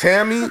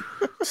 Tammy,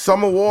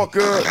 Summer Walker,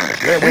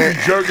 and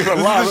Jerking a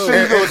lot.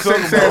 Sin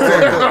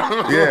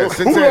Santana. Yeah,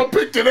 Sin Who Santana. gonna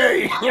pick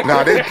today?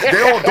 Nah, they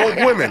all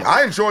dope women.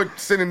 I enjoyed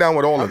sitting down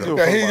with all of them.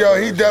 Yeah,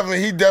 he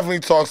definitely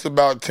talks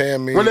about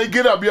Tammy. When they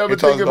get up, you ever He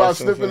talks think about about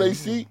sniffing Santana. their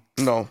seat?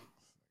 No.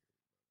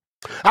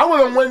 I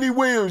went on Wendy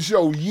Williams'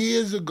 show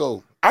years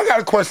ago. I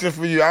got a question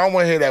for you. I don't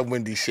want to hear that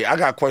Wendy shit. I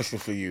got a question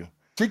for you.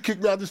 She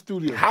kicked me out the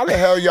studio. How the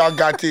hell y'all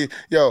got to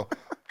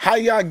how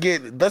y'all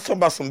get? Let's talk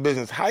about some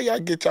business. How y'all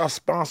get y'all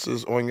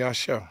sponsors on y'all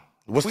show?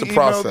 What's We the emailed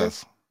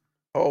process?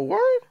 Oh, word?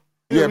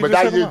 Yeah, we but just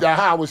that set them is up. the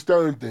Howard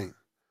Stern thing.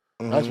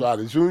 That's right.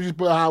 As soon as you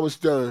put Howard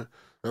Stern,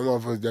 them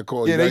motherfuckers that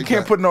call Yeah, you. they like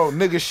can't that. put no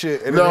nigga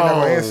shit and No, then they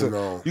never answer.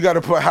 no. You got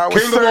to put Howard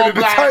Kingdom Stern of in the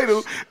Blacks,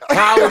 title.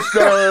 Howard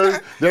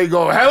Stern. They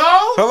go, hello?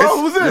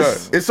 Hello, who's Yeah,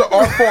 this? it's an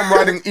art form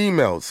writing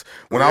emails.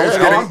 When I was Yeah,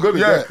 getting, I'm good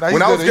at that. Nah, when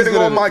he's I was good at- getting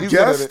he's all good my at it. He's good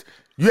at guests, it.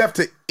 you have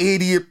to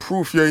idiot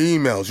proof your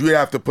emails. You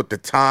have to put the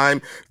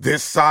time,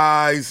 this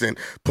size, and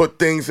put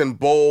things in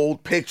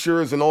bold,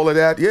 pictures, and all of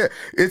that. Yeah,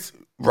 it's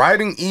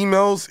writing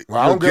emails. Well,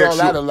 I don't will get all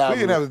that you- a lot. We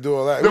didn't have to do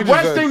all that. The We just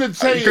worst had- thing to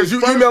say Because is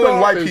you first emailing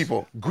off white is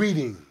people.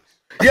 Greetings.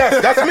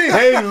 Yes, that's me.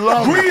 They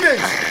love it.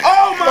 Greetings.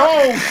 Oh my.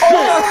 Oh, shit.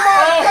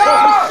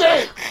 Oh,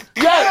 shit.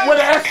 Yeah, with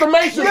an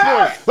exclamation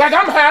point. Like,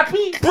 I'm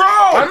happy. Bro.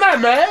 I'm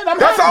not mad. I'm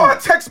That's how I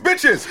happy. text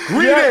bitches.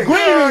 Yeah,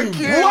 Greetings.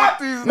 greetings. What?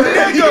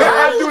 Nigga,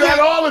 I do that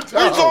all the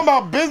time. You talking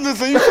about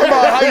business and you talking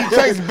about how you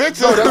text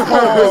bitches? Come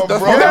on, That's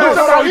bro. what Yeah, I'm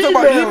talking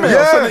about email.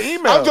 Yes. Send an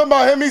email. I'm talking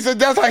about him. He said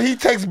that's how he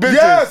texts bitches.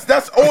 Yes,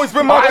 that's always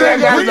been my I thing.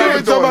 never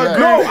Greetings. thought about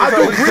No, that. I That's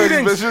do how we text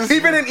greetings. bitches.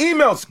 Even in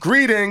emails,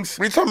 greetings.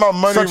 We talking about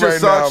money Such and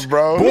right now, such.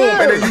 bro. Boom.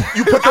 Yeah. And then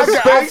you put the I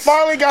space.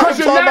 finally got Because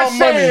him you're talking not about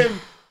money. saying,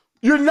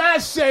 you're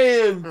not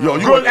saying Yo,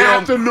 you good a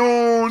damn-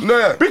 afternoon.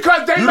 Nah.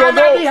 Because they You might don't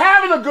not know. be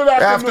having a good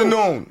afternoon.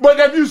 Afternoon. But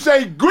if you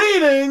say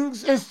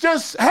greetings, it's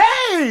just,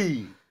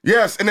 hey.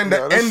 Yes, and then the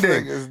Yo, this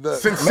ending. nigga is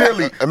nuts.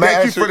 Sincerely, May I thank you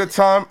ask for you- the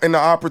time and the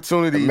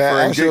opportunity. May I for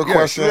ask you a engaging-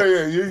 question? Yeah,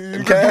 you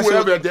Can I can ask do you-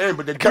 whatever at the end,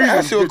 but the Can I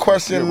greetings ask you a get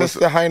question, what's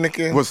Mr.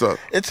 Heineken? What's up?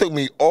 It took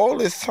me all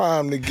this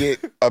time to get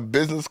a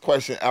business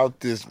question out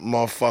this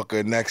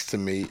motherfucker next to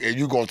me, and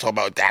you gonna talk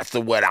about that's the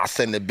what I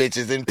send the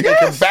bitches and take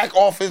him back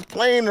off his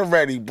plane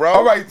already, bro.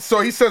 All right,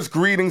 so he says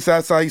greetings.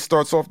 That's how he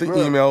starts off the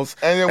emails.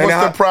 And then what's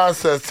how- the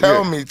process?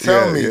 Tell Yeah, me,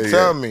 tell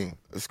yeah. me.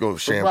 Let's go, About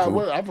shampoo.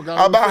 what? I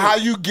forgot. About how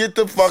you get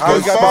the How fucking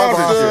you got the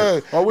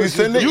sponsor. sponsor? You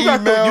send the You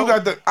email.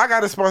 got the. I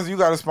got a sponsor. You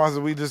got a sponsor.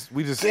 We just.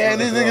 Damn,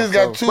 these niggas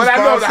got two But I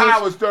know the sponsors.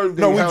 Howard Stern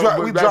thing. No, we how- dropped.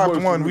 but We that dropped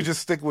works one. for me. We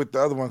just stick with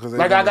the other one because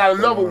Like I got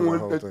another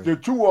one. The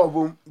two of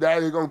them that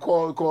they're gonna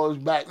call us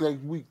back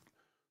next week.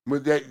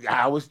 But that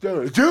Howard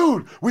Stern,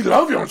 dude, we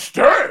love you on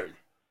Stern.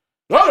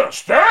 Love you on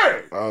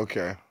Stern.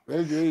 Okay.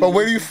 But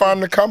where do you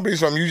find the companies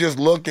from? You just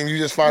look and you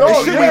just find No, the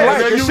shit shit. we yeah, like,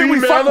 and then the you shit we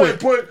email fuck it with. and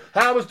put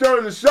Howard Stern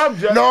in the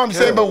subject. No, I'm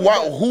saying, but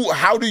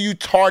how do you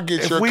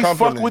target If your we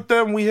company? fuck with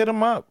them, we hit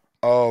them up.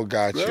 Oh,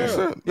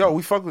 gotcha. Yeah. Yo,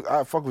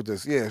 I fuck with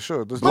this. Yeah,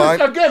 sure. This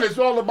But again, it's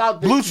all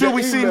about the Blue Chew. the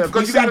We email, seen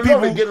 'cause you people. gotta know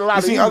they getting a lot We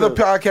of seen other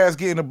emails. podcasts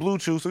getting a Blue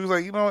Chew. So he was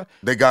like, you know what?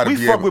 They gotta We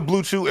be fuck able- with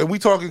Blue Chew, and we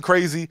talking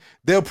crazy.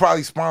 They'll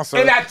probably sponsor.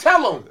 And I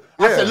tell them,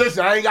 I Yeah. said,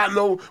 listen, I ain't got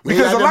no. we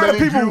Because ain't a got lot of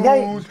many people views.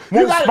 won't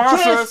You gotta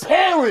sponsor us.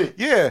 transparent.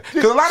 Yeah,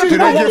 because a lot of See,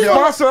 people they won't give y'all-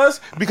 sponsor us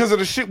because of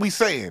the shit we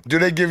saying. Do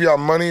they give y'all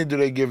money or do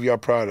they give y'all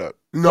product?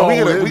 No, we I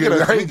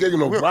ain't taking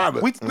no we-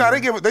 private.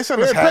 They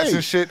send us Yeah, hats pay.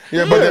 and shit.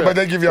 Yeah, but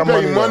they give y'all They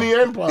money. pay money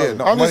though. and private. Yeah,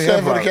 no. I'm just Money saying and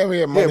for the product.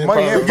 camera, money Yeah, and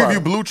money and product. Give product. you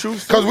blue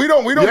chews? Because we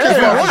don't Yeah, kiss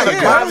yeah, my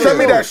shit. yeah. Send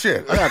me that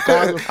shit. I got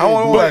cards. I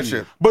want all that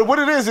shit. But what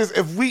it is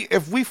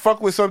if we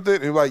fuck with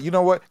something, and like, you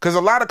know what? Because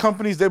a lot of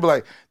companies, they be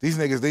like, these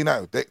niggas,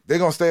 they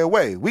gonna stay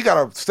away. We got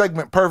a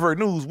segment, Pervert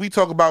News. We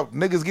talk about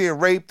niggas getting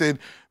raped and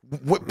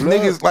what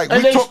niggas like.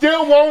 And we they talk,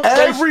 still won't.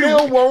 They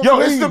still won't. Yo,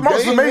 it's the leave.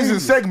 most They ain't amazing leaving.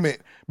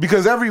 segment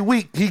because every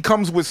week he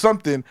comes with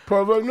something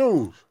Pervert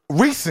News.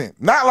 recent,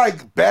 not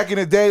like back in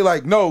the day.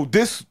 Like, no,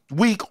 this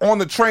week on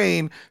the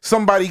train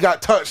somebody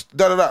got touched.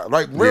 Da da da.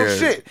 Like real Yeah.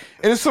 shit,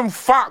 and it's some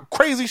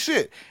crazy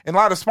shit. And a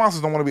lot of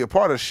sponsors don't want to be a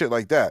part of shit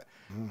like that.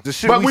 The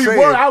shit But we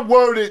say, I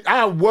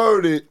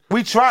worded.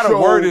 we try to So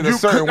word it a you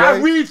certain could- I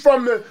way. read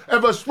from the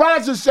if a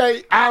sponsor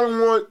say I don't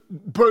want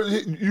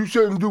you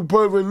shouldn't do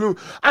Pervert News.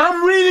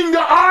 I'm reading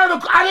the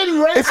article. I didn't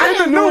read. It's I in the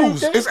didn't know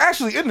news. anything. It's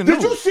actually in the Did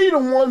news. you see the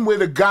one where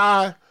the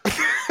guy,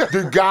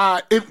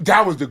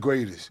 that was the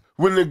greatest.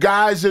 When the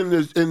guy's in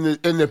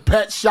the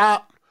pet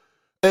shop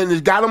and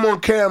they got him on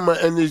camera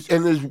and this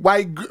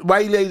white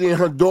lady and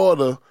her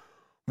daughter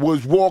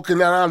was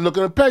walking around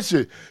looking at pet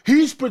shit.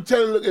 He's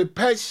pretending to look at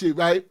pet shit,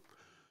 right?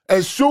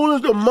 As soon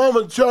as the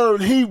mama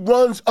turns, he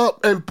runs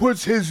up and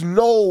puts his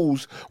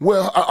nose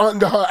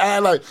under her eye,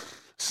 like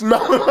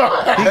smelling her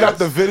ass. He got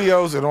the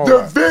videos and all The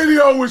that.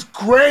 video was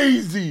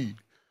crazy.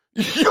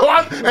 Yo,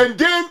 and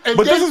then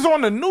But this is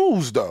on the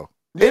news, though.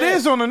 It Yeah.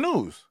 is on the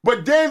news.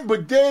 But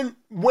then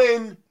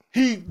when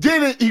he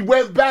did it, he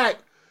went back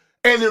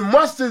and it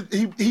must have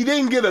he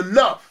didn't get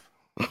enough.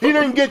 He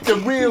didn't get the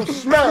real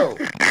smell.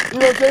 You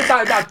know what I'm saying?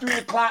 By about 3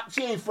 o'clock,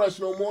 she ain't fresh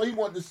no more. He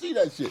wanted to see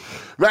that shit.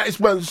 Right?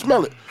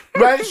 Smell it.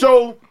 Right?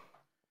 So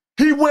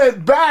he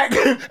went back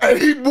and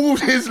he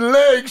moved his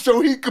leg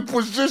so he could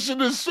position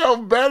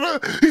himself better.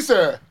 He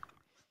said,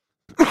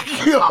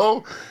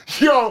 yo, And I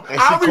she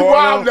called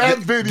rewound him? that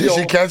Did- video. Did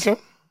she catch him?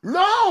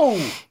 No.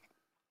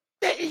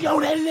 That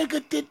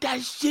nigga did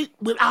that shit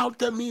without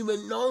them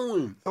even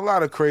knowing. A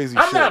lot of crazy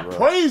I'm shit, not bro.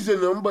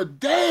 praising him, but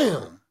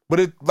damn. But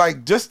it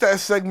like just that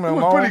segment He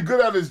was alone, pretty good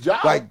at his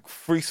job. like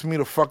freaks me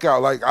the fuck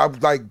out.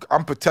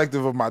 I'm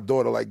protective of my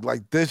daughter. Like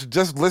this,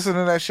 just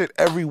listening to that shit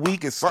every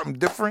week is something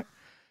different.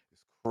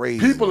 It's crazy.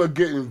 people are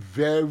getting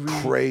very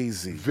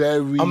crazy.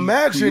 very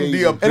Imagine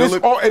the creative.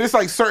 And it's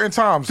like certain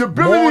times. The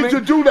ability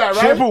to do that,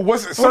 right? Shampoo,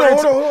 what's it?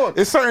 Hold on.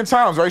 It's certain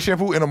times, right?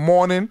 Shampoo in the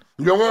morning,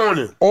 You're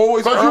morning.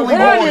 always Because early you're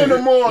horny morning. in the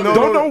morning. No,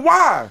 Don't know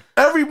why.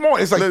 Every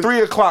morning, it's like Look.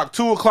 3 o'clock,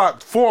 2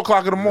 o'clock, 4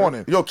 o'clock in the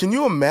morning. Yo, can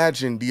you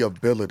imagine the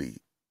ability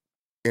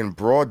in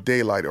broad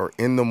daylight or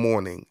in the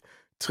morning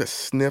to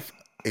sniff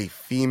a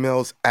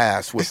female's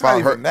ass It's without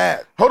not her? even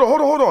that. Hold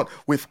on.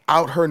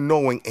 Without her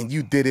knowing, and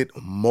you did it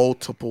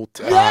multiple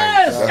times.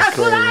 Yes, that's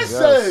what I crazy.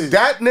 said.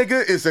 That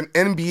nigga is an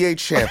NBA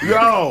champion.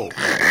 Yo,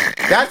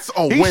 That's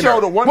a He winner.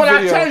 showed a one But I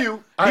video. tell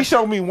you, he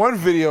showed me one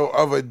video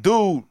of a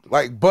dude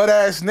like butt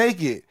ass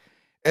naked,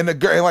 And the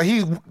girl, like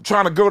he's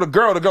trying to go to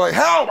girl. The girl like,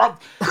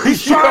 help!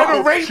 He's trying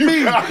to rape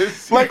me,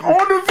 like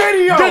on the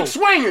video. Dick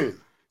swinging.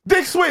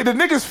 Dick swing. The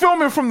nigga's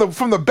filming from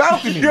the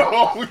balcony.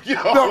 Yo.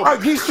 No,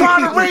 he's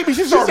trying to rape me.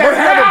 She's running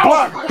down the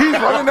block. He's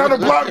running down the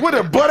block with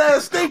her butt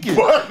ass stinking.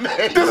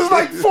 This is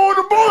like 4 in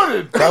the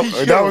morning.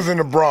 That was in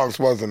the Bronx,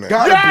 wasn't it?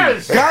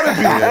 Gotta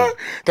be.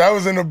 That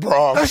was in the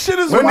Bronx. That shit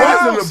is When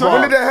wild.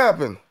 did that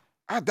happen?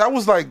 That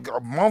was like a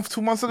month,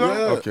 2 months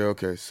ago. Yeah.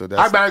 Okay. So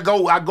that's. I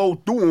go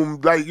through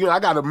them like I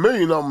got a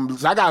million of them.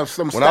 I got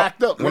some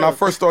stacked up. When I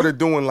first started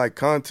doing like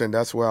content,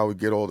 that's where I would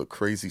get all the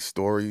crazy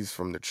stories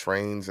from the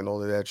trains and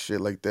all of that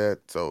shit like that.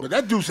 So, but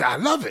that dude said, I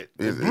love it.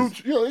 He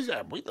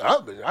said, we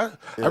love it.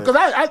 Because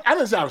I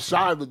didn't say I'm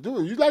shy for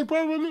doing it. You like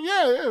permanent?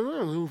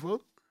 Yeah.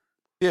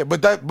 Yeah,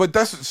 but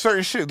that's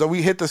certain shit. Though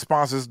we hit the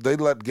sponsors, they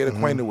get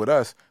acquainted with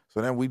us.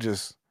 So then we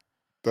just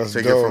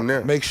take it from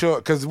there. Make sure,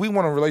 because we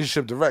want a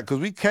relationship direct. Because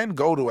we can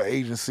go to an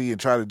agency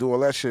and try to do all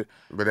that shit.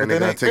 But then they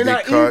gotta take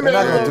their cut. They're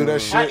not gonna do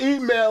that shit. I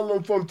email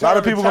them from time to time. A lot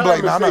of people gonna be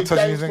like, nah, I'm not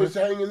touching these Thanks niggas. for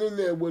hanging in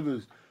there with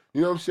us.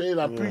 You know what I'm saying?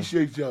 I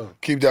appreciate y'all.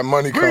 Keep that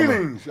money coming.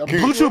 Greetings.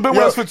 Blue Chew been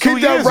with us for 2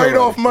 Keep years. that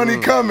write-off money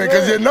coming,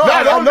 because you know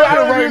I don't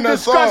writing that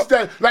discuss song.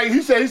 that. Like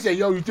he said,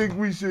 yo, you think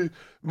we should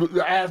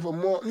ask for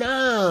more?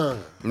 Nah.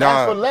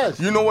 Ask for less.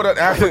 You know what an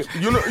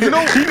African? You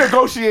know he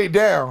negotiate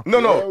down. No.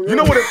 You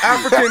know what an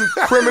African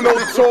criminal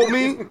told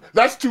me?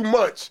 That's too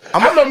much. I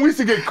remember we used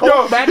to get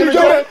caught back in the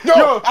day.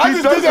 I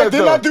just did that.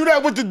 Didn't I do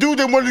that with the dude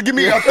that wanted to give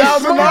me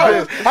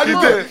 $1,000? I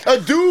just did. A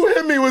dude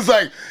hit me, was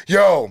like,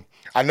 yo,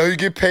 I know you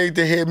get paid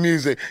to hear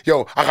music.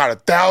 Yo, I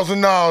got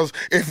 $1,000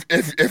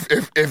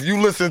 if you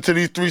listen to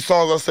these 3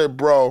 songs. I said,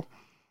 bro,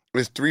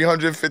 it's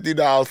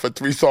 $350 for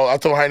 3 songs. I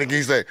told Heineken,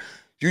 he said,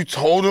 you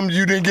told him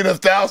you didn't get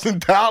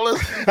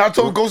 $1,000? I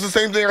told Ghost the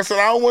same thing. I said,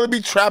 I don't want to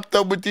be trapped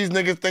up with these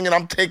niggas thinking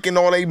I'm taking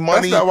all their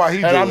money. That's not why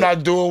he and I'm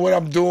not doing what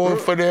I'm doing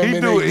for them. He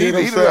and do it. He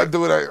do not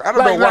do it. I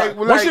don't know why.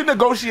 What's your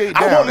negotiate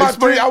down?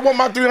 I want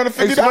my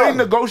 $350. Explain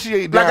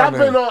negotiate down.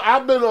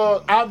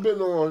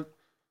 Like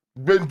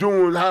been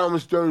doing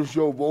Howard Stern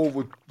show for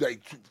over like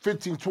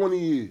 15, 20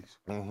 years.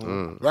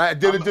 Mm-hmm. Right? I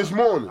did it this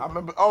morning. I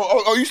remember.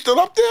 Oh, you still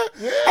up there?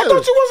 Yeah. I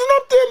thought you wasn't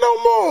up there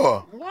no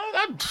more.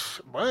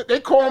 What?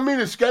 They called me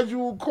to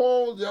schedule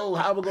calls. Yo,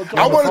 how we gonna talk?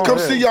 I want to come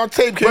see y'all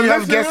tape. Can you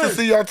have guests to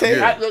see y'all tape?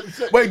 Yeah.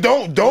 Wait,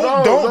 don't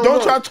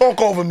try to talk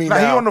over me now.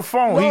 He on the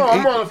phone. No,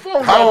 I'm on the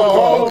phone.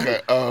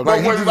 Okay. But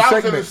when I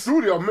was in the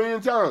studio a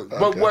million times.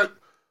 Okay. But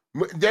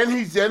then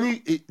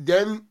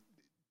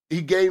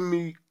he gave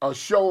me a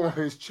show on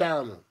his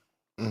channel.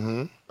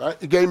 Mm-hmm. Right?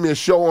 He gave me a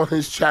show on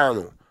his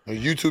channel. A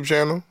YouTube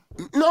channel?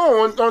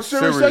 No, on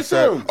Sirius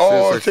XM.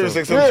 Oh, Sirius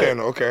XM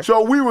channel. Okay.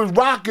 So we was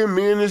rocking,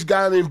 me and this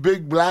guy named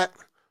Big Black.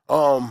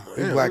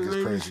 Big Black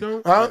is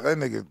crazy. Huh? That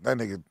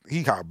nigga,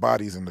 he got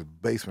bodies in the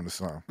basement or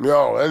something.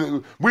 Yo,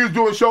 and we was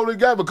doing a show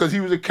together because he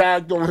was a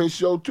character on his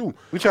show too.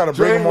 We try to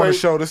bring him on the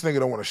show. This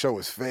nigga don't want to show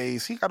his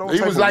face. He got all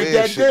type was of like weird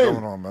that shit then.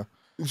 going on, man.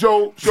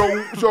 So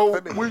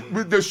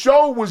the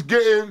show was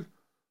getting.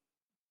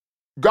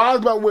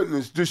 God's my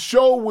witness. The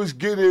show was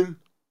getting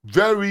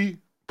very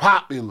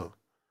popular,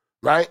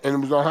 right? And it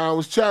was on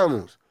Howard's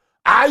channels.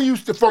 I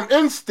used to, from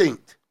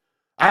instinct,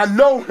 I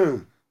know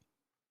him.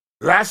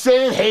 Not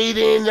saying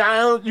hating, I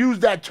don't use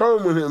that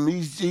term with him.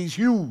 He's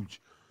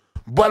huge.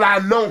 But I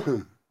know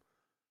him.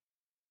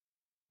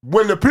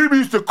 When the people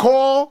used to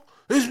call,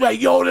 it's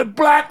like, yo, the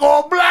Black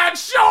on Black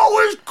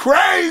show is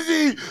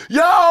crazy.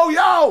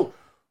 Yo.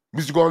 We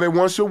used to go on there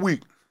once a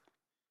week.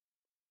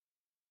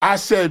 I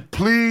said,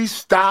 please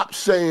stop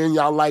saying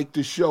y'all like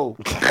the show,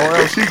 or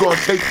else he gonna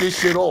take this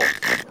shit off.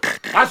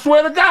 I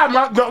swear to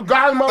God,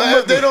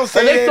 If they don't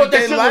say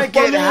they like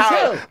it,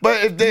 how?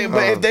 But if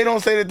they don't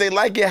say that they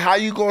like it, how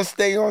you gonna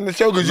stay on the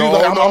show? Because you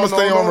like, I'm gonna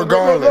stay on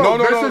regardless. No.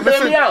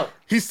 Listen.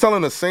 He's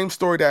telling the same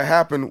story that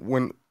happened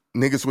when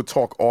niggas would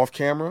talk off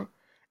camera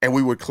and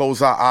we would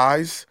close our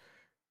eyes.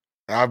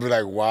 I'd be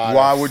like,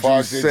 why would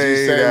you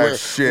say that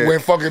shit? When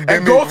fucking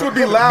and Ghost would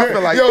be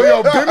laughing like,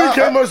 yo, Bimmy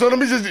came on. So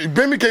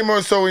Bimmy came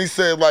on. So he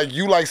said, like,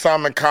 you like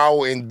Simon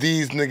Cowell and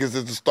these niggas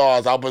is the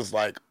stars. I was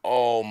like,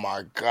 oh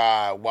my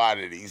God, why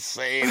did he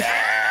say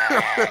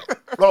that?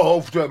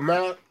 Oh,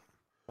 man.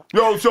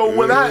 Yo,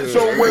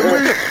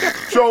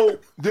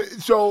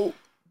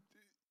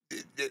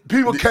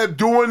 people kept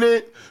doing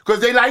it because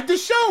they like the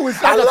show.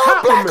 It's like I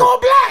love Black on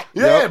Black.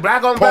 Yeah,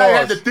 Black on Black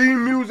had the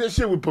theme music.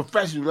 Shit was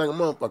professional like a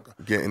motherfucker.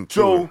 Getting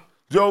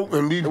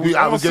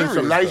I was getting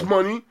some nice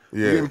money,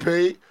 getting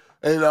paid,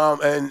 and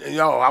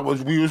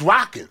we was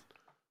rocking.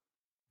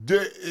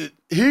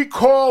 He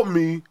called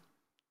me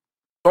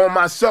on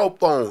my cell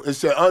phone and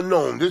said,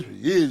 unknown. This was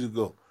years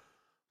ago.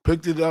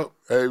 Picked it up.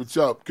 Hey, what's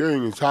up?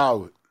 King, it's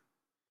Howard.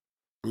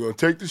 We're gonna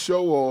take the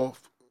show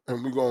off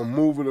and we're gonna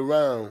move it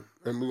around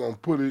and we're gonna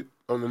put it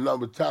on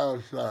another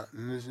time slot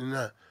and this and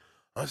that.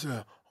 I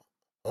said,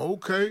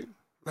 okay.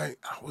 Like,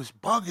 I was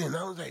bugging.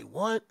 I was like,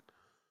 what?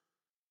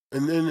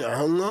 And then I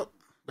hung up.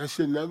 That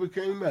shit never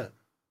came back.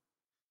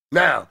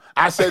 Now,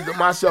 I said to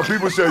myself,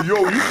 people said, yo,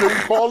 you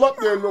shouldn't call up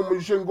there no more.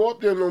 You shouldn't go up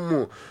there no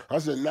more. I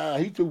said, nah,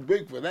 he too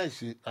big for that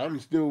shit. I'm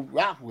still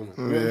rocking with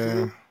him. You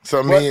know what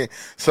I'm saying?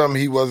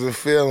 Something he wasn't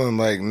feeling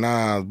like,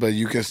 nah, but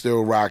you can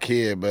still rock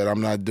here, but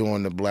I'm not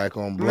doing the black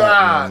on black.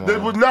 Nah, no there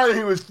was nothing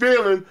he was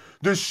feeling.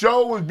 The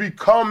show was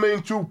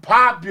becoming too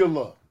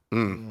popular.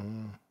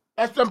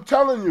 That's what I'm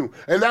telling you.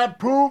 And that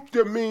proved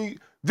to me,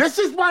 this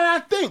is what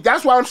I think.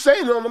 That's why I'm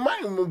saying it on the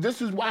mic. This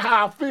is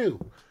how I feel.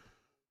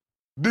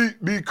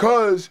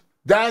 Because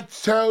that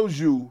tells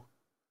you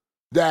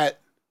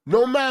that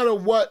no matter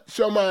what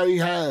somebody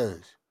has,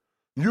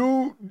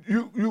 you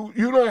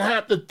don't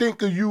have to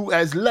think of you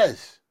as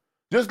less.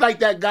 Just like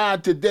that guy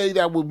today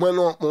that went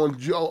on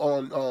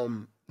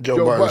Joe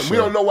Budden. We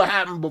don't know what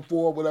happened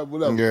before,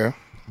 whatever. Yeah.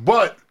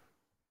 But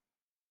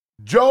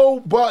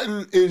Joe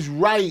Budden is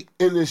right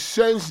in the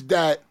sense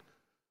that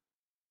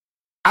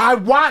I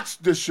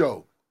watched the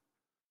show.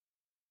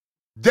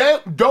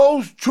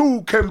 Those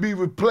two can be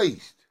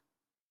replaced.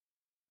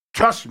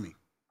 Trust me.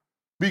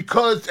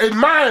 Because, in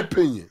my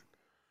opinion,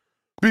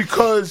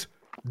 because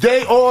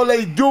all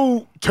they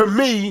do to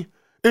me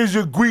is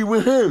agree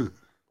with him.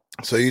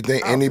 So you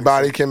think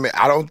anybody can make,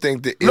 I don't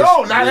think that.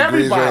 No, not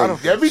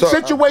everybody. Every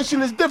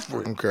situation is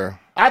different. Okay.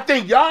 I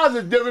think y'all's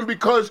is different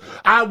because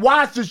I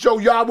watched the show,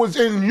 y'all was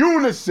in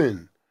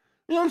unison.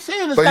 You know what I'm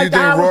saying? It's So like you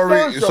think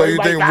Rory? So you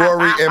like think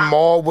Rory and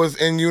Maul was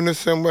in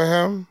unison with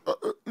him?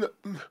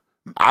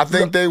 I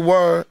think they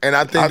were, and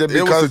I think that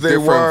because they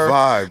were,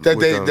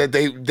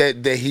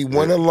 that he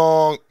went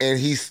along and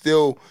he's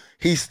still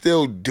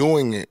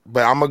doing it.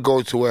 But I'm gonna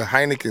go to what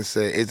Heineken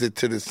said: is it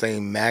to the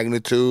same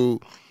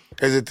magnitude?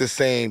 Is it the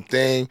same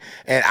thing?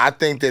 And I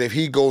think that if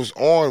he goes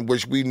on,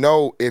 which we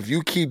know, if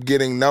you keep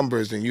getting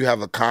numbers and you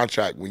have a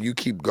contract, when you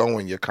keep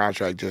going, your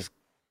contract just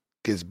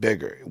gets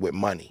bigger with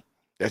money.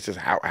 That's just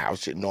how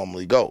shit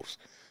normally goes.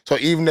 So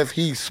even if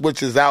he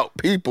switches out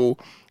people,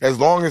 as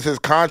long as his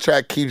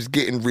contract keeps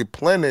getting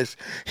replenished,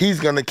 he's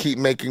going to keep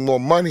making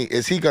more money.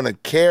 Is he going to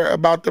care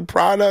about the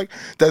product?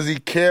 Does he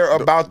care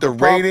about the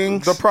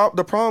ratings? The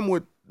problem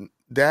with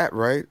that,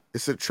 right,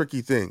 it's a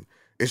tricky thing.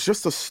 It's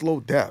just a slow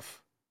death.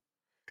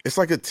 It's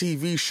like a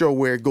TV show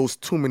where it goes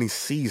too many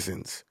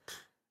seasons.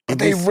 But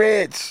they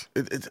rich.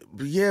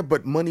 Yeah,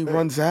 but money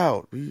runs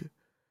out.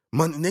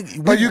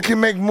 But you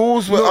can make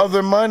moves with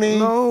other money.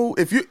 No,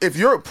 if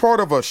you're a part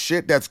of a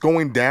shit that's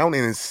going down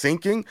and is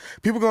sinking,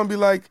 people are gonna be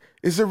like,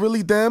 "Is it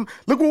really them?"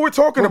 Look what we're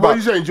talking about. What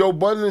you saying? Joe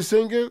Budden is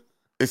sinking?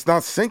 It's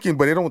not sinking,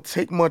 but it don't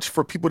take much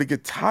for people to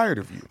get tired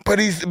of you. But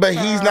he's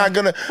not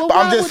gonna.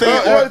 I'm just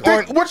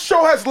saying. What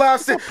show has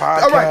lasted?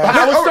 All right,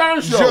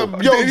 Howard Stern show.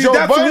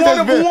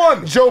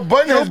 Joe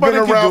Budden has been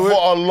around for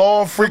a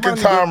long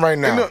freaking time right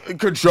now.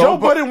 Joe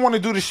Budden want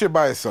to do this shit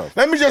by himself.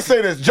 Let me just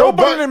say this: Joe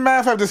Budden and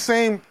Mav have the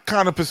same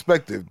kind of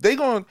perspective. They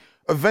gonna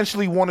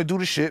eventually want to do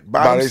the shit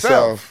by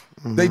themselves.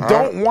 Mm-hmm. They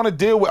don't want to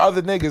deal with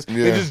other niggas.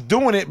 Yeah. They're just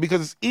doing it because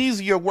it's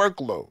easier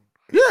workload.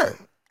 Yeah.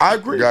 I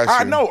agree.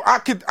 I know.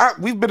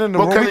 We've been in the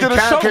room. We did a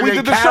show. We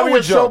did the show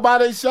with Joe by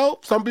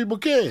themselves. Some people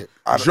can't.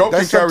 Joe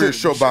can carry a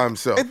show by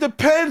himself. It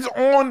depends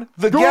on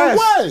the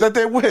guests that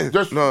they're with.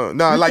 No,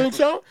 think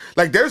so?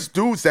 Like there's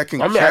dudes that can.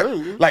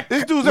 Like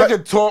there's dudes that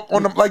can talk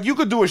on them. Like you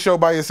could do a show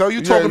by yourself.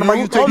 You talking about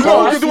you take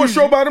calls. You can do a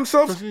show by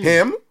themselves.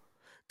 Him,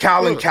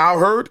 Colin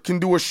Cowherd can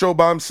do a show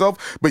by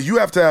himself. But you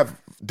have to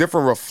have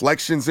different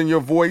reflections in your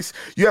voice.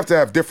 You have to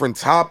have different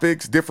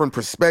topics, different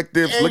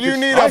perspectives. And you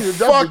need a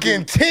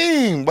fucking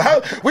team.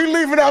 We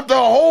leaving out the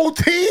whole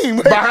team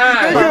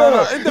behind.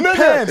 It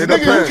depends. It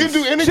depends. You can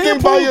do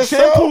anything by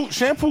yourself.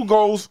 Shampoo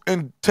goes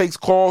and takes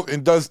calls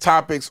and does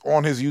topics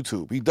on his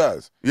YouTube. He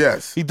does.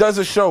 Yes. He does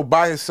a show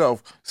by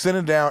himself,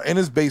 sitting down in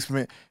his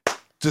basement,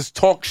 just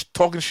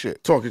talking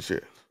shit.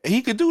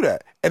 He could do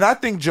that. And I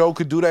think Joe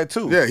could do that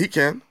too. Yeah, he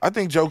can. I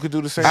think Joe could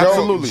do the same.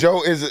 Absolutely.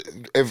 Joe is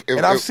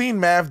and I've seen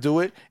Mav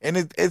do it, and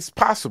it's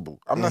possible.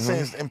 I'm not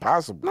saying it's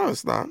impossible. No,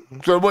 it's not.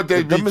 So what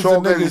they be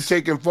talking and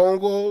taking phone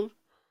calls?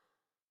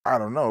 I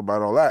don't know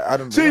about all that. I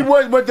don't see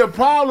what the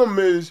problem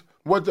is.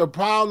 What the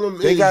problem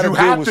is, you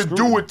have to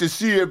do it to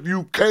see if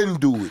you can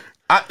do it.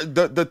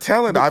 The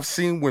talent I've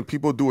seen when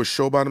people do a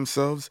show by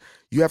themselves,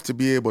 you have to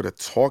be able to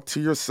talk to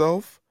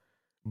yourself,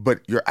 but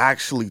you're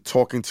actually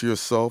talking to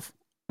yourself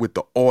with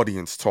the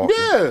audience talking.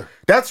 Yeah.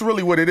 That's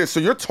really what it is.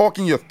 So you're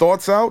talking your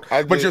thoughts out,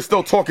 but you're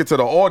still talking to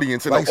the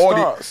audience. And like the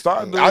audience.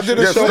 I did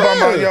a show by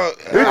my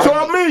He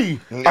taught me.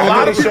 A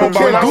lot of people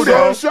can't do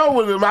that show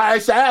with him. I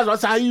asked,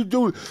 that's how you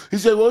do it. He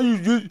said, well,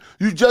 you're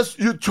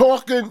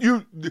talking,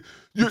 you're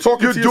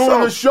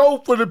doing a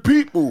show for the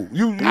people.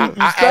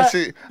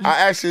 I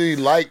actually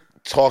like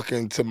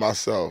talking to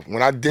myself.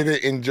 When I did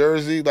it in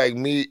Jersey, like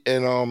me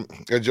and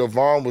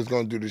Jovan was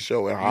gonna do the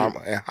show and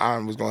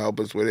Han was gonna help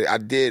us with it. I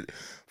did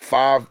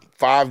five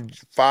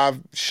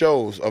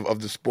shows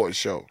of the sports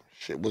show.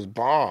 Shit was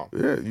bomb.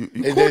 Yeah, you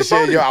they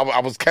said, I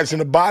was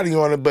catching a body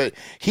on it, but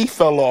he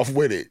fell off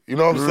with it. You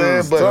know what I'm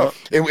saying? But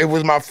it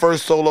was my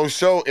first solo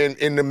show, and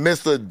in the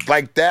midst of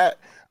like that,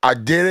 I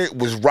did it,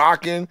 was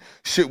rocking,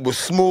 shit was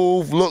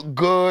smooth, looked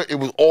good. It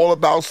was all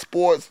about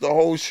sports, the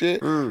whole shit.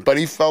 But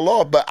he fell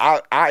off. But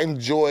I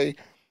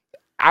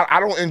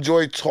don't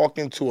enjoy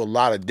talking to a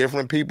lot of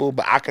different people,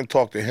 but I can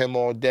talk to him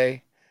all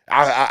day.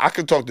 I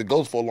can talk to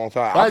Ghost for a long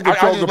time. I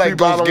just like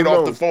Ghost get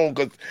off the phone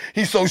because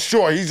he's so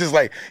short. He's just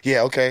like,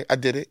 yeah, okay, I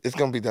did it. It's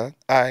gonna be done.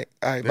 All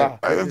right, bye.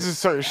 It's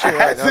just certain shit.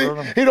 I don't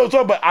know. He don't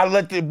talk, but I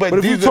let the. But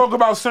if you talk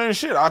about certain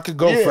shit, I could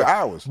go for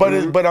hours.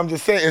 But but I'm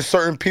just saying, it's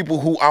certain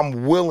people who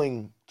I'm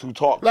willing to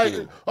talk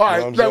to. All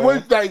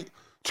right, like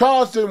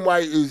Charleston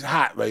White is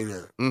hot right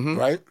now,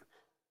 right?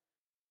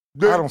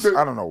 I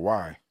don't know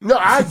why. No,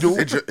 I do.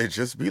 It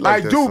just be like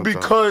I this do sometimes.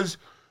 because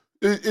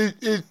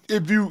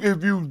if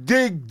you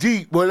dig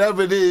deep,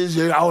 whatever it is,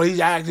 he's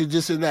acting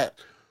just in that.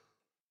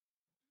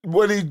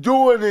 What he's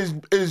doing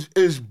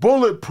is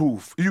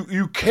bulletproof.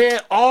 You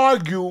can't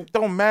argue.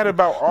 Don't matter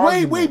about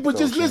argument. Wait, but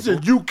just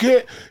listen. You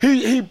can't.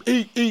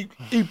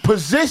 He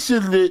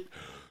positioned it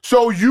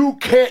so you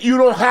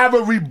don't have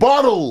a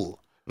rebuttal.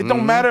 It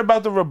don't matter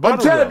about the rebuttal.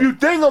 I'm telling you,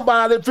 think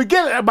about it.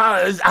 Forget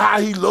about it. It's how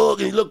he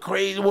look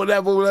crazy,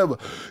 whatever.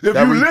 If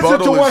That you listen to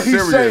rebuttal what is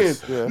he's serious.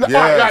 saying,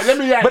 Yeah. all right, let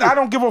me ask But you. I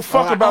don't give a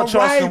fuck about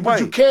Charleston White. But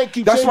you can't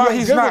keep That's saying why you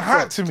he's don't not give a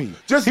hot fuck. to me.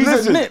 Just he's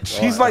listen. a niche.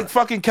 He's like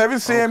fucking Kevin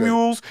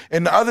Samuels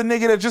and the other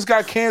nigga that just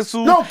got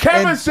canceled. No,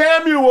 Kevin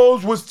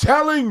Samuels was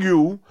telling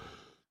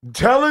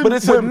But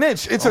it's a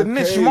niche. It's a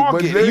niche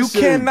market. You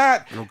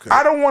cannot.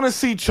 I don't want to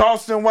see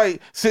Charleston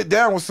White sit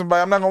down with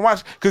somebody. I'm not gonna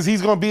watch because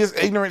he's gonna be his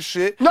ignorant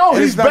shit. No,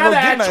 and he's not better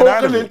gonna get at nothing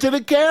out of talking it. into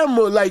the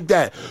camera like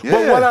that. Yeah.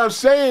 But what I'm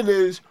saying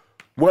is,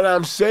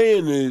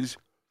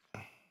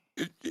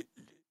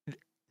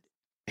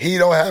 he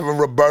don't have a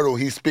rebuttal.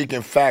 He's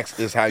speaking facts.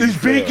 Is how you he's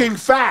feel. speaking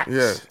facts.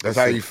 Yeah, That's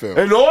how you feel.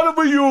 In order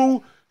for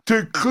you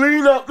to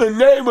clean up the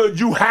neighborhood,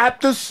 you have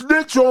to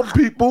snitch on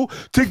people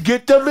to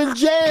get them in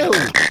jail.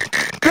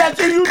 That's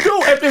what you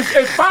do.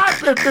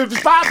 If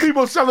five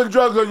people selling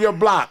drugs on your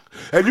block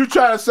and you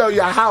try to sell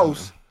your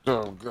house,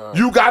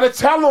 you gotta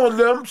tell on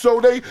them so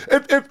they.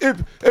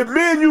 If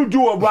me and you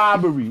do a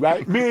robbery,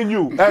 right? Me and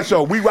you, that's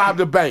all. We robbed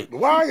a bank.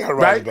 Why I gotta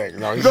rob Right? the bank?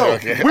 No, he's No,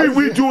 joking.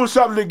 we doing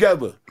something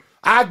together.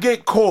 I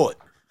get caught.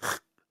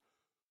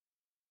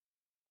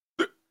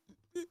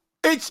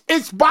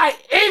 It's by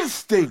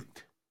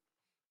instinct.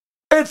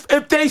 If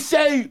they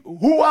say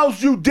who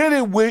else you did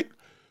it with,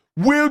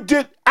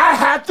 I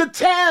have to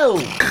tell.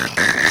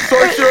 So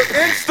it's your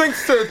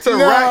instincts to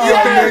rat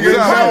Yeah, your niggas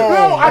out.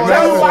 no, I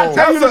tell you why.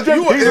 He's a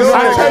snitch. He'll I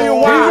tell you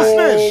why.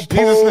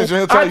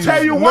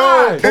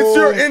 It's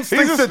your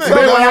instincts to tell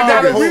Man, I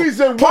got a them.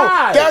 reason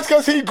why. That's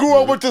because he grew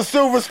up with the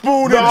silver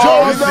spoon in No,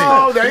 Jersey.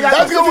 no, they got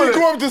That's to do because he it.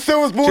 grew up with the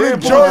silver spoon in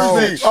Jim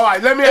Jersey. All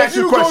right, let me ask If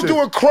you you a question. go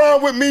do a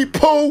crime with me,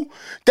 Pooh,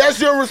 that's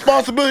your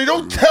responsibility.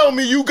 Don't tell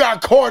me you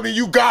got caught and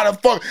you gotta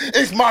fuck.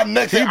 It's my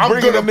next thing. I'm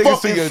bringing gonna them niggas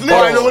fucking to your snitch. door.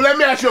 All right, well, let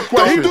me ask you a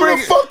question. Don't do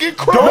the fucking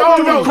crime. Don't No,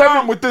 do the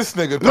crime with this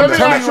nigga. Let me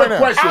Tell ask you right a now.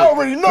 question. I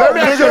already know, Let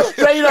me ask you a nigga.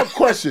 straight up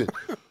question.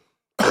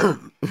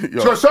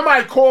 So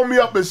somebody called me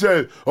up and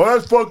said, "Oh,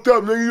 that's fucked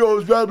up, nigga. You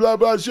know, blah blah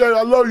blah shit.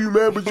 I love you,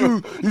 man, but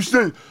you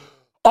stink."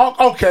 Oh,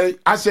 okay,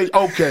 I say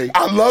okay.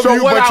 I love so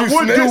you, what but I you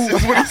would snitch. do,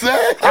 That's what he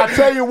said. I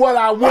tell you what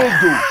I will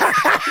do.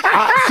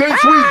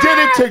 Since we did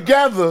it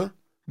together,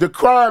 the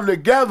crime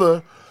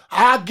together,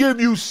 I'll give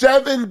you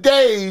 7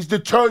 days to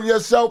turn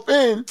yourself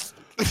in,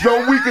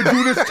 so we can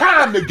do this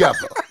time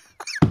together.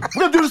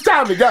 We're gonna do this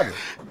time together.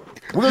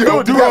 We're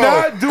gonna do it together.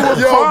 not do a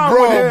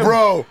crime with him.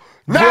 bro.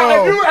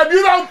 Now, if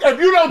you don't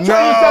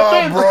turn yourself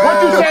in, bro.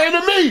 what you saying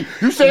to me?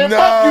 You saying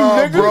fuck you,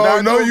 nigga?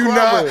 Bro, no, do you crime.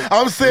 not.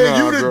 I'm saying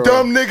you the bro.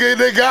 dumb nigga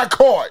that got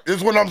caught.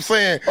 Is what I'm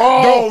saying.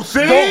 Oh,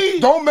 see?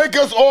 Don't make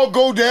us all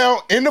go down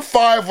in the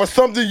fire for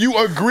something you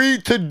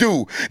agreed to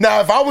do. Now,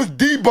 if I was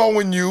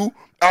deboing you,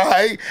 all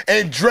right,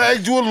 and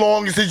dragged you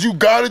along and said you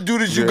gotta do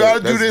this, you Yeah, gotta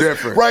do that's this,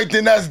 different. right?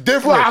 Then that's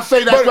different. Well, I'll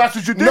say that's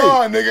what you did.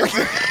 Nah, nigga.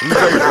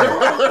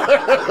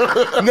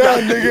 Nah,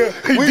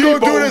 nigga. We gonna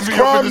do this deboed me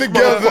crime up in this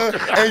together,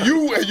 and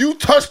you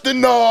touch the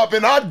knob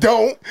and I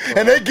don't,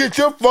 and they get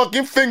your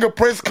fucking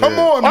fingerprints. Come on,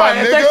 All my right,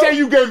 if nigga. they say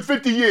you getting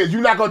 50 years,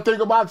 you not gonna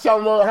think about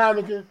selling on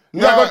Heineken?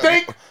 You not Nah, gonna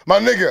think? My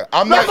nigga,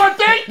 I'm Not not. gonna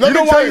think? Let You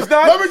know me why tell you. he's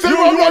not? Let me tell you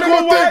You what I'm not wanna know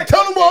gonna why? think.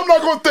 Tell him what I'm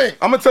not gonna think.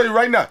 I'm gonna tell you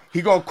right now.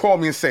 He gonna call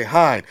me and say,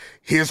 "Hein,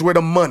 here's where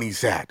the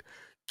money's at.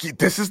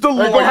 This is the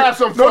lawyer. gonna have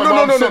some fun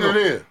while I'm sitting no.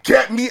 there.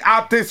 Get me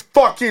out this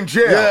fucking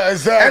jail. Yeah,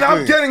 exactly. And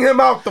I'm getting him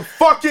out the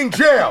fucking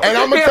jail. And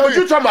I'm gonna Yeah, tell but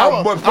you. you talking about,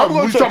 I'm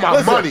gonna we tell- talking about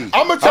listen, money.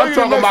 I'm gonna tell you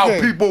the talking next about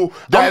thing. people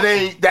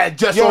that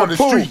just Yo, on the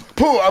street.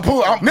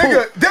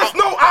 Nigga, there's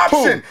no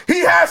option. He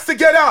has to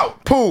get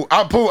out. Pooh,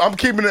 I'm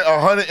keeping it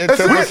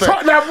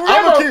 110%. Now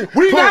remember,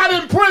 we not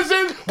in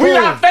prison. We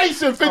not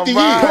facing 50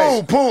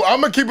 years. Pooh, I'm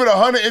gonna keep it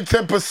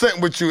 110%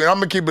 with you, and I'm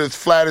gonna keep it as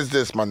flat as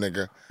this, my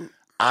nigga.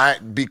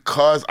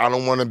 Because I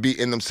don't want to be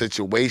in them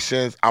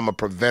situations, I'm a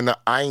preventer.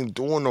 I ain't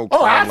doing no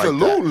crime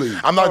absolutely.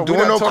 like that. I'm not doing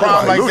not no talking crime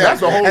about like you. that.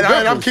 That's a whole and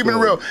I'm different keeping it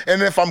story. real.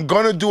 And if I'm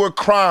gonna do a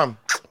crime,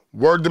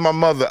 word to my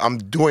mother, I'm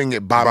doing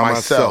it by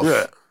myself.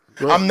 Yeah.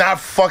 I'm not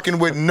fucking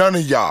with none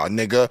of y'all,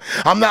 nigga.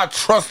 I'm not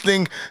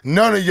trusting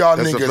none of y'all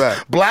That's a niggas.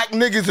 fact. Black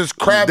niggas is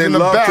crabs They in the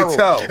love to barrel.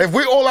 tell. If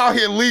we all out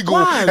here legal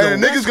Why, and though? a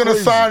nigga's That's gonna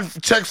crazy.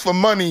 sign checks for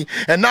money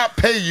and not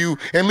pay you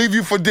and leave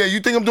you for dead, you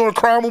think I'm doing a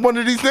crime with one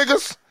of these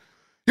niggas?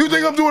 You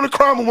think I'm doing a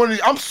crime with one of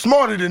these? I'm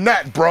smarter than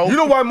that, bro. You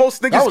know why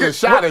most niggas That was get a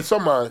shot at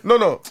somebody.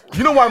 No.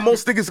 You know why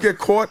most niggas get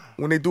caught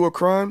when they do a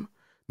crime?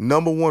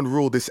 Number one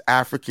rule this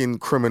African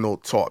criminal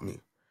taught me.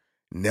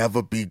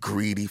 Never be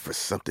greedy for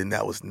something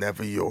that was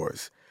never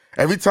yours.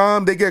 Every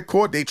time they get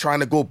caught, they trying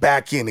to go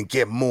back in and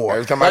get more.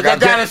 Every time Like that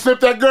guy that slipped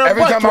that girl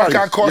Every butt time I twice.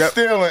 got caught Yep.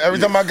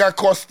 stealing, I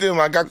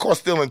got caught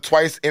stealing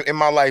twice in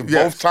my life.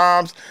 Yes. Both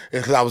times,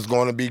 because I was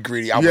going to be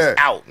greedy. I was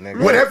out, nigga.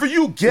 Whatever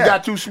you get. You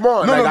got too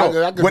smart. No, Like, no, I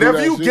no. could do Whatever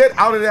that you shit. get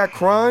out of that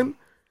crime,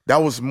 that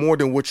was more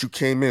than what you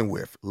came in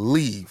with.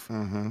 Leave.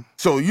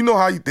 So you know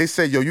how they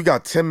say, yo, you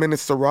got 10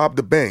 minutes to rob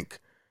the bank,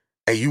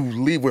 and you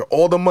leave with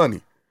all the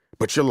money,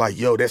 but you're like,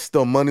 yo, there's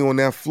still money on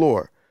that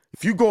floor.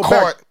 If you go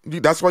back,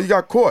 that's why you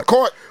got caught.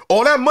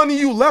 All that money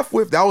you left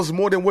with, that was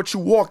more than what you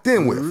walked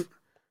in with.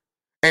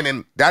 And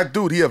then that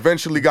dude, he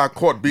eventually got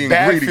caught being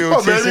greedy.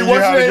 Oh, man, he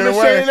wasn't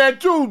saying that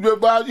too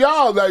about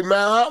y'all. Like, man,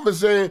 I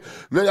was saying,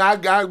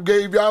 nigga, I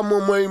gave y'all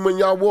more money when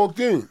y'all walked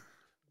in.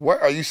 What?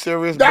 Are you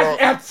serious, bro?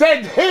 I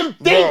said him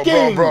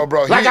thinking. Bro.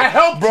 Like, I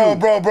helped you.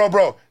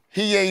 Bro.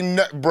 He ain't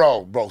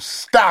bro.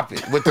 Stop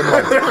it with the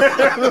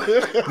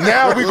money.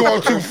 Now we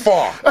going too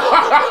far.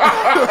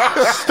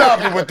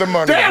 Stop it with the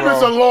money, Damn, bro.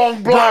 it's a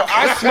long block. Bro,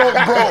 I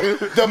smoked,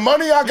 bro. The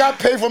money I got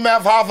paid from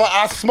Math Hoffa,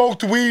 I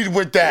smoked weed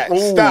with that.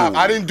 Ooh. Stop.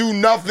 I didn't do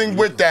nothing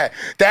with that.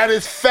 That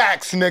is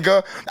facts,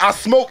 nigga. I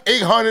smoked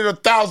 $800,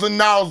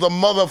 $1,000 a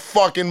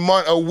motherfucking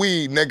month of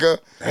weed, nigga.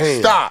 Damn.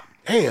 Stop.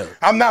 Damn.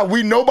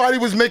 Nobody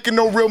was making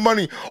no real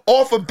money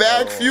off of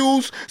bag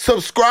views,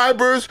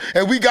 subscribers,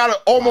 and we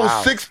got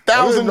almost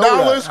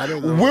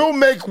 $6,000. We'll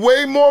make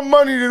way more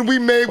money than we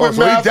made with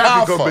So he Math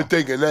definitely Hoffa. gonna be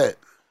thinking that.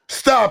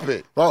 Stop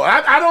it. Oh,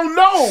 I don't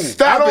know.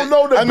 Stop I don't it.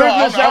 know the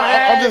business y'all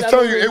had. I'm just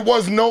telling you, it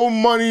was no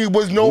money. It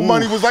was no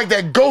money. It was like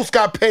that Ghost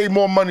got paid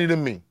more money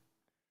than me.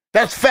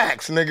 That's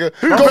facts, nigga.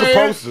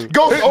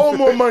 Ghost owe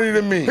more money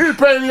than me. He's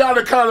paying y'all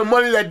the kind of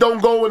money that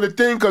don't go in the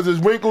thing because it's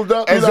wrinkled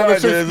up.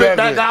 Exactly. Spit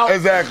back out.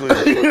 Exactly.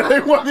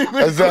 It wasn't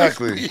even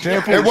Exactly.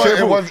 Shampoo,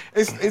 It was.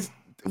 It's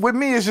with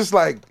me. It's just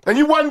like And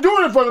you wasn't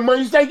doing it for the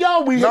money. You said,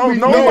 yo, we No, we-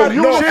 nobody-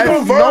 you no, shit at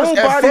on- first-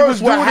 Nobody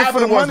was what doing it for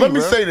happened the was, money, let me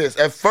bro. say this.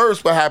 At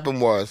first, what happened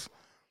was,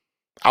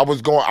 I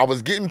was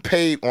getting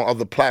paid on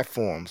other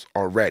platforms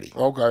already.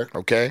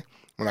 Okay.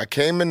 When I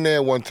came in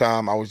there one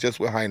time, I was just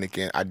with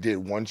Heineken. I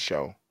did one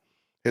show.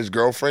 His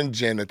girlfriend,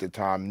 Jen, at the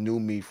time, knew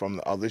me from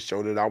the other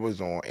show that I was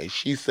on, and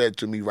she said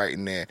to me right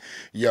in there,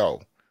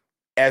 yo,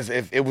 as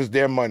if it was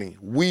their money,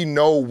 we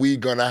know we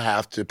gonna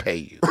have to pay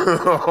you.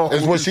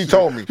 Is what she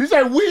told me. She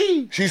said,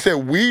 we. She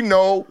said, we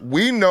know.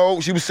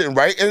 She was sitting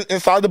right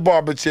inside the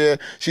barber chair.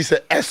 She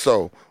said,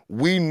 Esso,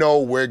 we know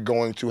we're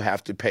going to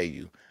have to pay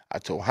you. I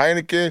told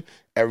Heineken,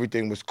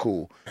 everything was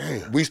cool.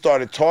 We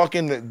started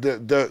talking,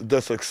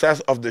 the success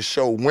of the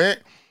show went,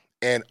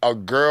 and a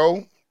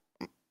girl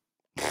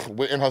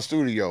went in her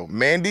studio.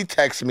 Mandy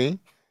texted me,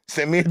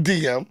 sent me a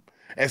DM,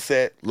 and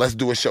said, let's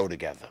do a show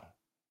together.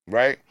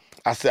 Right?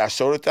 I said, I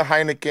showed it to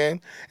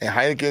Heineken, and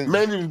Heineken...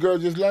 Mandy, the girl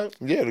just left?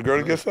 Yeah, the girl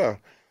that gets up.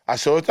 I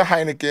showed it to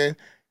Heineken.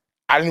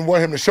 I didn't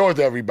want him to show it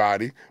to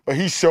everybody, but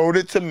he showed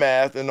it to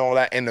Math and all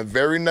that. And the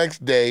very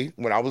next day,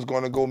 when I was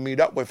going to go meet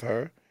up with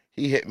her,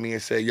 he hit me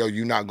and said, yo,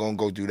 you not going to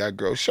go do that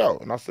girl's show.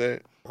 And I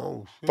said,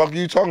 Oh, shit. fuck are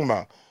you talking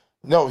about?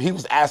 No, he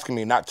was asking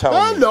me, not telling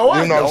me. I know.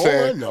 What I'm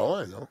saying? I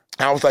know.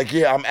 I was like,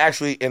 yeah, I'm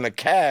actually in a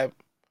cab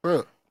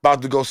Yeah.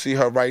 about to go see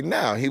her right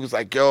now. He was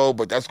like, yo,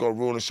 but that's going to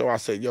ruin the show. I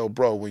said, yo,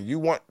 bro, when you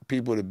want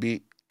people to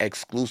be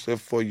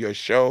exclusive for your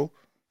show,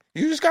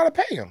 you just got to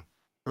pay them.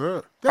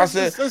 Yeah. I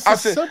said,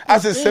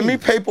 send me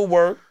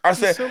paperwork. I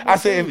said,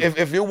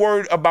 if you're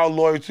worried about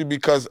loyalty,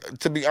 because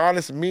to be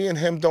honest, me and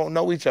him don't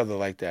know each other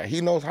like that.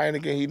 He knows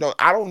Heineken. He knows.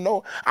 I don't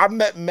know. I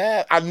met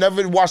Matt. I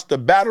never watched the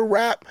battle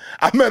rap.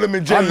 I met him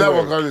in January.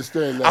 I never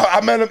understand that. I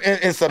met him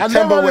in September I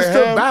never with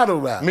understood him. battle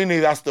rap. Me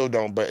neither. I still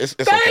don't. But it's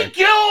okay. Thank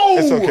you.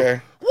 It's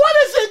okay. What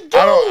does it do?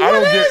 I don't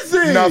What get is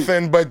it?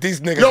 nothing. But these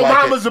niggas Your like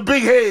mama's it. a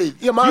big head.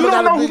 Your mama you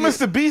don't got know a who big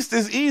Mr. Beast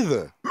is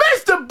either.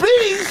 Mr.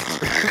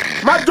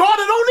 Beast. My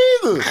daughter don't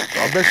either.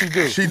 I bet you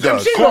do. She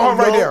does. She Call don't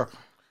her right know.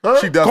 now.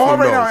 She Call definitely her right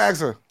knows. now and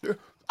ask her.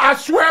 I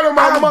swear to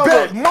my I mother.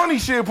 bet money,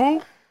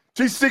 shampoo.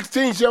 She's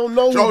 16. She don't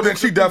know. Oh, then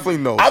she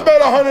definitely knows. I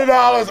bet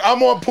 $100.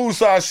 I'm on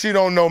poolside. She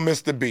don't know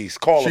Mr.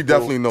 Beast. Call her. She Pooh.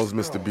 definitely knows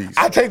Mr. Beast.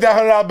 I take that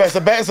 $100 bet. It's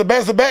a bet. It's a bet.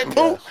 It's a bet.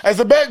 Pooh. It's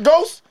a bet.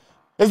 Ghost.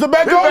 Is it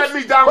bet He ghost?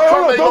 bet me Donald Wait,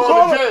 Trump hold on. ain't Don't going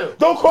call to her. jail.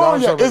 Don't call her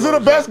Donald yet. Trump Is it ain't a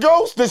going best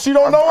ghost that she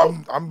don't know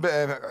him? I'm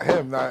betting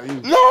him, not you.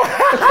 No.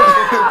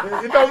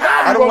 It don't matter.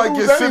 I You don't gonna like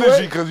your lose synergy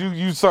anyway. because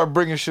you start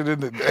bringing shit in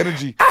the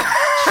energy.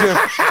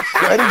 shift.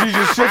 The energy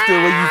just shifted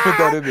when you put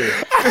that in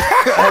there.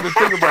 I had to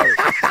think about it.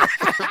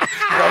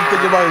 I'm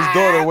thinking about his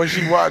daughter when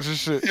she watches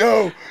shit.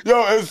 Yo,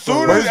 as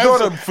soon as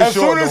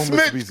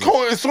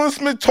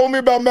Smith told me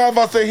about Mav,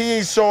 I said he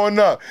ain't showing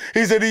up.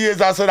 He said he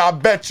is. I said I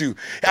bet you.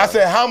 I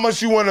said how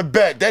much you want to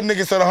bet? That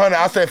nigga said 100.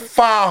 I said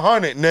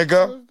 500,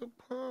 nigga.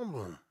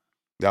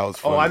 That was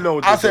funny. Oh, I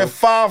know. I said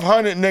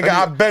 500, nigga.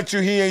 I bet you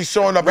he ain't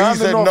showing up. And he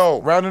said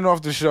no. Rounding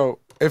off the show,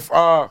 if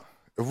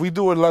we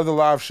do another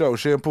live show,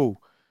 Shampoo,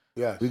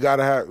 we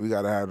gotta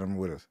have them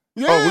with us.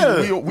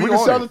 Yeah, we can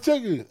sell the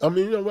ticket. I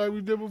mean, you know what we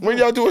did before. When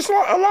y'all do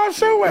a live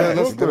show at?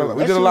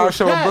 We did a live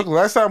show in Brooklyn.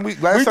 Last time we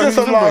did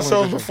some live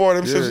shows before.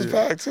 Them shits was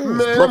packed too.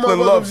 Man, Brooklyn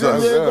loves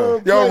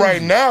us. Yo,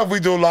 right now if we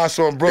do a live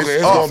show in Brooklyn,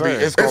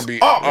 it's gonna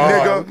be up,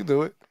 nigga. We can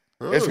do it.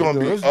 It's gonna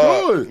be let's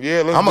up. do it.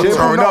 Yeah, let's I'm do gonna it.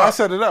 turn up. I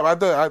set it up. I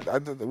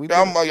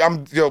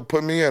did. Yo,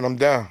 put me in. I'm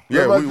down.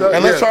 Yeah, And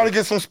let's try to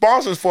get some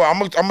sponsors for it. I'm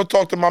gonna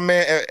talk to my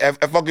man.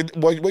 If I could,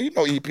 well, you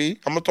know EP.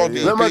 I'm gonna talk to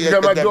EP. Let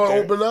my door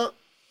open up.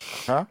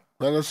 Huh?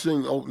 Let us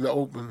sing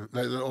open.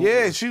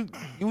 Yeah,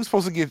 you was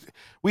supposed to get.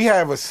 We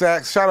have a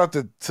sax. Shout out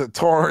to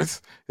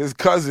Torrance, his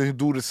cousin, who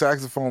do the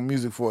saxophone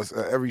music for us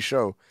every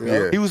show.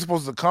 Yeah. He was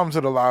supposed to come to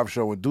the live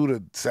show and do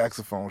the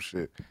saxophone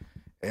shit.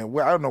 And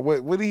I don't know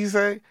what did he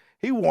say.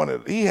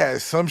 He had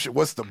some shit.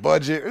 What's the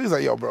budget? He was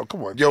like, yo, bro,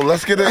 come on. Yo,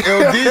 let's get an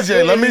ill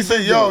DJ. Let me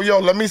see.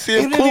 Let me see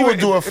if Clue would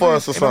do it for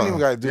us or something.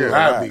 That'd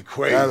be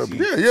crazy. That'd be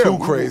too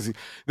crazy.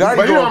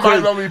 But you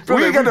know,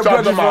 we ain't got the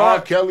budget for R.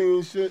 Kelly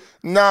and shit.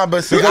 Nah,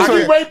 but see, that's the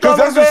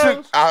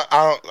shit.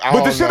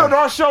 But the shit on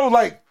our show,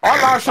 like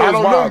our live show, I is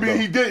don't wild. know.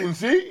 He didn't.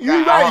 See,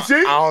 you right. See,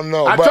 I don't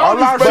know. I But told our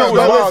you, live show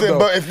was wild. though.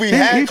 But if we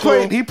had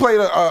he played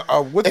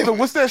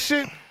what's that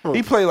shit?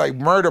 He played like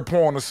murder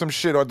porn or some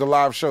shit on the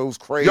live show. It was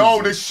crazy.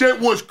 Yo, the shit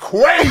was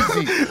crazy.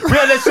 We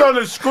had that shit on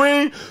the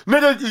screen.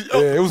 Nigga,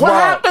 it was what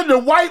wild. happened? The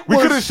white We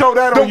was... could have showed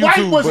that on YouTube. The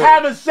white was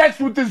having sex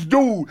with this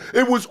dude.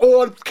 It was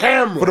on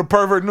camera. For the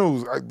pervert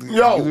news.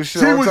 Yo,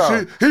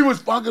 he was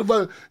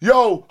fucking...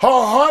 Yo,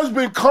 her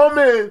husband come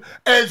in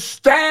and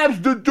stabs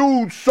the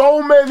dude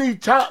so many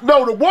times.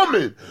 No, the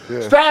woman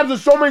stabs her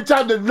so many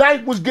times the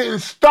knife was getting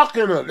stuck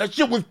in her. That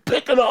shit was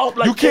picking her up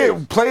like you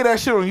can't play that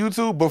shit on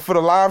YouTube, but for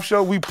the live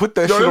show, we put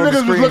that shit on the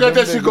niggas screen. was looking at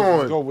that shit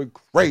going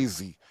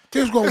crazy.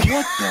 They was going,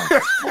 what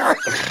the fuck?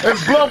 And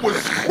blood was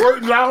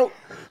squirting out.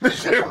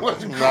 This shit was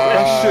crazy.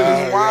 That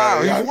shit is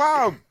wild. He's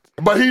wild.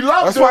 But he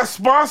loved That's why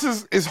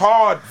sponsors is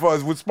hard for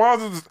us. With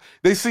sponsors,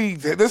 they see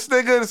this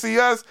nigga, they see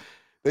us.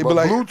 They be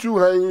like, Blue Chew,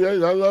 hey,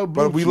 I love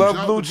Blue Chew. but we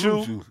love Blue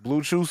Chew.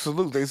 Blue Chew,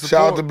 salute. They support.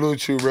 Shout out to Blue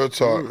Chew, real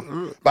talk.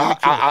 But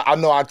I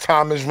know our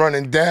time is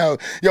running down.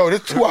 Yo,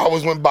 this 2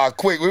 hours went by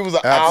quick. It was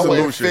an hour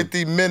and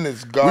 50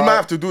 minutes, God. We might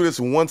have to do this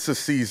once a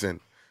season.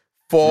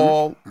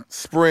 Fall,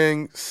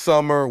 spring,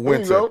 summer,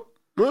 winter.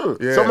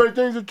 Yeah. So many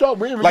things to talk.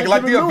 We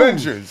like the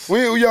Avengers.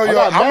 I'm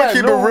gonna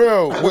keep it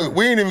real.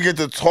 We didn't even get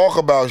to talk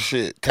about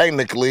shit.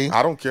 Technically,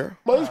 I don't care.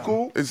 But it's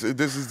cool. This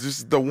is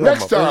just the warm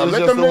Next up. time,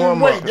 let them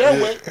niggas wait.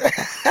 They'll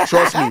wait.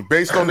 Trust me,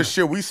 based on the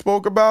shit we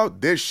spoke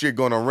about, this shit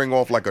gonna ring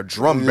off like a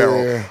drum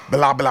barrel.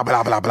 Blah blah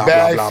blah blah blah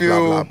Bag blah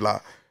fuel, blah blah blah.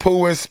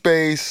 Pooh in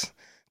space.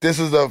 This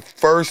is the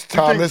first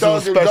time. This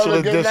is a special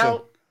edition.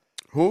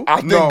 Who?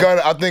 I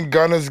think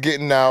Gunna's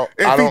getting out.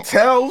 If he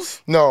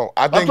tells,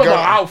 I think Gunna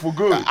out for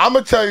good. I'm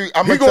gonna tell you.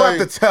 He gonna have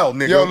to tell,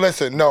 nigga. Yo,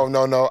 listen, no. I'm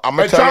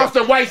gonna and tell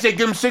Charleston White said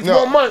give him 6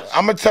 more months.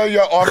 I'm gonna tell you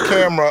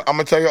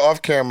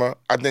off camera.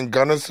 I think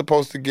Gunna's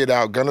supposed to get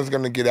out. Gunna's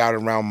gonna get out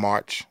around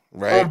March,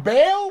 right? On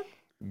bail?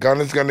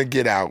 Gunna's gonna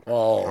get out.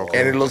 Oh,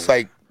 and it looks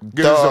like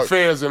get his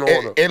affairs in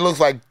order. It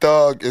looks like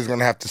Thug is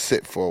gonna have to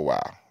sit for a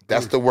while.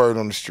 That's the word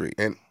on the street.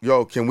 And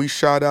yo, can we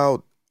shout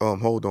out?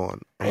 Hold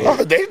on. Oh,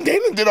 they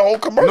did a whole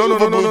commercial.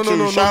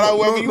 No. Shout out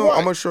whoever you want.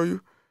 I'm gonna show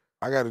you.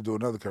 I got to do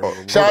another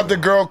commercial. Shout out to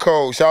Girl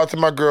Code. Shout out to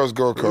my girls,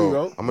 Girl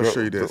Code. I'm gonna show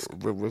you this.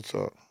 What's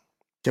up?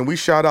 Can we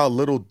shout out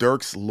Little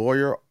Dirk's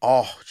lawyer?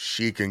 Oh,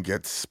 she can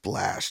get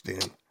splashed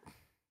in.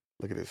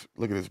 Look at this.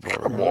 Look at this, bro.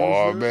 Come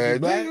on,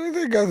 man.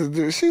 They got to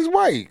do. She's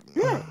white.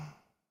 Yeah.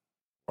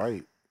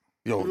 White.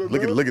 Yo,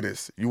 look at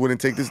this. You wouldn't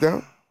take this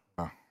down?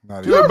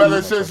 Not You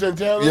better than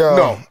Santana?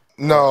 Yo.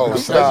 No,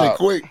 stop.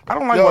 Quick. I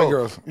don't like white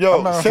girls.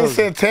 Yo, since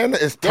Santana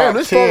is top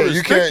tier,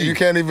 you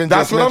can't even.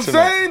 That's what I'm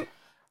saying.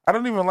 I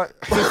don't even like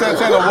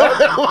Santana.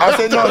 What? I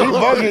said no. He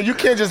bugging. You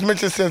can't just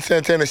mention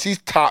Santana.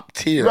 She's top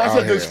tier. I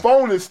said this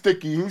phone is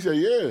sticky. He said,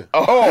 yeah.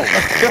 Oh,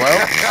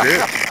 well,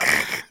 shit.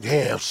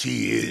 Damn,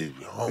 she is.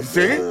 Oh,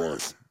 see?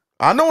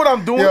 I know what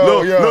I'm doing.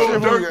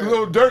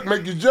 Little Dirk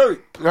make you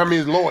jerk. I mean,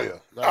 his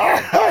lawyer.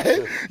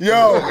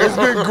 Yo, it's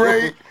been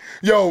great.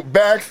 Yo,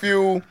 Bag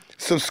Fuel.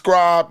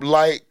 Subscribe,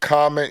 like,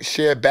 comment,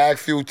 share. Bag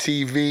Fuel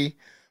TV.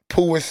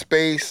 Pooh in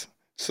Space.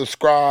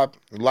 subscribe,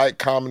 like,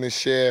 comment, and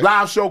share.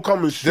 Live show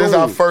coming soon. This is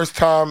our first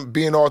time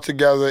being all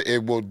together.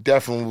 It will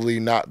definitely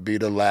not be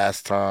the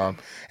last time.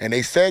 And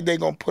they said they're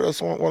going to put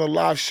us on a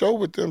live show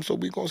with them, so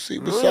we're going to see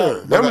what's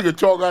up. Then we can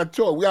talk our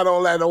talk. We got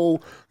all that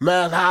old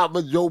Matt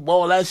Hopper, Joe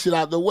Ball, that shit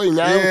out the way.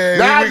 Now, Yeah,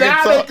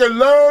 now they can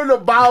learn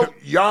about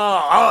y'all,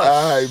 us.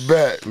 All right,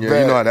 bet.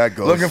 Yeah, you know how that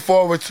goes. Looking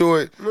forward to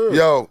it.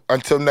 Yo,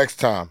 until next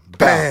time.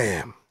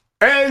 Bam.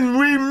 And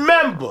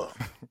remember,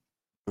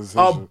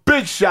 a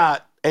big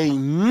shot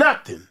ain't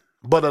nothing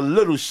but a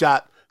little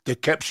shot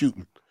that kept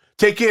shooting.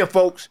 Take care,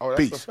 folks. Oh,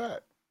 that's Peace. a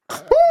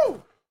fact.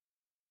 Woo!